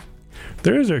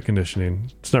 There is air conditioning.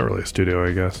 It's not really a studio,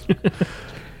 I guess.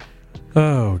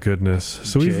 Oh, goodness.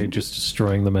 So Jay just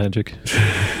destroying the magic.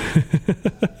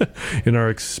 In our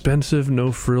expensive,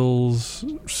 no frills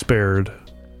spared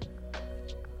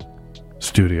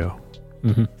studio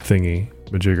thingy,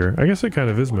 majigger. I guess it kind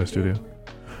of is my studio.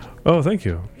 Oh, thank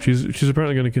you. She's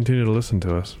apparently going to continue to listen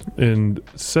to us. And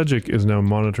Cedric is now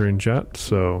monitoring chat,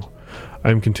 so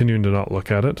I'm continuing to not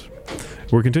look at it.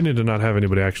 We're continuing to not have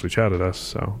anybody actually chat at us,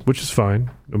 so which is fine.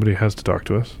 Nobody has to talk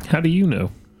to us. How do you know?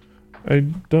 I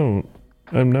don't.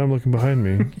 Now I'm looking behind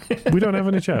me. We don't have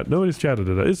any chat. Nobody's chatted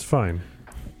it. It's fine.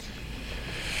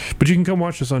 But you can come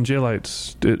watch us on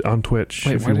J-Lights on Twitch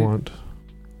if you want.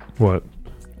 What?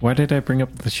 Why did I bring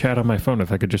up the chat on my phone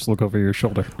if I could just look over your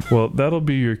shoulder? Well, that'll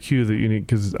be your cue that you need,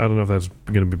 because I don't know if that's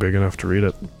going to be big enough to read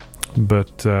it.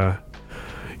 But,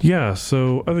 yeah,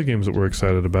 so other games that we're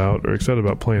excited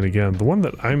about playing again. The one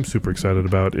that I'm super excited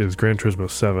about is Gran Turismo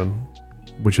 7,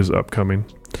 which is upcoming.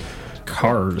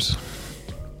 Cars.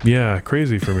 Yeah,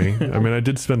 crazy for me. I mean, I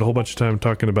did spend a whole bunch of time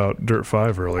talking about Dirt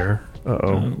 5 earlier.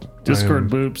 Discord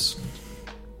boops.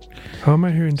 How am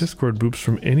I hearing Discord boops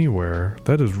from anywhere?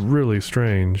 That is really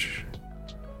strange.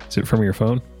 Is it from your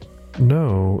phone?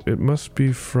 No, it must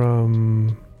be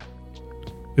from...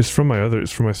 It's from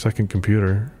my second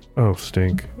computer. Oh,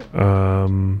 stink.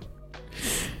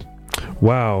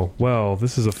 Wow. Well,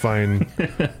 this is a fine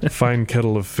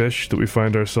kettle of fish that we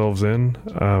find ourselves in.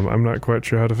 I'm not quite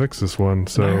sure how to fix this one.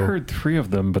 So I heard 3 of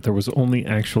them, but there was only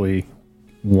actually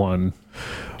one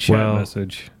chat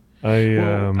message.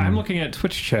 I'm looking at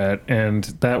Twitch chat, and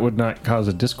that would not cause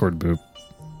a Discord boop.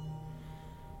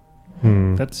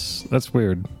 That's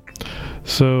weird.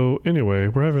 So anyway,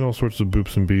 we're having all sorts of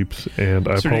boops and beeps, and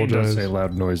I Surname apologize. does say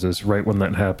loud noises right when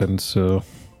that happens, so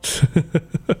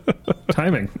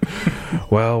timing.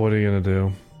 Well, what are you gonna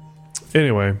do?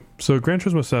 Anyway, so Gran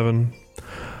Turismo 7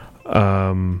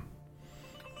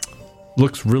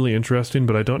 looks really interesting,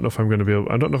 but I don't know if I'm going to be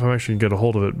able. I don't know if I'm actually going to get a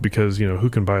hold of it because who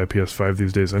can buy a PS5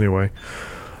 these days anyway.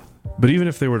 But even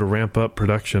if they were to ramp up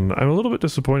production, I'm a little bit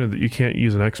disappointed that you can't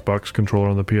use an Xbox controller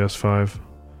on the PS5.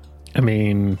 I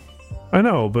mean, I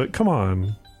know, but come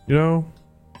on,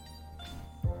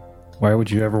 why would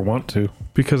you ever want to?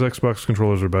 because Xbox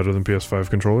controllers are better than PS5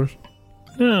 controllers.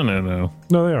 No.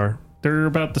 No, they are. They're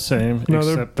about the same, No,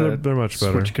 except that they're much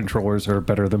better. Switch controllers are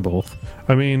better than both.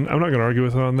 I mean, I'm not going to argue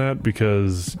with it on that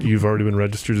because you've already been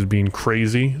registered as being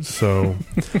crazy. So,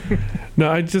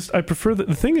 no, I prefer that.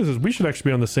 The thing is we should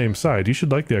actually be on the same side. You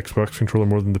should like the Xbox controller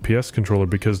more than the PS controller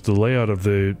because the layout of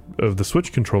the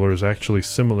Switch controller is actually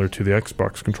similar to the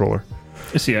Xbox controller.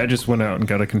 See, I just went out and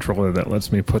got a controller that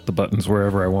lets me put the buttons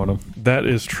wherever I want them. That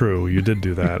is true. You did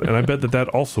do that, and I bet that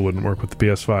also wouldn't work with the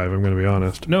PS5. I'm going to be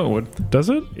honest. No, it would. Does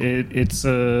it? It's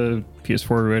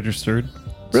PS4 registered.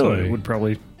 Really? So it would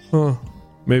probably. Huh.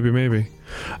 Maybe.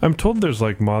 I'm told there's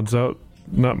like mods out.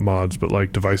 Not mods, but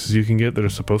like devices you can get that are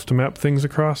supposed to map things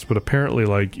across, but apparently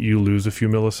like you lose a few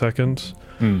milliseconds.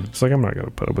 It's like I'm not going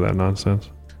to put up with that nonsense.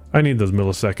 I need those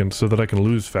milliseconds so that I can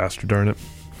lose faster, darn it.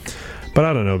 But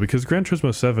I don't know, because Gran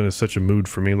Turismo 7 is such a mood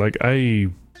for me. Like, I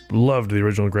loved the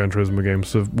original Gran Turismo games,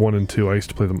 so 1 and 2, I used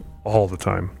to play them all the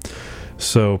time.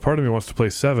 So part of me wants to play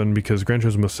 7, because Gran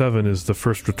Turismo 7 is the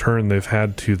first return they've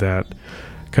had to that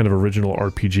kind of original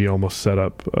RPG almost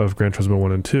setup of Gran Turismo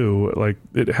 1 and 2. Like,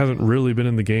 it hasn't really been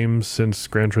in the games since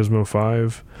Gran Turismo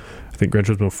 5. I think Gran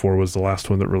Turismo 4 was the last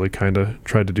one that really kind of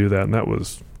tried to do that, and that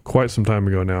was quite some time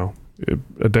ago now.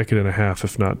 A decade and a half,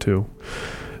 if not two.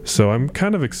 So I'm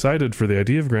kind of excited for the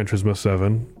idea of Gran Turismo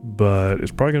 7, but it's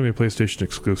probably going to be a PlayStation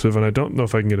exclusive, and I don't know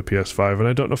if I can get a PS5, and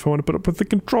I don't know if I want to put up with the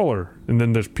controller. And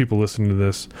then there's people listening to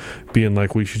this being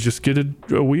like, we should just get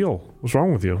a wheel. What's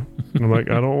wrong with you? And I'm like,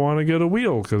 I don't want to get a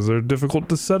wheel because they're difficult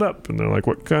to set up. And they're like,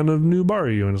 what kind of noob are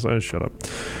you? And it's like, shut up.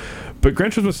 But Gran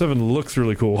Turismo 7 looks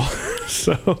really cool.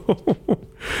 so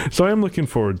I am looking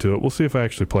forward to it. We'll see if I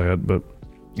actually play it, but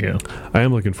yeah, I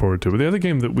am looking forward to it. But the other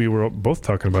game that we wwere both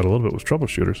talking about a little bit was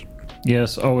Troubleshooters.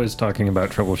 Yes, always talking about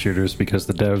Troubleshooters because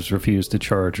the devs refuse to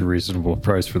charge a reasonable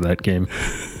price for that game.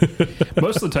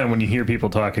 Most of the time when you hear people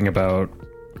talking about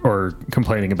or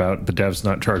complaining about the devs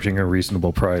not charging a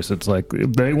reasonable price, it's like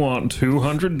they want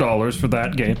 $200 for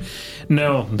that game.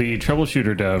 No, the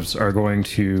Troubleshooter devs are going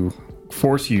to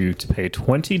force you to pay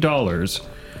 $20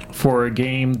 for a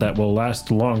game that will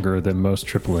last longer than most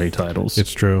AAA titles.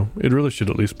 It's true. It really should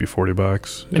at least be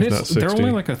 $40, if not 60. They're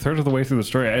only like a third of the way through the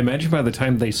story. I imagine by the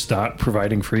time they stop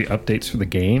providing free updates for the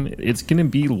game, it's going to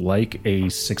be like a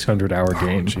 600-hour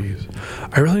game. Jeez,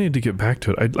 I really need to get back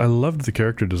to it. I loved the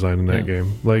character design in that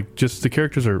game. Like, just the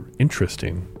characters are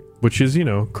interesting, which is,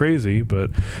 crazy,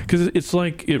 but because it's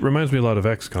like, it reminds me a lot of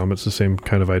XCOM. It's the same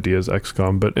kind of idea as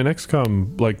XCOM, but in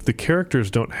XCOM, like, the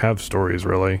characters don't have stories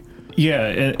really. Yeah,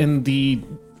 and the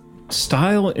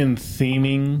style and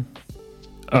theming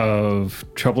of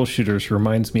Troubleshooters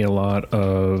reminds me a lot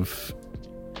of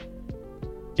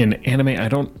an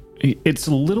anime. It's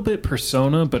a little bit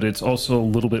Persona, but it's also a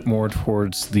little bit more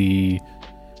towards the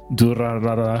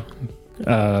Durarara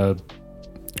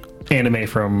anime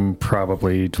from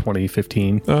probably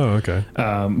 2015. Oh, okay.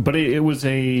 But it was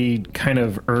a kind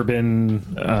of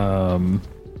urban...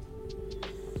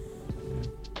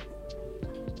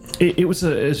 It was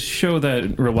a show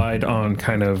that relied on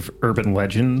kind of urban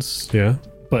legends,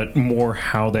 but more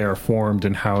how they are formed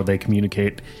and how they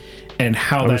communicate, and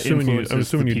how that influences. I'm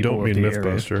assuming you don't mean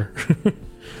Mythbuster.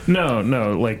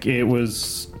 No, like it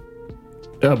was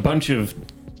a bunch of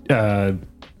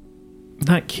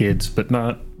not kids, but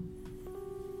not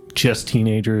just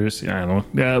teenagers. I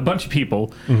don't know, a bunch of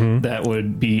people that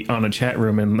would be on a chat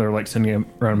room and they're like sending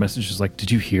around messages like, "Did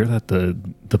you hear that the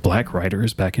Black Rider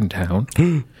is back in town?"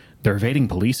 They're evading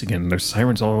police again. There's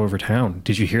sirens all over town.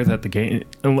 Did you hear that the game...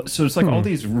 So it's like all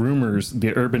these rumors,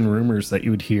 the urban rumors that you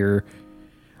would hear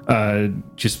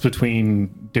just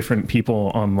between different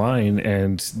people online,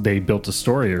 and they built a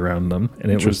story around them.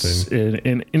 And it was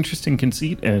an interesting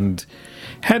conceit and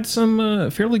had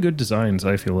some fairly good designs,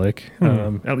 I feel like.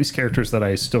 At least characters that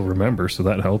I still remember, so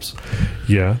that helps.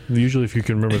 Yeah, usually if you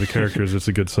can remember the characters, it's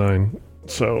a good sign.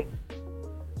 So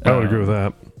I would agree with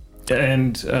that.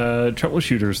 And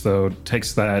Troubleshooters, though,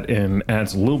 takes that and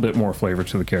adds a little bit more flavor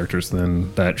to the characters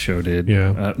than that show did.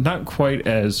 Yeah. Not quite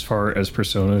as far as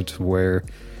Persona, to where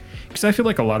because I feel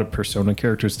like a lot of Persona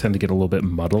characters tend to get a little bit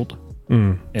muddled.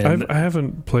 Mm. And I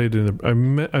haven't played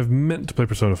I've meant to play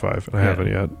Persona 5, and I haven't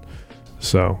yet.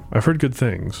 So I've heard good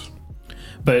things.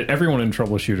 But everyone in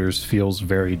Troubleshooters feels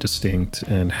very distinct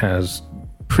and has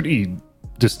pretty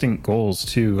distinct goals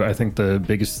too. I think the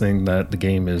biggest thing that the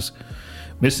game is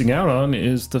missing out on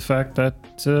is the fact that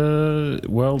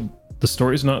the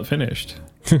story's not finished.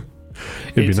 It'd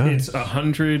be nice. It's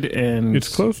 100 and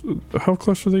it's close. How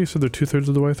close are they? You said they're 2/3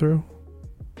 of the way through.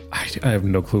 I have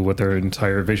no clue what their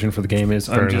entire vision for the game is.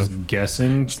 Fair I'm enough. just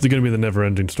guessing. It's going to be the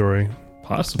never-ending story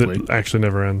Possibly. that actually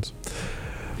never ends.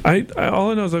 I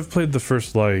all I know is I've played the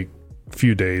first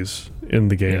few days in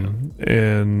the game,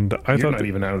 and I You're thought not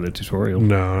even out of the tutorial.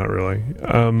 no, not really.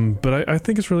 But I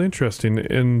think it's really interesting,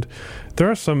 and there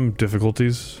are some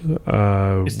difficulties.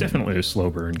 It's definitely a slow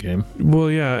burn game. Well,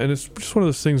 yeah, and it's just one of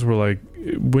those things where, like,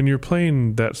 when you're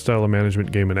playing that style of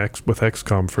management game with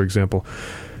XCOM, for example,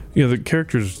 the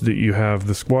characters that you have,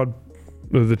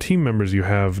 the team members you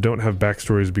have, don't have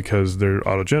backstories because they're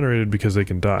auto-generated because they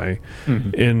can die,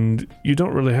 and you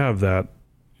don't really have that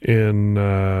in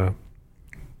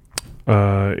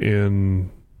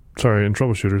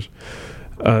Troubleshooters.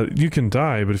 You can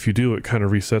die, but if you do, it kind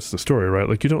of resets the story, right?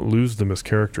 Like, you don't lose them as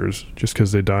characters just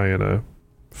because they die in a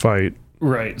fight.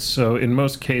 Right. So in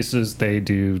most cases, they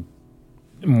do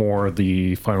more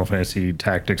the Final Fantasy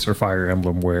Tactics or Fire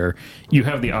Emblem, where you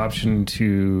have the option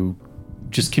to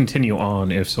just continue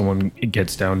on if someone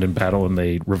gets downed in battle and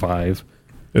they revive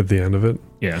At the end of it.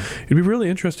 Yeah. It'd be really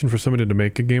interesting for somebody to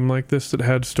make a game like this that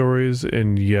had stories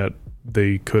and yet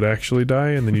they could actually die,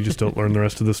 and then you just don't learn the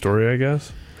rest of the story, I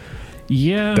guess.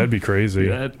 Yeah. That'd be crazy.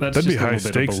 That's That'd be just a high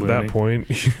little bit of stakes at that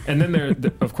point. And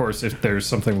then of course, if there's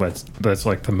something that's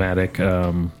like thematic,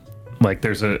 like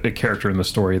there's a character in the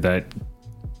story that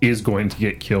is going to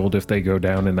get killed if they go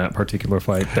down in that particular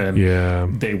fight,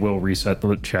 then they will reset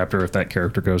the chapter if that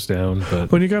character goes down.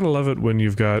 But you gotta love it when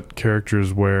you've got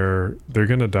characters where they're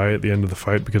gonna die at the end of the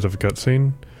fight because of a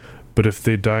cutscene, but if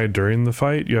they die during the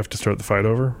fight, you have to start the fight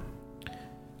over.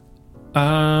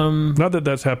 Not that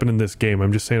that's happened in this game.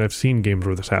 I'm just saying I've seen games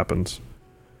where this happens.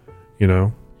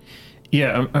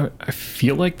 Yeah, I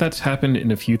feel like that's happened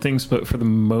in a few things, but for the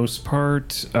most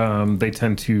part, they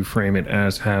tend to frame it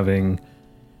as having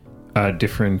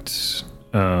different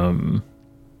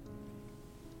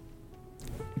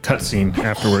cutscene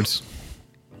afterwards.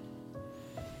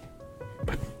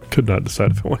 Could not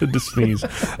decide if I wanted to sneeze.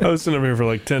 I was sitting over here for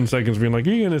like 10 seconds being like,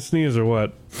 are you gonna sneeze or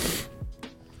what?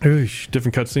 Oosh,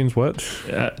 different cutscenes, what?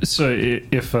 So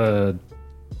if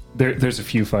there's a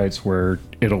few fights where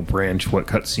it'll branch what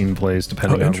cutscene plays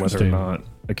depending on whether or not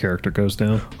a character goes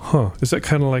down. Huh. Is that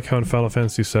kind of like how in Final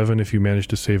Fantasy VII, if you manage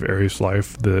to save Ares'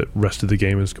 life, the rest of the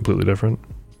game is completely different?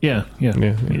 Yeah.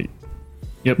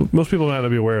 Yep. Most people might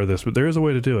not be aware of this, but there is a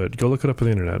way to do it. Go look it up on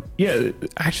the internet. Yeah,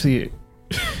 actually,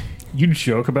 you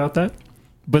joke about that,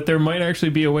 but there might actually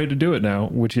be a way to do it now,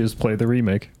 which is play the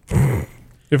remake.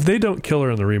 If they don't kill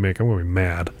her in the remake, I'm going to be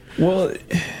mad. Well,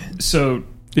 so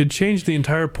it changed the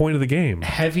entire point of the game.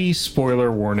 Heavy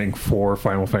spoiler warning for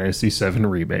Final Fantasy VII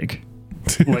Remake.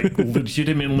 Like,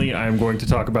 legitimately, I'm going to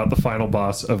talk about the final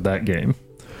boss of that game.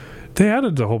 They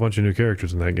added a whole bunch of new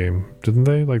characters in that game, didn't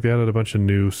they? Like, they added a bunch of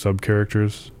new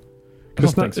sub-characters.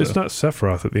 It's not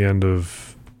Sephiroth at the end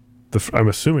of I'm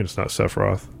assuming it's not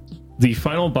Sephiroth. The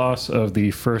final boss of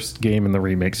the first game in the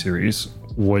remake series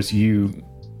was you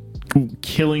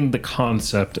killing the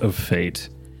concept of fate.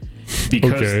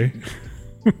 Because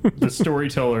the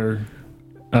storyteller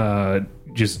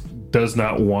just does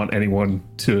not want anyone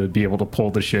to be able to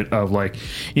pull the shit of, like,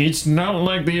 it's not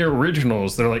like the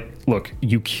originals. They're like, look,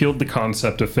 you killed the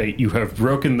concept of fate. You have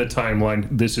broken the timeline.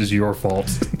 This is your fault.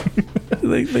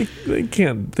 they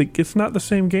can't. It's not the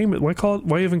same game.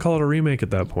 Why even call it a remake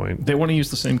at that point? They want to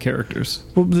use the same characters.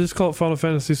 Well, just call it Final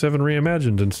Fantasy VII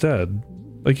Reimagined instead.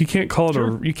 Like, you can't call it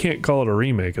a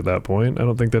remake at that point. I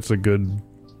don't think that's a good.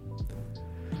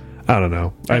 I don't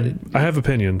know. I have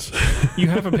opinions. You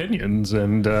have opinions,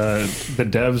 and the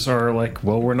devs are like,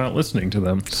 well, we're not listening to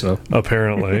them. So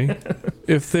apparently,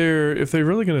 if they're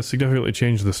really going to significantly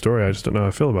change the story, I just don't know how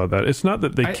I feel about that. It's not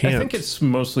that they can't. I think it's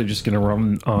mostly just going to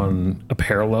run on a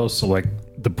parallel. So, like,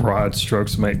 the broad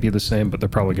strokes might be the same, but they're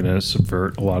probably going to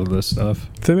subvert a lot of this stuff.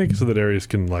 If they make it so that Ares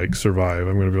can, like, survive,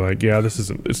 I'm going to be like, yeah, this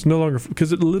isn't. It's no longer,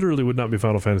 because it literally would not be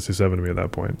Final Fantasy VII to me at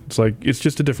that point. It's like, it's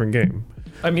just a different game.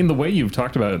 I mean, the way you've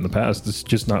talked about it in the past, it's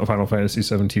just not Final Fantasy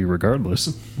VII to you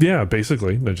regardless. Yeah,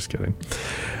 basically. No, just kidding.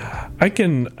 I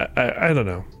don't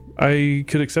know. I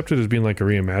could accept it as being like a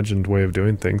reimagined way of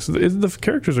doing things. The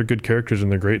characters are good characters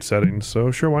and they're great settings,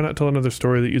 so sure, why not tell another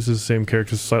story that uses the same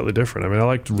characters slightly different? I mean, I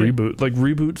liked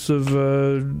reboots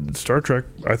of Star Trek.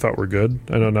 I thought were good.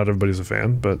 I know not everybody's a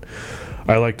fan, but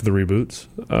I liked the reboots.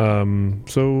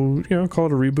 So call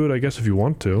it a reboot, I guess, if you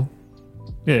want to.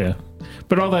 Yeah,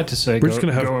 but all that to say, we're just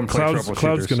going to have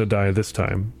Cloud's going to die this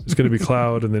time. It's going to be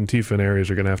Cloud, and then Tifa and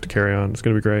Ares are going to have to carry on. It's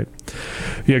going to be great.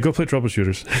 Yeah, go play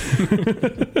Troubleshooters.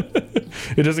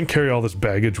 It doesn't carry all this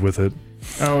baggage with it.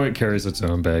 Oh, it carries its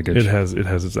own baggage. It has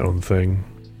its own thing.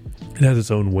 It has its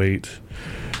own weight.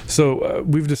 So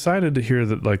we've decided to hear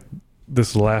that like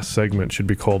this last segment should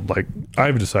be called like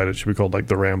I've decided it should be called like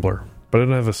the Rambler, but I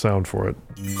don't have a sound for it.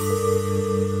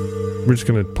 We're just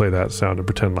going to play that sound and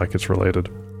pretend like it's related.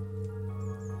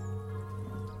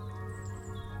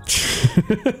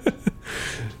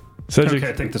 Okay,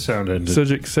 I think the sound ended.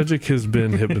 Cedric has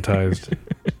been hypnotized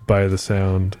by the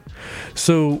sound.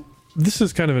 So this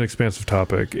is kind of an expansive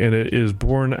topic, and it is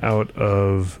born out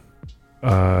of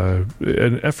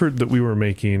an effort that we were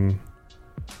making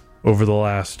over the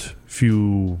last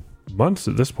few months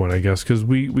at this point, I guess, because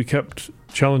we kept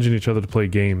challenging each other to play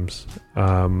games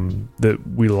that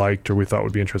we liked or we thought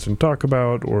would be interesting to talk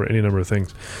about, or any number of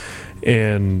things.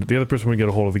 And the other person would get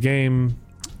a hold of the game,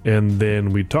 and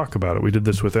then we'd talk about it. We did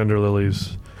this with Ender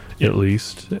Lilies, at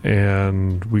least,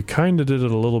 and we kind of did it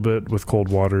a little bit with Cold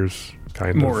Waters,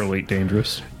 More Elite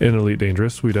Dangerous. In Elite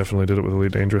Dangerous. We definitely did it with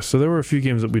Elite Dangerous. So there were a few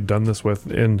games that we'd done this with,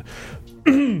 and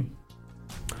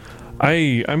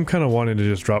I'm kind of wanting to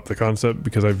just drop the concept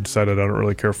because I've decided I don't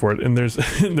really care for it, and there's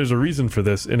there's a reason for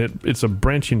this, and it's a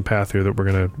branching path here that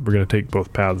we're gonna take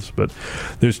both paths. But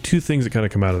there's two things that kind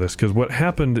of come out of this, because what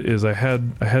happened is I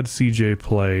had CJ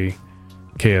play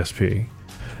KSP,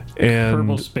 and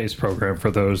Kerbal Space Program, for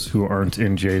those who aren't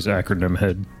in Jay's acronym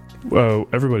head. Well,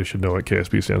 everybody should know what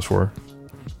KSP stands for.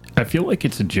 I feel like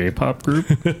it's a J-pop group.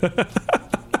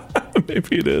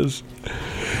 Maybe it is.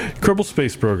 Kerbal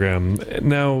Space Program.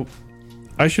 Now,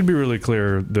 I should be really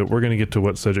clear that we're going to get to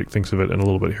what Cedric thinks of it in a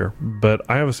little bit here. But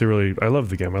I obviously I love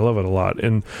the game. I love it a lot.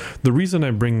 And the reason I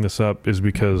bring this up is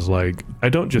because, like, I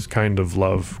don't just kind of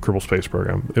love Kerbal Space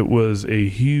Program. It was a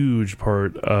huge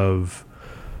part of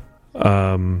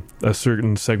a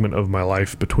certain segment of my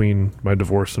life between my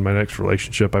divorce and my next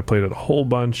relationship. I played it a whole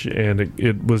bunch, and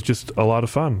it was just a lot of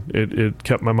fun. It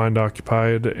kept my mind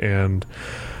occupied, and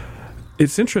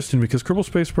it's interesting because Kerbal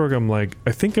Space Program, like,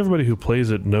 I think everybody who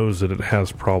plays it knows that it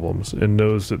has problems and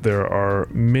knows that there are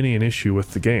many an issue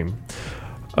with the game.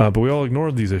 But we all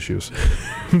ignored these issues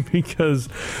because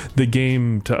the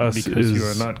game to us because is... you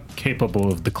are not capable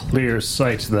of the clear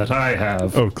sight that I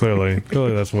have. Oh, clearly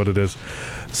that's what it is.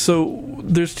 So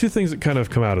there's two things that kind of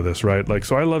come out of this, right? Like,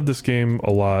 so I love this game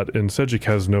a lot, and Cedric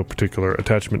has no particular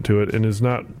attachment to it and is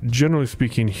not, generally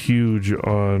speaking, huge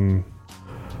on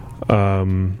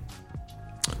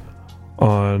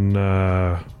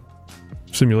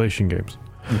simulation games.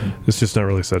 Mm-hmm. It's just not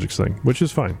really Cedric's thing, which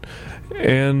is fine.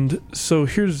 And so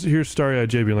here's Starry-Eyed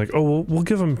Jay being like, oh, well, we'll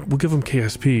give him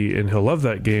KSP, and he'll love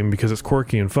that game because it's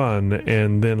quirky and fun,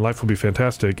 and then life will be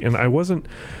fantastic. And I wasn't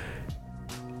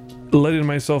letting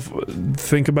myself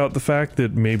think about the fact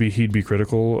that maybe he'd be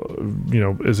critical,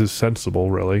 as is sensible,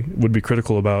 really, would be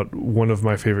critical about one of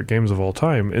my favorite games of all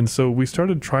time. And so we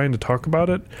started trying to talk about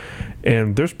it,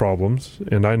 and there's problems,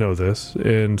 and I know this,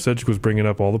 and Cedric was bringing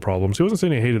up all the problems. He wasn't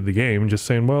saying he hated the game, just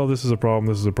saying, well, this is a problem,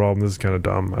 this is kind of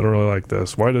dumb, I don't really like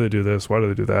this, why do they do this, why do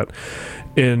they do that?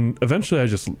 And eventually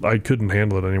I couldn't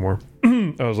handle it anymore.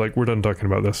 I was like, we're done talking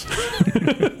about this.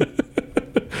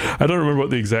 I don't remember what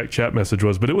the exact chat message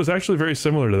was, but it was actually very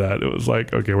similar to that. It was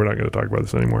like, okay, we're not going to talk about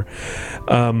this anymore.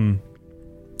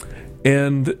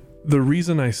 And the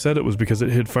reason I said it was because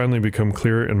it had finally become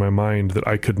clear in my mind that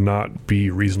I could not be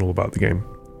reasonable about the game.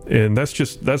 And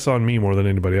that's on me more than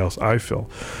anybody else, I feel.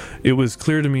 It was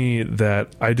clear to me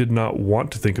that I did not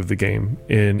want to think of the game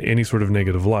in any sort of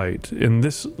negative light. And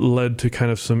this led to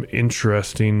kind of some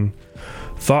interesting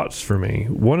thoughts for me.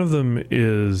 One of them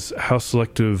is how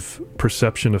selective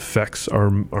perception affects our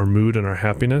mood and our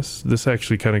happiness. This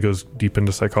actually kind of goes deep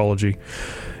into psychology.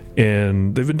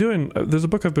 And there's a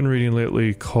book I've been reading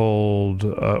lately called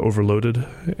Overloaded,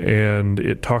 and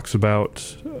it talks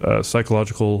about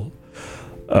psychological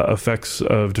effects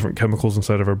of different chemicals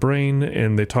inside of our brain,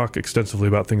 and they talk extensively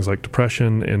about things like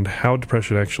depression and how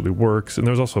depression actually works. And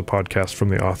there's also a podcast from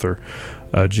the author,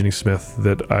 Ginny Smith,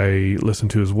 that I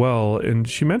listened to as well, and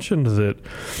she mentioned that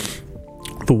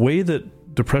the way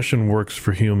that depression works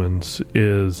for humans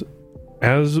is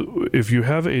if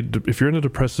you're in a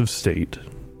depressive state,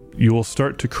 you will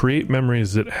start to create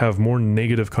memories that have more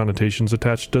negative connotations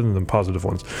attached to them than positive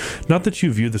ones. Not that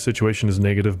you view the situation as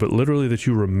negative, but literally that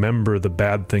you remember the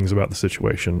bad things about the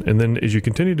situation. And then as you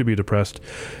continue to be depressed,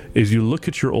 as you look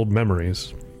at your old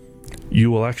memories, you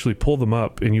will actually pull them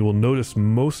up and you will notice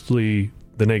mostly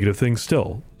the negative things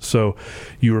still. So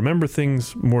you remember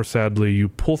things more sadly, you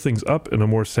pull things up in a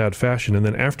more sad fashion, and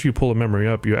then after you pull a memory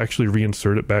up, you actually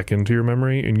reinsert it back into your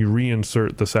memory, and you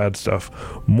reinsert the sad stuff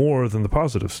more than the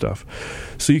positive stuff.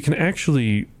 So you can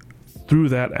actually, through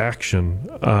that action,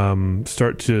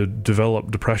 start to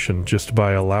develop depression just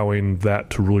by allowing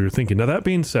that to rule your thinking. Now, that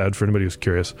being said, for anybody who's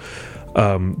curious,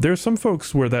 there are some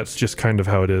folks where that's just kind of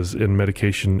how it is, and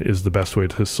medication is the best way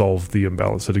to solve the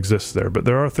imbalance that exists there. But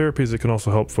there are therapies that can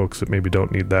also help folks that maybe don't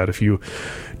need that. If you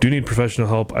do need professional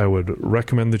help, I would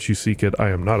recommend that you seek it. I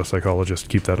am not a psychologist,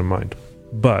 keep that in mind.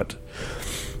 But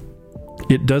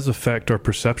it does affect our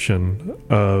perception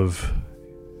of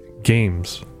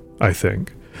games, I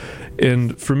think.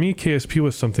 And for me, KSP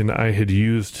was something that I had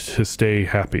used to stay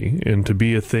happy and to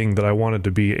be a thing that I wanted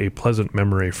to be a pleasant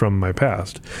memory from my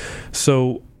past.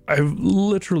 So I've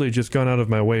literally just gone out of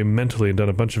my way mentally and done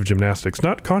a bunch of gymnastics,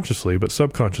 not consciously, but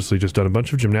subconsciously, just done a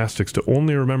bunch of gymnastics to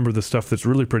only remember the stuff that's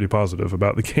really pretty positive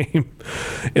about the game.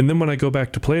 And then when I go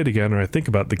back to play it again, or I think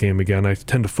about the game again, I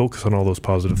tend to focus on all those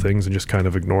positive things and just kind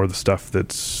of ignore the stuff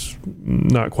that's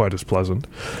not quite as pleasant.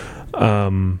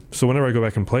 So whenever I go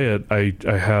back and play it,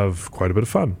 I have quite a bit of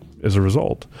fun as a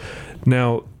result.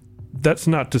 Now, that's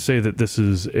not to say that this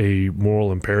is a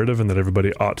moral imperative and that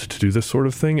everybody ought to do this sort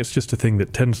of thing. It's just a thing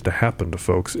that tends to happen to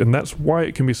folks. And that's why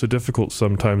it can be so difficult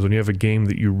sometimes when you have a game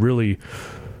that you really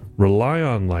rely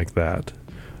on like that,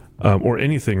 or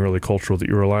anything really cultural that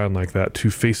you rely on like that, to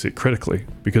face it critically.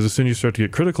 Because as soon as you start to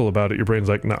get critical about it, your brain's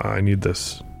like, nah, I need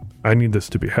this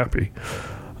to be happy.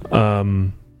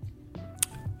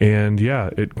 And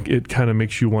yeah, it kind of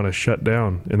makes you want to shut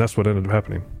down, and that's what ended up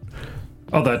happening.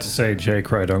 All that to say, Jay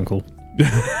cried uncle.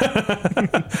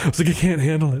 I was like, I can't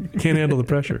handle it. Can't handle the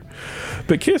pressure.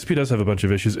 But KSP does have a bunch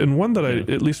of issues, and one that I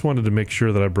at least wanted to make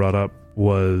sure that I brought up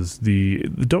was the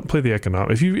don't play the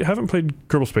economic. If you haven't played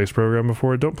Kerbal Space Program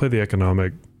before, don't play the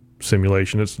economic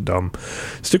simulation. It's dumb.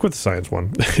 Stick with the science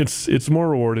one. It's more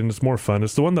rewarding. It's more fun.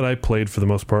 It's the one that I played for the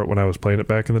most part when I was playing it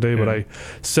back in the day, but I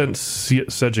sent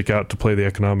Cedric out to play the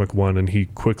economic one, and he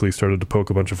quickly started to poke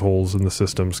a bunch of holes in the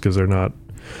systems because they're not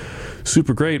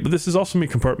super great. But this is also me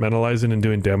compartmentalizing and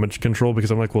doing damage control,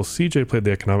 because I'm like, well, CJ played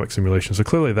the economic simulation, so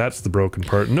clearly that's the broken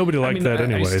part. Nobody liked that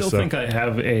anyway. I still think I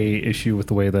have a issue with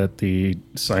the way that the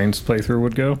science playthrough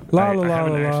would go. La la la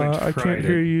la. I can't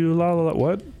hear you. La la la.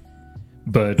 What?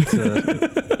 But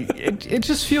it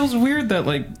just feels weird that,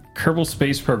 like, Kerbal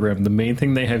Space Program, the main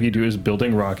thing they have you do is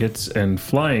building rockets and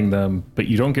flying them, but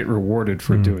you don't get rewarded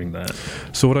for doing that.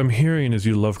 So what I'm hearing is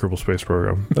you love Kerbal Space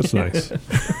Program. That's nice.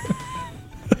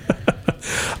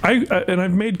 And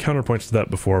I've made counterpoints to that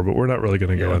before, but we're not really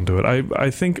going to go into it. I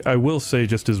think I will say,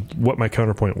 just as what my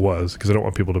counterpoint was, because I don't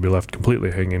want people to be left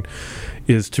completely hanging,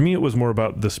 is to me it was more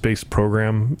about the space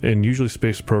program. And usually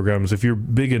space programs, if you're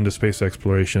big into space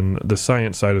exploration, the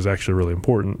science side is actually really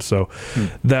important. So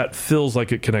that feels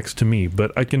like it connects to me.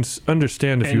 But I can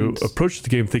understand if you approach the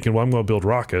game thinking, well, I'm going to build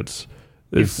rockets.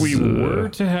 If we were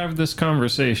to have this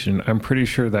conversation, I'm pretty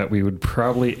sure that we would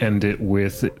probably end it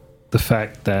with the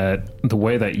fact that the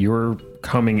way that you're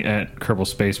coming at Kerbal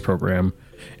Space Program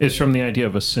is from the idea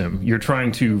of a sim. You're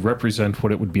trying to represent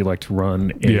what it would be like to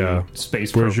run a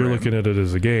space program. Whereas you're looking at it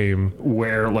as a game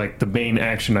where, like, the main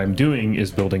action I'm doing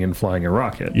is building and flying a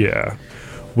rocket. Yeah.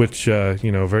 Which,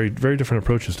 very, very different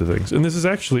approaches to things. And this is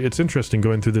actually, it's interesting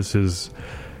going through this is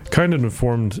kind of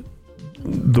informed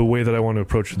the way that I want to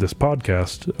approach this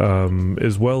podcast,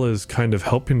 as well as kind of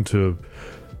helping to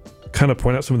kind of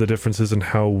point out some of the differences in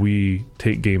how we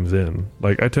take games in.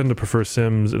 Like, I tend to prefer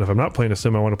sims, and if I'm not playing a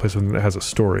sim, I want to play something that has a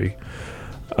story.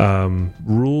 The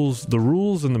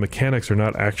rules and the mechanics are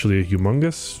not actually a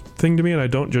humongous thing to me, and I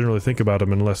don't generally think about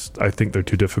them unless I think they're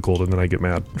too difficult, and then I get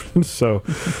mad. So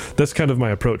that's kind of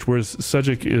my approach, whereas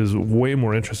Cedric is way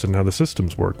more interested in how the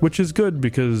systems work, which is good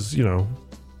because,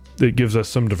 it gives us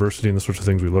some diversity in the sorts of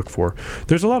things we look for.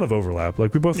 There's a lot of overlap.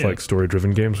 Like, we both like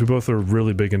story-driven games. We both are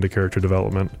really big into character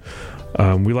development.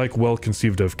 We like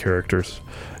well-conceived of characters.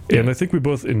 And I think we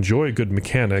both enjoy good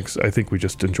mechanics. I think we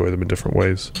just enjoy them in different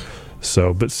ways.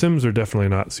 So, but Sims are definitely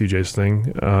not CJ's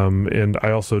thing. And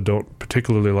I also don't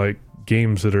particularly like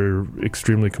games that are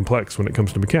extremely complex when it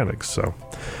comes to mechanics. So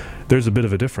there's a bit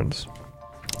of a difference.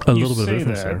 a You little bit of say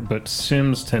difference that, there. but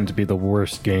Sims tend to be the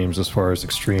worst games as far as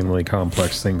extremely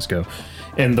complex things go.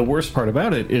 And the worst part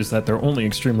about it is that they're only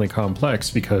extremely complex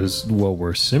because, well,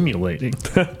 we're simulating.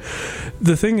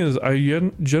 The thing is, I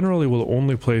generally will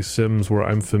only play Sims where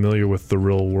I'm familiar with the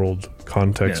real world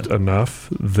context enough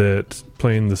that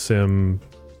playing the sim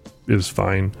is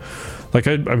fine. Like,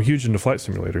 I'm huge into flight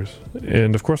simulators,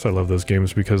 and of course I love those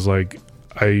games because, like,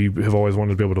 I have always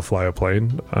wanted to be able to fly a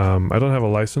plane. I don't have a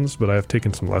license, but I have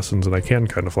taken some lessons and I can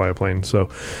kind of fly a plane. So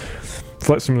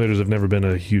flight simulators have never been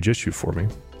a huge issue for me.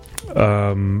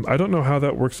 I don't know how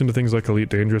that works into things like Elite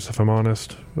Dangerous, if I'm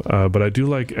honest, but I do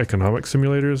like economic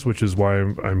simulators, which is why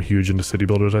I'm huge into city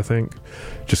builders, I think,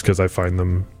 just because I find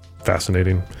them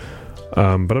fascinating.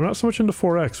 But I'm not so much into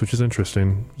 4X, which is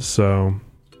interesting. So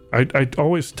I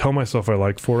always tell myself I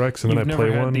like 4X, and then You've I play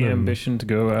never had one. the ambition to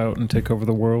go out and take over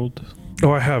the world?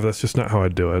 Oh, I have. That's just not how I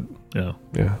do it. Yeah.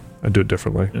 Yeah, I do it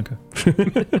differently.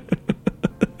 Okay.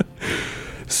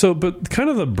 So, but kind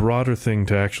of the broader thing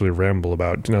to actually ramble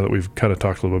about, now that we've kind of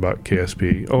talked a little bit about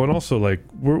KSP. Oh, and also, like,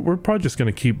 we're probably just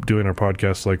going to keep doing our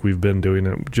podcast like we've been doing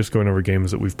it, just going over games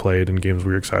that we've played and games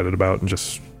we're excited about, and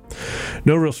just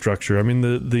no real structure. I mean,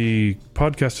 the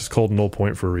podcast is called Null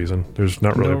Point for a reason. There's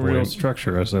not really No real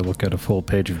structure as I look at a full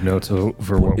page of notes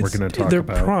over what we're going to talk they're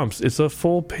about. prompts. It's a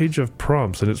full page of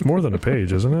prompts, and it's more than a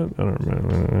page, isn't it? I don't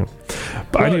remember.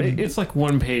 But Well, it's like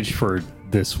one page for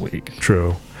this week.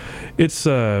 True. It's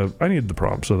I need the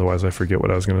prompts, otherwise I forget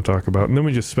what I was going to talk about, and then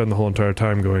we just spend the whole entire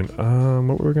time going,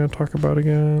 what were we going to talk about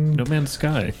again? No Man's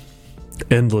Sky.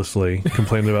 Endlessly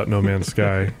complaining about No Man's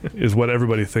Sky is what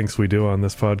everybody thinks we do on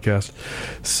this podcast.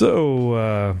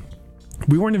 So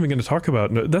we weren't even going to talk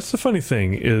about. No, that's the funny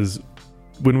thing is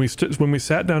when we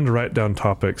sat down to write down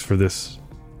topics for this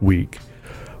week,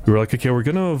 we were like, okay, we're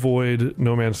going to avoid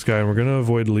No Man's Sky and we're going to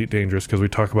avoid Elite Dangerous because we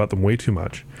talk about them way too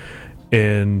much.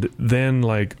 And then,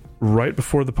 like, right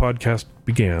before the podcast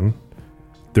began,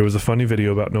 there was a funny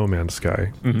video about No Man's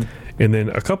Sky. Mm-hmm. And then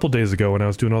a couple days ago, when I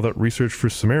was doing all that research for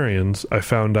Sumerians, I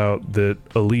found out that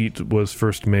Elite was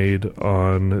first made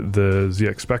on the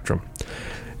ZX Spectrum.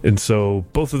 And so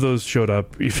both of those showed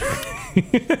up. We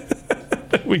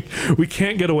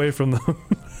can't get away from them.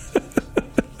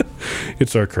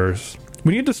 It's our curse.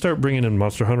 We need to start bringing in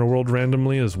Monster Hunter World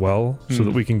randomly as well, so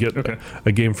that we can get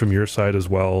a game from your side as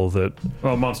well that...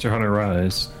 Well, Monster Hunter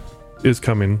Rise is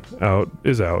coming out.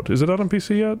 Is it out on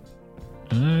PC yet?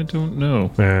 I don't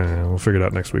know. We'll figure it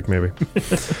out next week, maybe.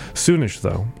 Soonish,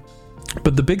 though.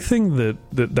 But the big thing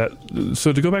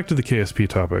so to go back to the KSP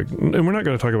topic, and we're not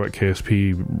going to talk about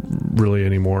KSP really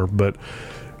anymore, but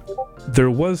there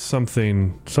was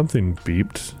something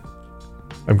beeped.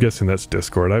 I'm guessing that's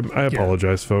Discord. I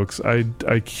apologize, folks. Maybe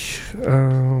I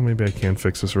can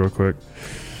fix this real quick.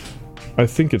 I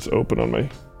think it's open on my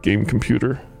game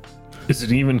computer. Is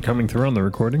it even coming through on the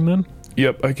recording then?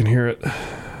 Yep, I can hear it.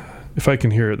 If I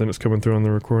can hear it, then it's coming through on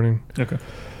the recording. Okay.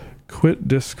 Quit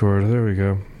Discord. There we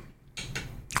go.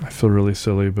 I feel really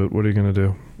silly, but what are you going to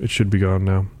do? It should be gone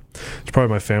now. It's probably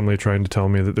my family trying to tell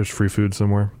me that there's free food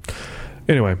somewhere.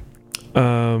 Anyway,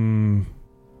 KSP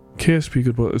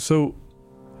Goodwill. So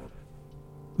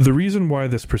the reason why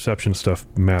this perception stuff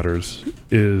matters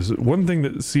is one thing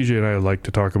that CJ and I like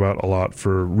to talk about a lot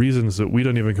for reasons that we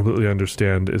don't even completely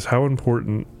understand is how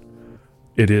important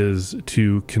it is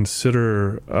to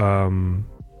consider.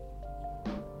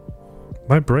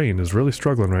 My brain is really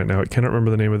struggling right now. I cannot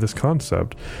remember the name of this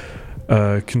concept.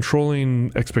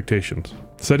 Controlling expectations,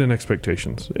 setting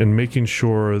expectations, and making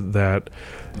sure that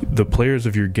the players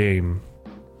of your game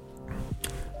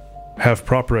have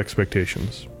proper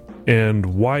expectations.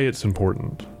 And why it's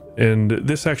important. And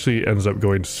this actually ends up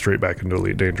going straight back into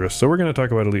Elite Dangerous. So we're going to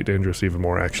talk about Elite Dangerous even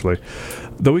more, actually.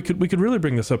 Though we could really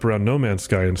bring this up around No Man's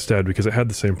Sky instead, because it had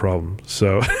the same problem.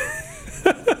 So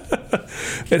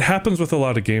it happens with a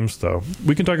lot of games, though.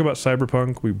 We can talk about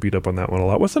Cyberpunk. We beat up on that one a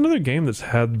lot. What's another game that's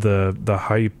had the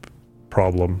hype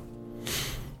problem?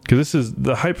 Because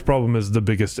the hype problem is the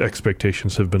biggest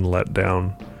expectations have been let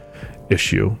down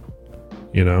issue,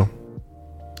 you know?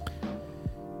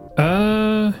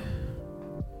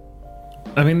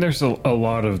 I mean, there's a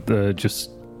lot of the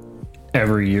just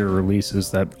every year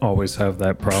releases that always have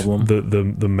that problem.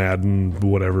 The Madden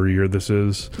whatever year this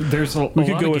is. There's we could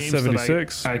lot go of with games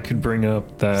 76. I could bring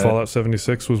up that Fallout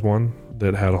 76 was one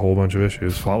that had a whole bunch of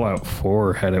issues. Fallout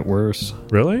 4 had it worse.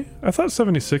 Really? I thought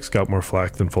 76 got more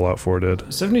flack than Fallout 4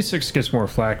 did. 76 gets more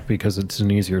flack because it's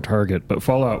an easier target, but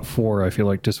Fallout 4 I feel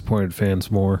like disappointed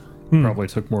fans more. Probably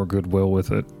took more goodwill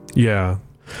with it. Yeah.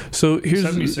 So here's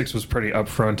 76 was pretty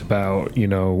upfront about,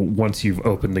 once you've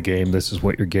opened the game, this is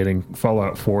what you're getting.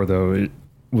 Fallout 4, though, it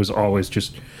was always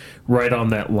just right on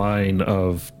that line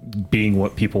of being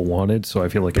what people wanted. So I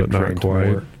feel like But it not drained quite.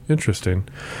 more. Interesting.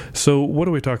 So what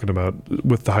are we talking about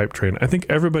with the hype train? I think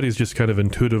everybody's just kind of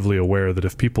intuitively aware that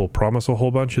if people promise a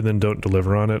whole bunch and then don't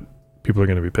deliver on it, people are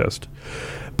going to be pissed.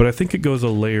 But I think it goes a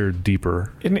layer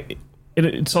deeper. And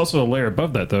it's also a layer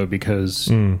above that, though, because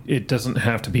it doesn't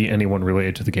have to be anyone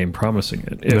related to the game promising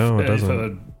it. No, it if doesn't.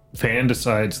 a fan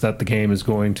decides that the game is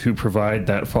going to provide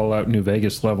that Fallout New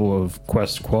Vegas level of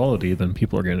quest quality, then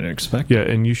people are going to expect it. Yeah,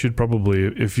 and you should probably,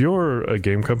 if you're a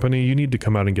game company, you need to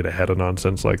come out and get ahead of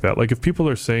nonsense like that. Like if people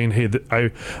are saying, hey, I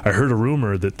heard a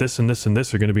rumor that this and this and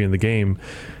this are going to be in the game,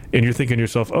 and you're thinking to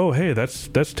yourself, oh, hey, that's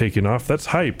taking off. That's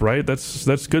hype, right?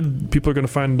 That's good. People are going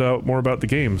to find out more about the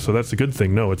game, so that's a good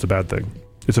thing. No, it's a bad thing.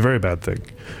 It's a very bad thing.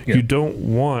 Yeah. You don't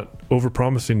want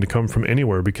overpromising to come from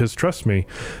anywhere because, trust me,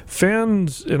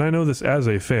 fans, and I know this as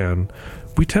a fan,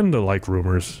 we tend to like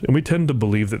rumors and we tend to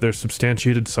believe that they're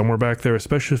substantiated somewhere back there,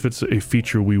 especially if it's a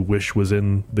feature we wish was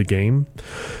in the game.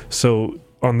 So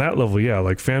on that level, yeah,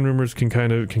 like fan rumors can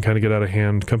kind of get out of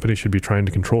hand. Companies should be trying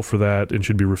to control for that and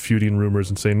should be refuting rumors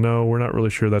and saying, no, we're not really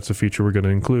sure that's a feature we're going to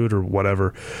include or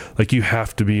whatever. Like you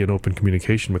have to be in open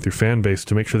communication with your fan base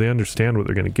to make sure they understand what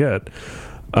they're going to get.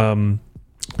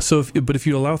 But if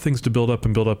you allow things to build up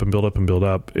and build up and build up and build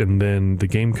up, and then the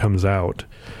game comes out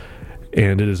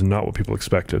and it is not what people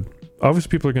expected, obviously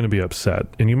people are going to be upset.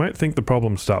 And you might think the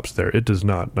problem stops there. It does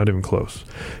not even close.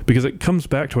 Because it comes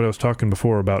back to what I was talking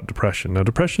before about depression. Now,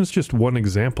 depression is just one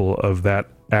example of that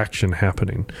action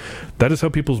happening. That is how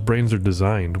people's brains are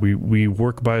designed. We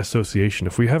work by association.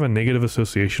 If we have a negative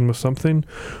association with something,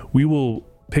 we will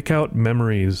pick out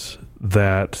memories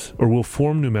we'll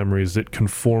form new memories that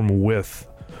conform with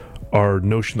our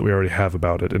notion that we already have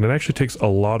about it. And it actually takes a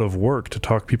lot of work to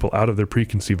talk people out of their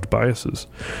preconceived biases.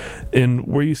 And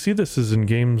where you see this is in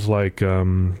games like,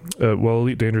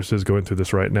 Elite Dangerous is going through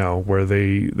this right now, where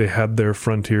they had their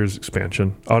Odyssey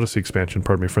expansion,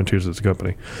 Frontiers is a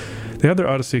company. They had their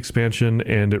Odyssey expansion,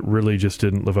 and it really just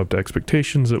didn't live up to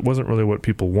expectations. It wasn't really what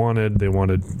people wanted. They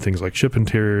wanted things like ship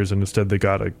interiors, and instead they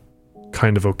got a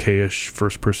kind of okay-ish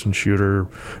third-person shooter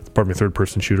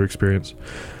experience.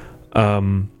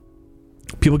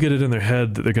 People get it in their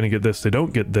head that they're going to get this, they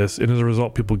don't get this, and as a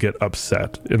result, people get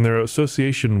upset. And their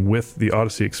association with the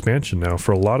Odyssey expansion now,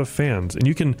 for a lot of fans, and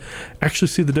you can actually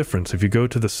see the difference if you go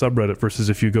to the subreddit versus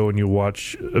if you go and you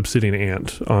watch Obsidian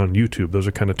Ant on YouTube. Those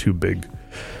are kind of two big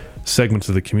segments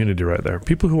of the community right there.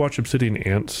 People who watch Obsidian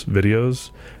Ant's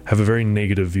videos have a very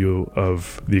negative view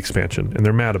of the expansion, and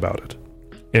they're mad about it.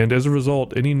 And as a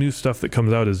result, any new stuff that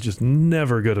comes out is just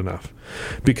never good enough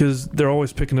because they're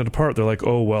always picking it apart. They're like,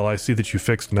 oh, well, I see that you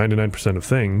fixed 99% of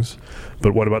things,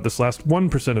 but what about this last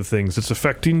 1% of things? It's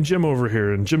affecting Jim over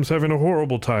here, and Jim's having a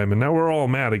horrible time, and now we're all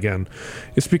mad again.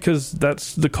 It's because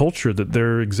that's the culture that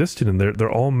they're existing in. They're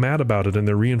all mad about it, and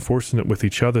they're reinforcing it with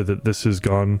each other that this has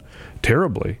gone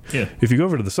terribly. Yeah. If you go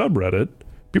over to the subreddit,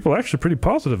 people are actually pretty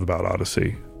positive about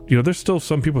Odyssey. You know, there's still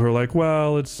some people who are like,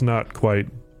 well, it's not quite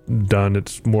done,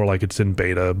 it's more like it's in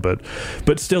beta, but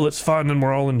still it's fun and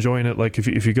we're all enjoying it. Like if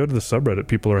you go to the subreddit,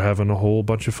 people are having a whole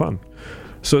bunch of fun.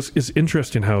 So it's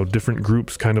interesting how different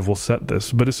groups kind of will set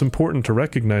this, but it's important to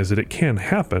recognize that it can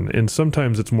happen, and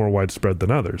sometimes it's more widespread than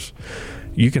others.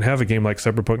 You can have a game like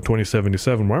Cyberpunk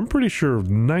 2077 where I'm pretty sure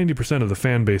 90% of the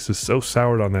fan base is so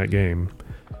soured on that game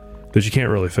that you can't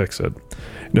really fix it.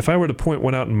 And if I were to point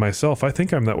one out in myself, I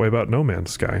think I'm that way about No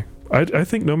Man's Sky. I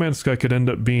think No Man's Sky could end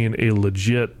up being a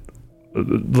legit,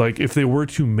 like if they were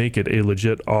to make it a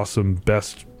legit, awesome,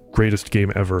 best, greatest game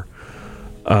ever,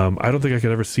 I don't think I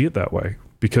could ever see it that way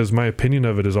because my opinion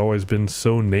of it has always been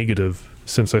so negative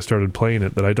since I started playing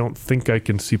it that I don't think I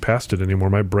can see past it anymore.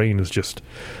 My brain is just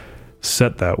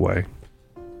set that way.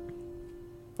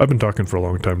 I've been talking for a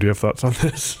long time. Do you have thoughts on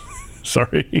this?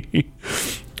 Sorry.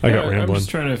 I got rambling. I'm just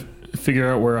trying to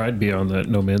figure out where I'd be on that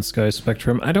No Man's Sky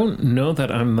spectrum. I don't know that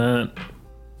I'm that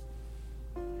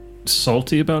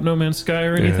salty about No Man's Sky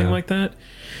or anything like that.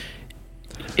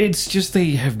 It's just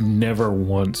they have never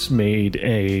once made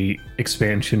a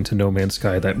expansion to No Man's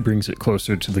Sky that brings it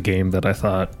closer to the game that I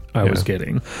thought I was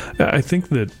getting. I think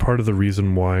that part of the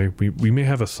reason why we may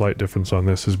have a slight difference on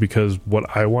this is because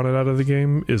what I wanted out of the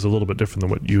game is a little bit different than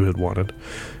what you had wanted.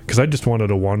 Because I just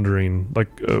wanted a wandering,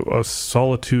 like a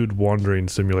solitude wandering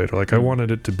simulator. Like I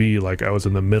wanted it to be like I was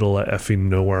in the middle of effing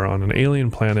nowhere on an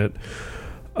alien planet,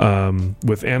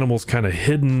 with animals kind of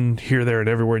hidden here, there, and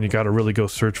everywhere, and you got to really go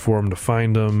search for them to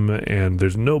find them, and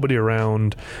there's nobody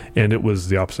around. And it was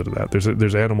the opposite of that.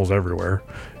 There's animals everywhere,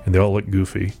 and they all look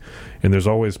goofy, and there's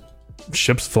always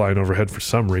ships flying overhead for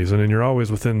some reason, and you're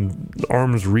always within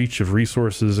arm's reach of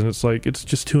resources, and it's like it's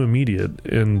just too immediate.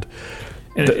 And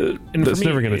And that's for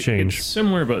me, never going to change. It's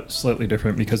similar but slightly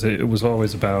different because it was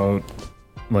always about,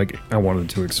 like, I wanted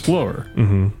to explore.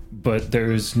 Mm-hmm. But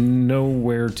there's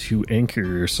nowhere to anchor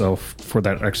yourself for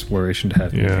that exploration to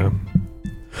happen. Yeah.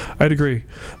 I'd agree.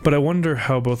 But I wonder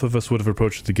how both of us would have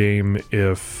approached the game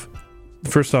if,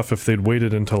 first off, if they'd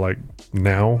waited until like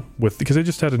now because they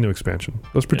just had a new expansion.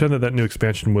 Let's pretend that new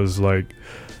expansion was like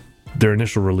their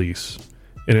initial release.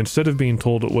 And instead of being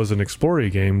told it was an Explorer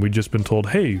game, we'd just been told,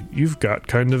 hey, you've got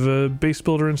kind of a base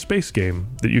builder and space game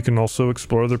that you can also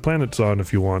explore other planets on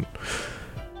if you want.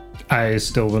 I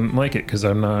still wouldn't like it because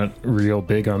I'm not real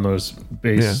big on those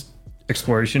base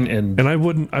exploration, and I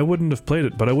wouldn't have played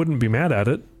it, but I wouldn't be mad at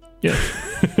it. Yeah.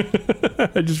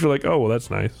 I just feel like, oh well, that's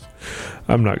nice.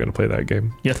 I'm not going to play that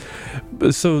game. Yeah.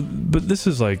 But this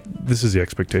is the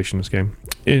expectations game,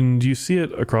 and you see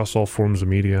it across all forms of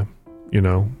media. You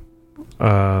know,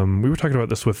 we were talking about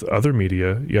this with other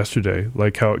media yesterday,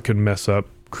 like how it can mess up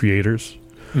creators.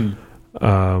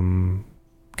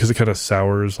 Because it kind of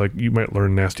sours, like you might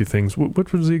learn nasty things.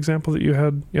 What was the example that you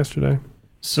had yesterday?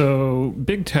 So,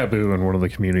 big taboo in one of the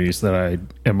communities that I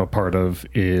am a part of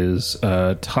is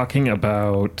talking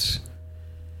about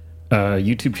a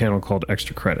YouTube channel called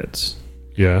Extra Credits.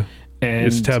 Yeah. And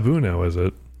it's taboo now, is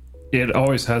it? It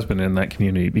always has been in that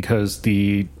community because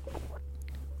the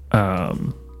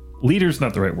leader's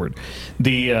not the right word.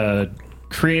 The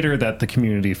creator that the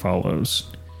community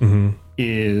follows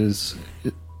is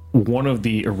one of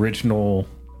the original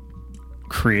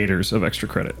creators of Extra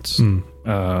Credits.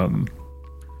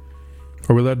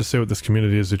 Are we allowed to say what this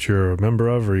community is that you're a member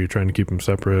of, or are you trying to keep them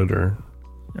separate? Or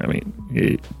I mean,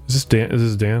 is this Dan? Is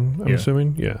this Dan? I'm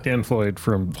assuming. Yeah, Dan Floyd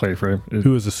from Playframe,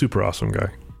 who is a super awesome guy.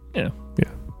 Yeah.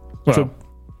 Well, so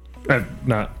I've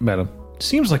not met him.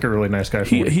 Seems like a really nice guy.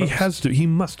 He has to. He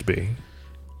must be.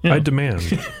 Yeah. I demand.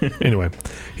 Anyway,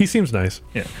 he seems nice.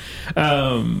 Yeah.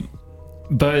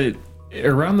 But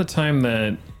around the time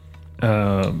that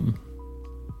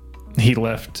he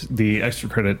left the Extra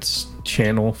Credits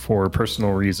channel for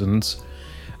personal reasons,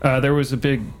 there was a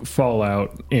big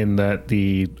fallout in that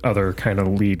the other kind of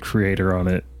lead creator on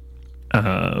it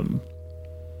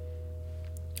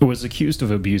was accused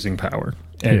of abusing power,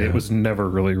 and it was never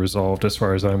really resolved as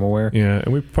far as I'm aware. Yeah,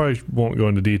 and we probably won't go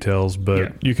into details,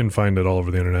 but you can find it all over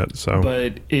the internet. So,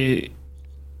 but it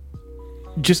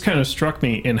just kind of struck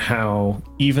me in how,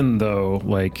 even though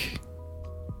like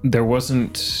there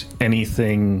wasn't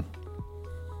anything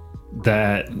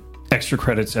that Extra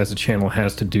Credits as a channel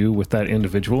has to do with that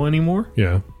individual anymore,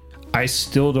 I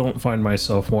still don't find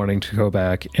myself wanting to go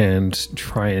back and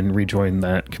try and rejoin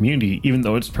that community, even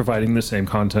though it's providing the same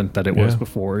content that it was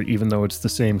before, even though it's the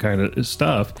same kind of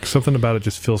stuff. Something about it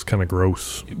just feels kind of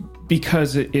gross.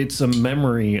 Because it's a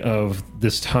memory of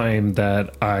this time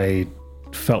that I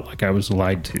felt like I was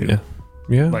lied to.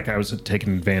 Yeah. Like I was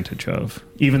taken advantage of,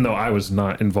 even though I was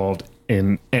not involved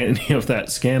in any of that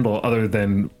scandal other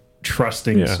than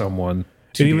trusting someone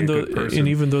to be a good person. And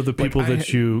even though the people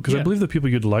that you, because I believe the people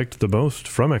you'd liked the most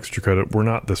from Extra Credit were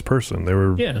not this person, they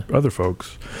were other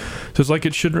folks. So it's like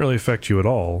it shouldn't really affect you at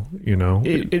all, you know.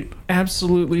 It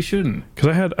absolutely shouldn't. Because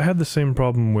I had the same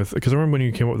problem with, because I remember when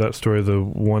you came up with that story, the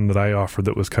one that I offered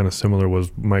that was kind of similar was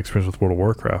my experience with World of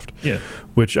Warcraft. Yeah,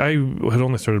 which I had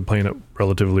only started playing it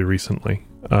relatively recently.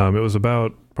 It was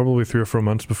about probably 3 or 4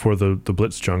 months before the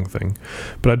Blitzchung thing,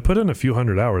 but I'd put in a few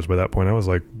hundred hours by that point. I was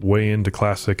like way into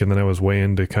classic, and then I was way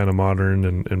into kind of modern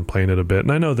and playing it a bit.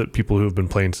 And I know that people who have been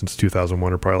playing since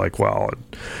 2001 are probably like, well,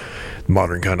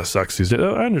 modern kind of sucks these days.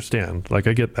 I understand, like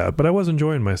I get that, but I was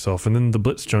enjoying myself. And then the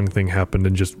Blitzchung thing happened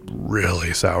and just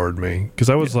really soured me, because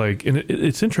I was like, and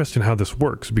it's interesting how this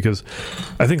works, because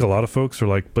I think a lot of folks are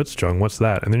like, Blitzchung, what's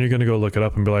that? And then you're going to go look it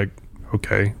up and be like,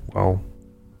 okay, well,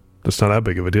 that's not that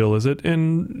big of a deal, is it?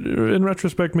 And in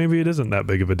retrospect, maybe it isn't that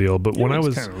big of a deal. But when I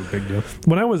was kind of a big deal.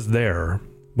 When I was there,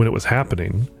 when it was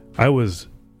happening, I was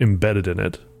embedded in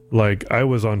it. Like I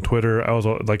was on Twitter. I was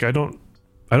like, I don't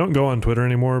go on Twitter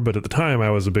anymore, but at the time I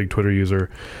was a big Twitter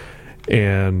user.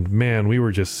 And man, we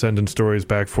were just sending stories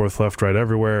back, forth, left, right,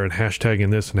 everywhere, and hashtagging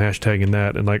this and hashtagging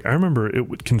that. And like, I remember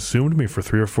it consumed me for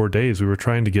 3 or 4 days. We were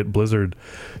trying to get Blizzard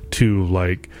to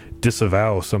like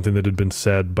disavow something that had been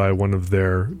said by one of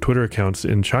their Twitter accounts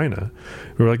in China.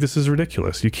 We were like, this is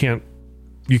ridiculous. You can't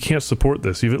support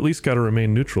this. You've at least got to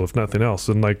remain neutral, if nothing else.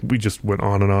 And like, we just went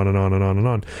on and on and on and on and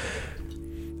on.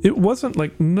 It wasn't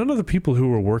like none of the people who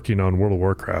were working on World of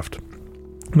Warcraft,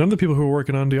 none of the people who were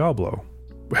working on Diablo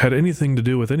had anything to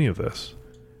do with any of this.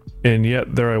 And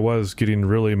yet there I was getting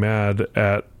really mad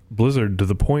at Blizzard to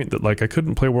the point that like I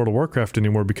couldn't play World of Warcraft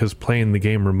anymore because playing the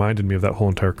game reminded me of that whole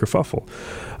entire kerfuffle.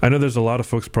 I know there's a lot of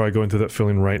folks probably going through that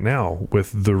feeling right now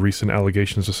with the recent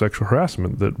allegations of sexual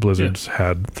harassment that Blizzard's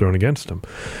had thrown against them.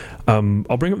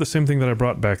 I'll bring up the same thing that I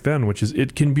brought back then, which is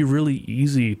it can be really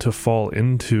easy to fall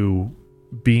into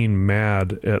being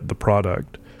mad at the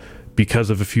product because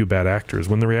of a few bad actors,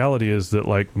 when the reality is that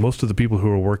like most of the people who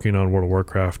are working on World of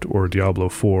Warcraft or Diablo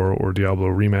 4 or Diablo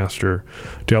 2 remastered,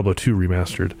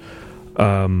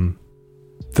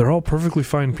 they're all perfectly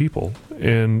fine people,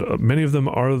 and many of them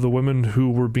are the women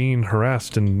who were being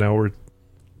harassed, and now we're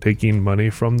taking money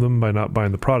from them by not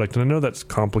buying the product. And I know that's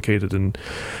complicated and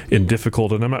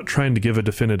difficult, and I'm not trying to give a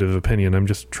definitive opinion. I'm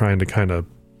just trying to kind of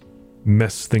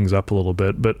mess things up a little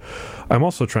bit, but I'm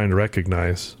also trying to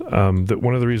recognize that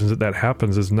one of the reasons that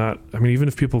happens is not, I mean, even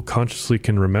if people consciously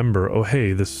can remember, oh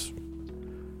hey, this,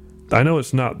 I know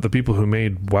it's not the people who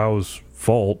made WoW's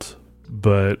fault,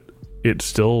 but it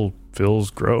still feels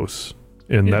gross,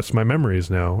 and that's my memories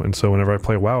now. And so whenever I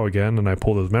play WoW again and I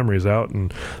pull those memories out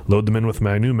and load them in with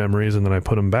my new memories and then I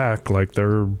put them back, like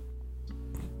they're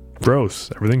gross,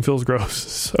 everything feels gross.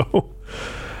 So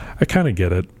I kind of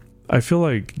get it. I feel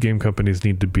like game companies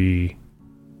need to be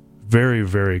very,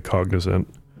 very cognizant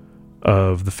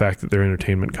of the fact that they're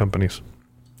entertainment companies,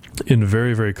 and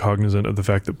very, very cognizant of the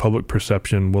fact that public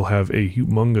perception will have a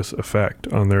humongous effect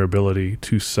on their ability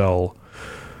to sell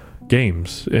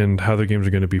games and how their games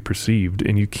are going to be perceived.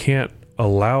 And you can't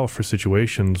allow for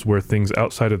situations where things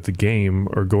outside of the game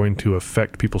are going to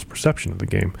affect people's perception of the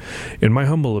game. In my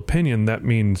humble opinion, that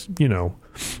means, you know,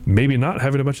 maybe not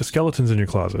having a bunch of skeletons in your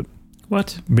closet.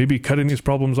 What? Maybe cutting these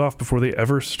problems off before they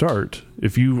ever start.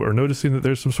 If you are noticing that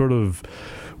there's some sort of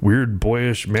weird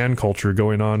boyish man culture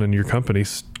going on in your company,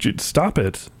 stop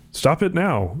it. Stop it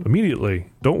now, immediately.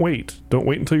 Don't wait. Don't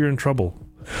wait until you're in trouble.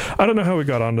 I don't know how we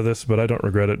got onto this, but I don't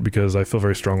regret it because I feel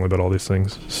very strongly about all these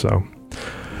things. So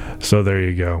there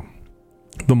you go.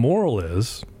 The moral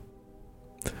is,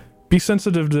 be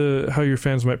sensitive to how your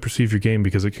fans might perceive your game,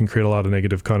 because it can create a lot of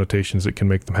negative connotations. It can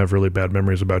make them have really bad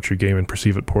memories about your game and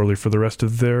perceive it poorly for the rest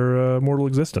of their mortal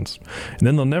existence. And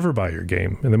then they'll never buy your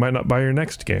game, and they might not buy your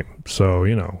next game. So,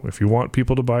 you know, if you want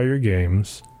people to buy your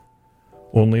games,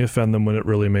 only offend them when it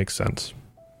really makes sense.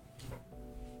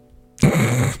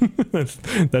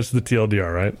 That's the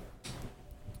TLDR, right?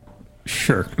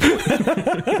 Sure.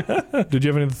 Did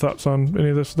you have any thoughts on any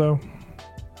of this, though?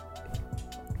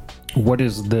 What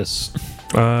is this?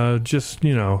 Just,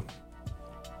 you know,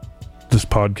 this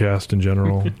podcast in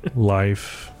general,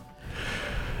 life.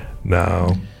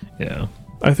 No. Yeah.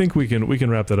 I think we can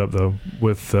wrap that up, though,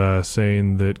 with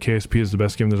saying that KSP is the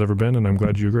best game there's ever been, and I'm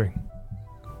glad you agree.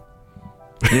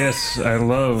 Yes, I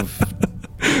love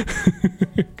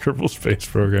Kerbal Space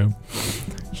Program.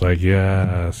 It's like,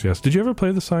 yes. Did you ever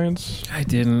play the Science? I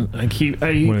didn't.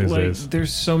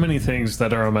 There's so many things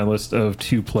that are on my list of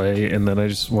to play, and then I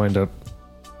just wind up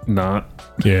not.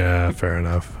 Yeah, fair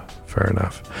enough.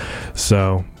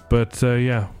 So, but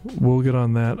yeah, we'll get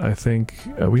on that. I think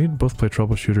we need to both play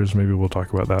troubleshooters. Maybe we'll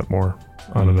talk about that more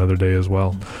on another day as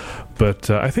well. But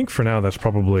I think for now that's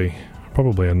probably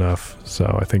enough.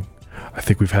 So I think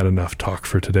we've had enough talk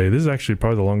for today. This is actually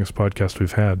probably the longest podcast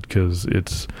we've had, because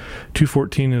it's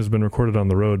 2:14 has been recorded on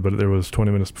the road, but there was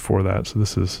 20 minutes before that. So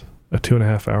this is a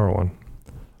 2.5 hour one,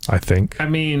 I think. I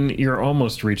mean, you're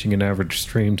almost reaching an average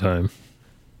stream time.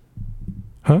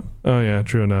 Huh? Oh yeah,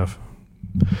 true enough.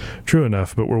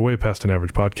 But we're way past an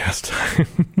average podcast time.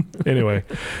 Anyway,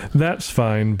 that's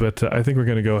fine. But I think we're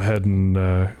going to go ahead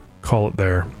and call it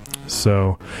there.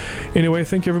 So anyway,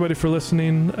 thank you everybody for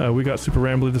listening. We got super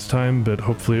rambly this time, but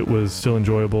hopefully it was still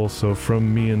enjoyable. So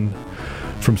from me and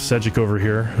from Cedric over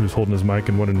here, who's holding his mic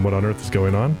and wondering what on earth is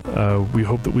going on, we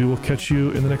hope that we will catch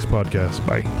you in the next podcast.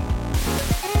 Bye.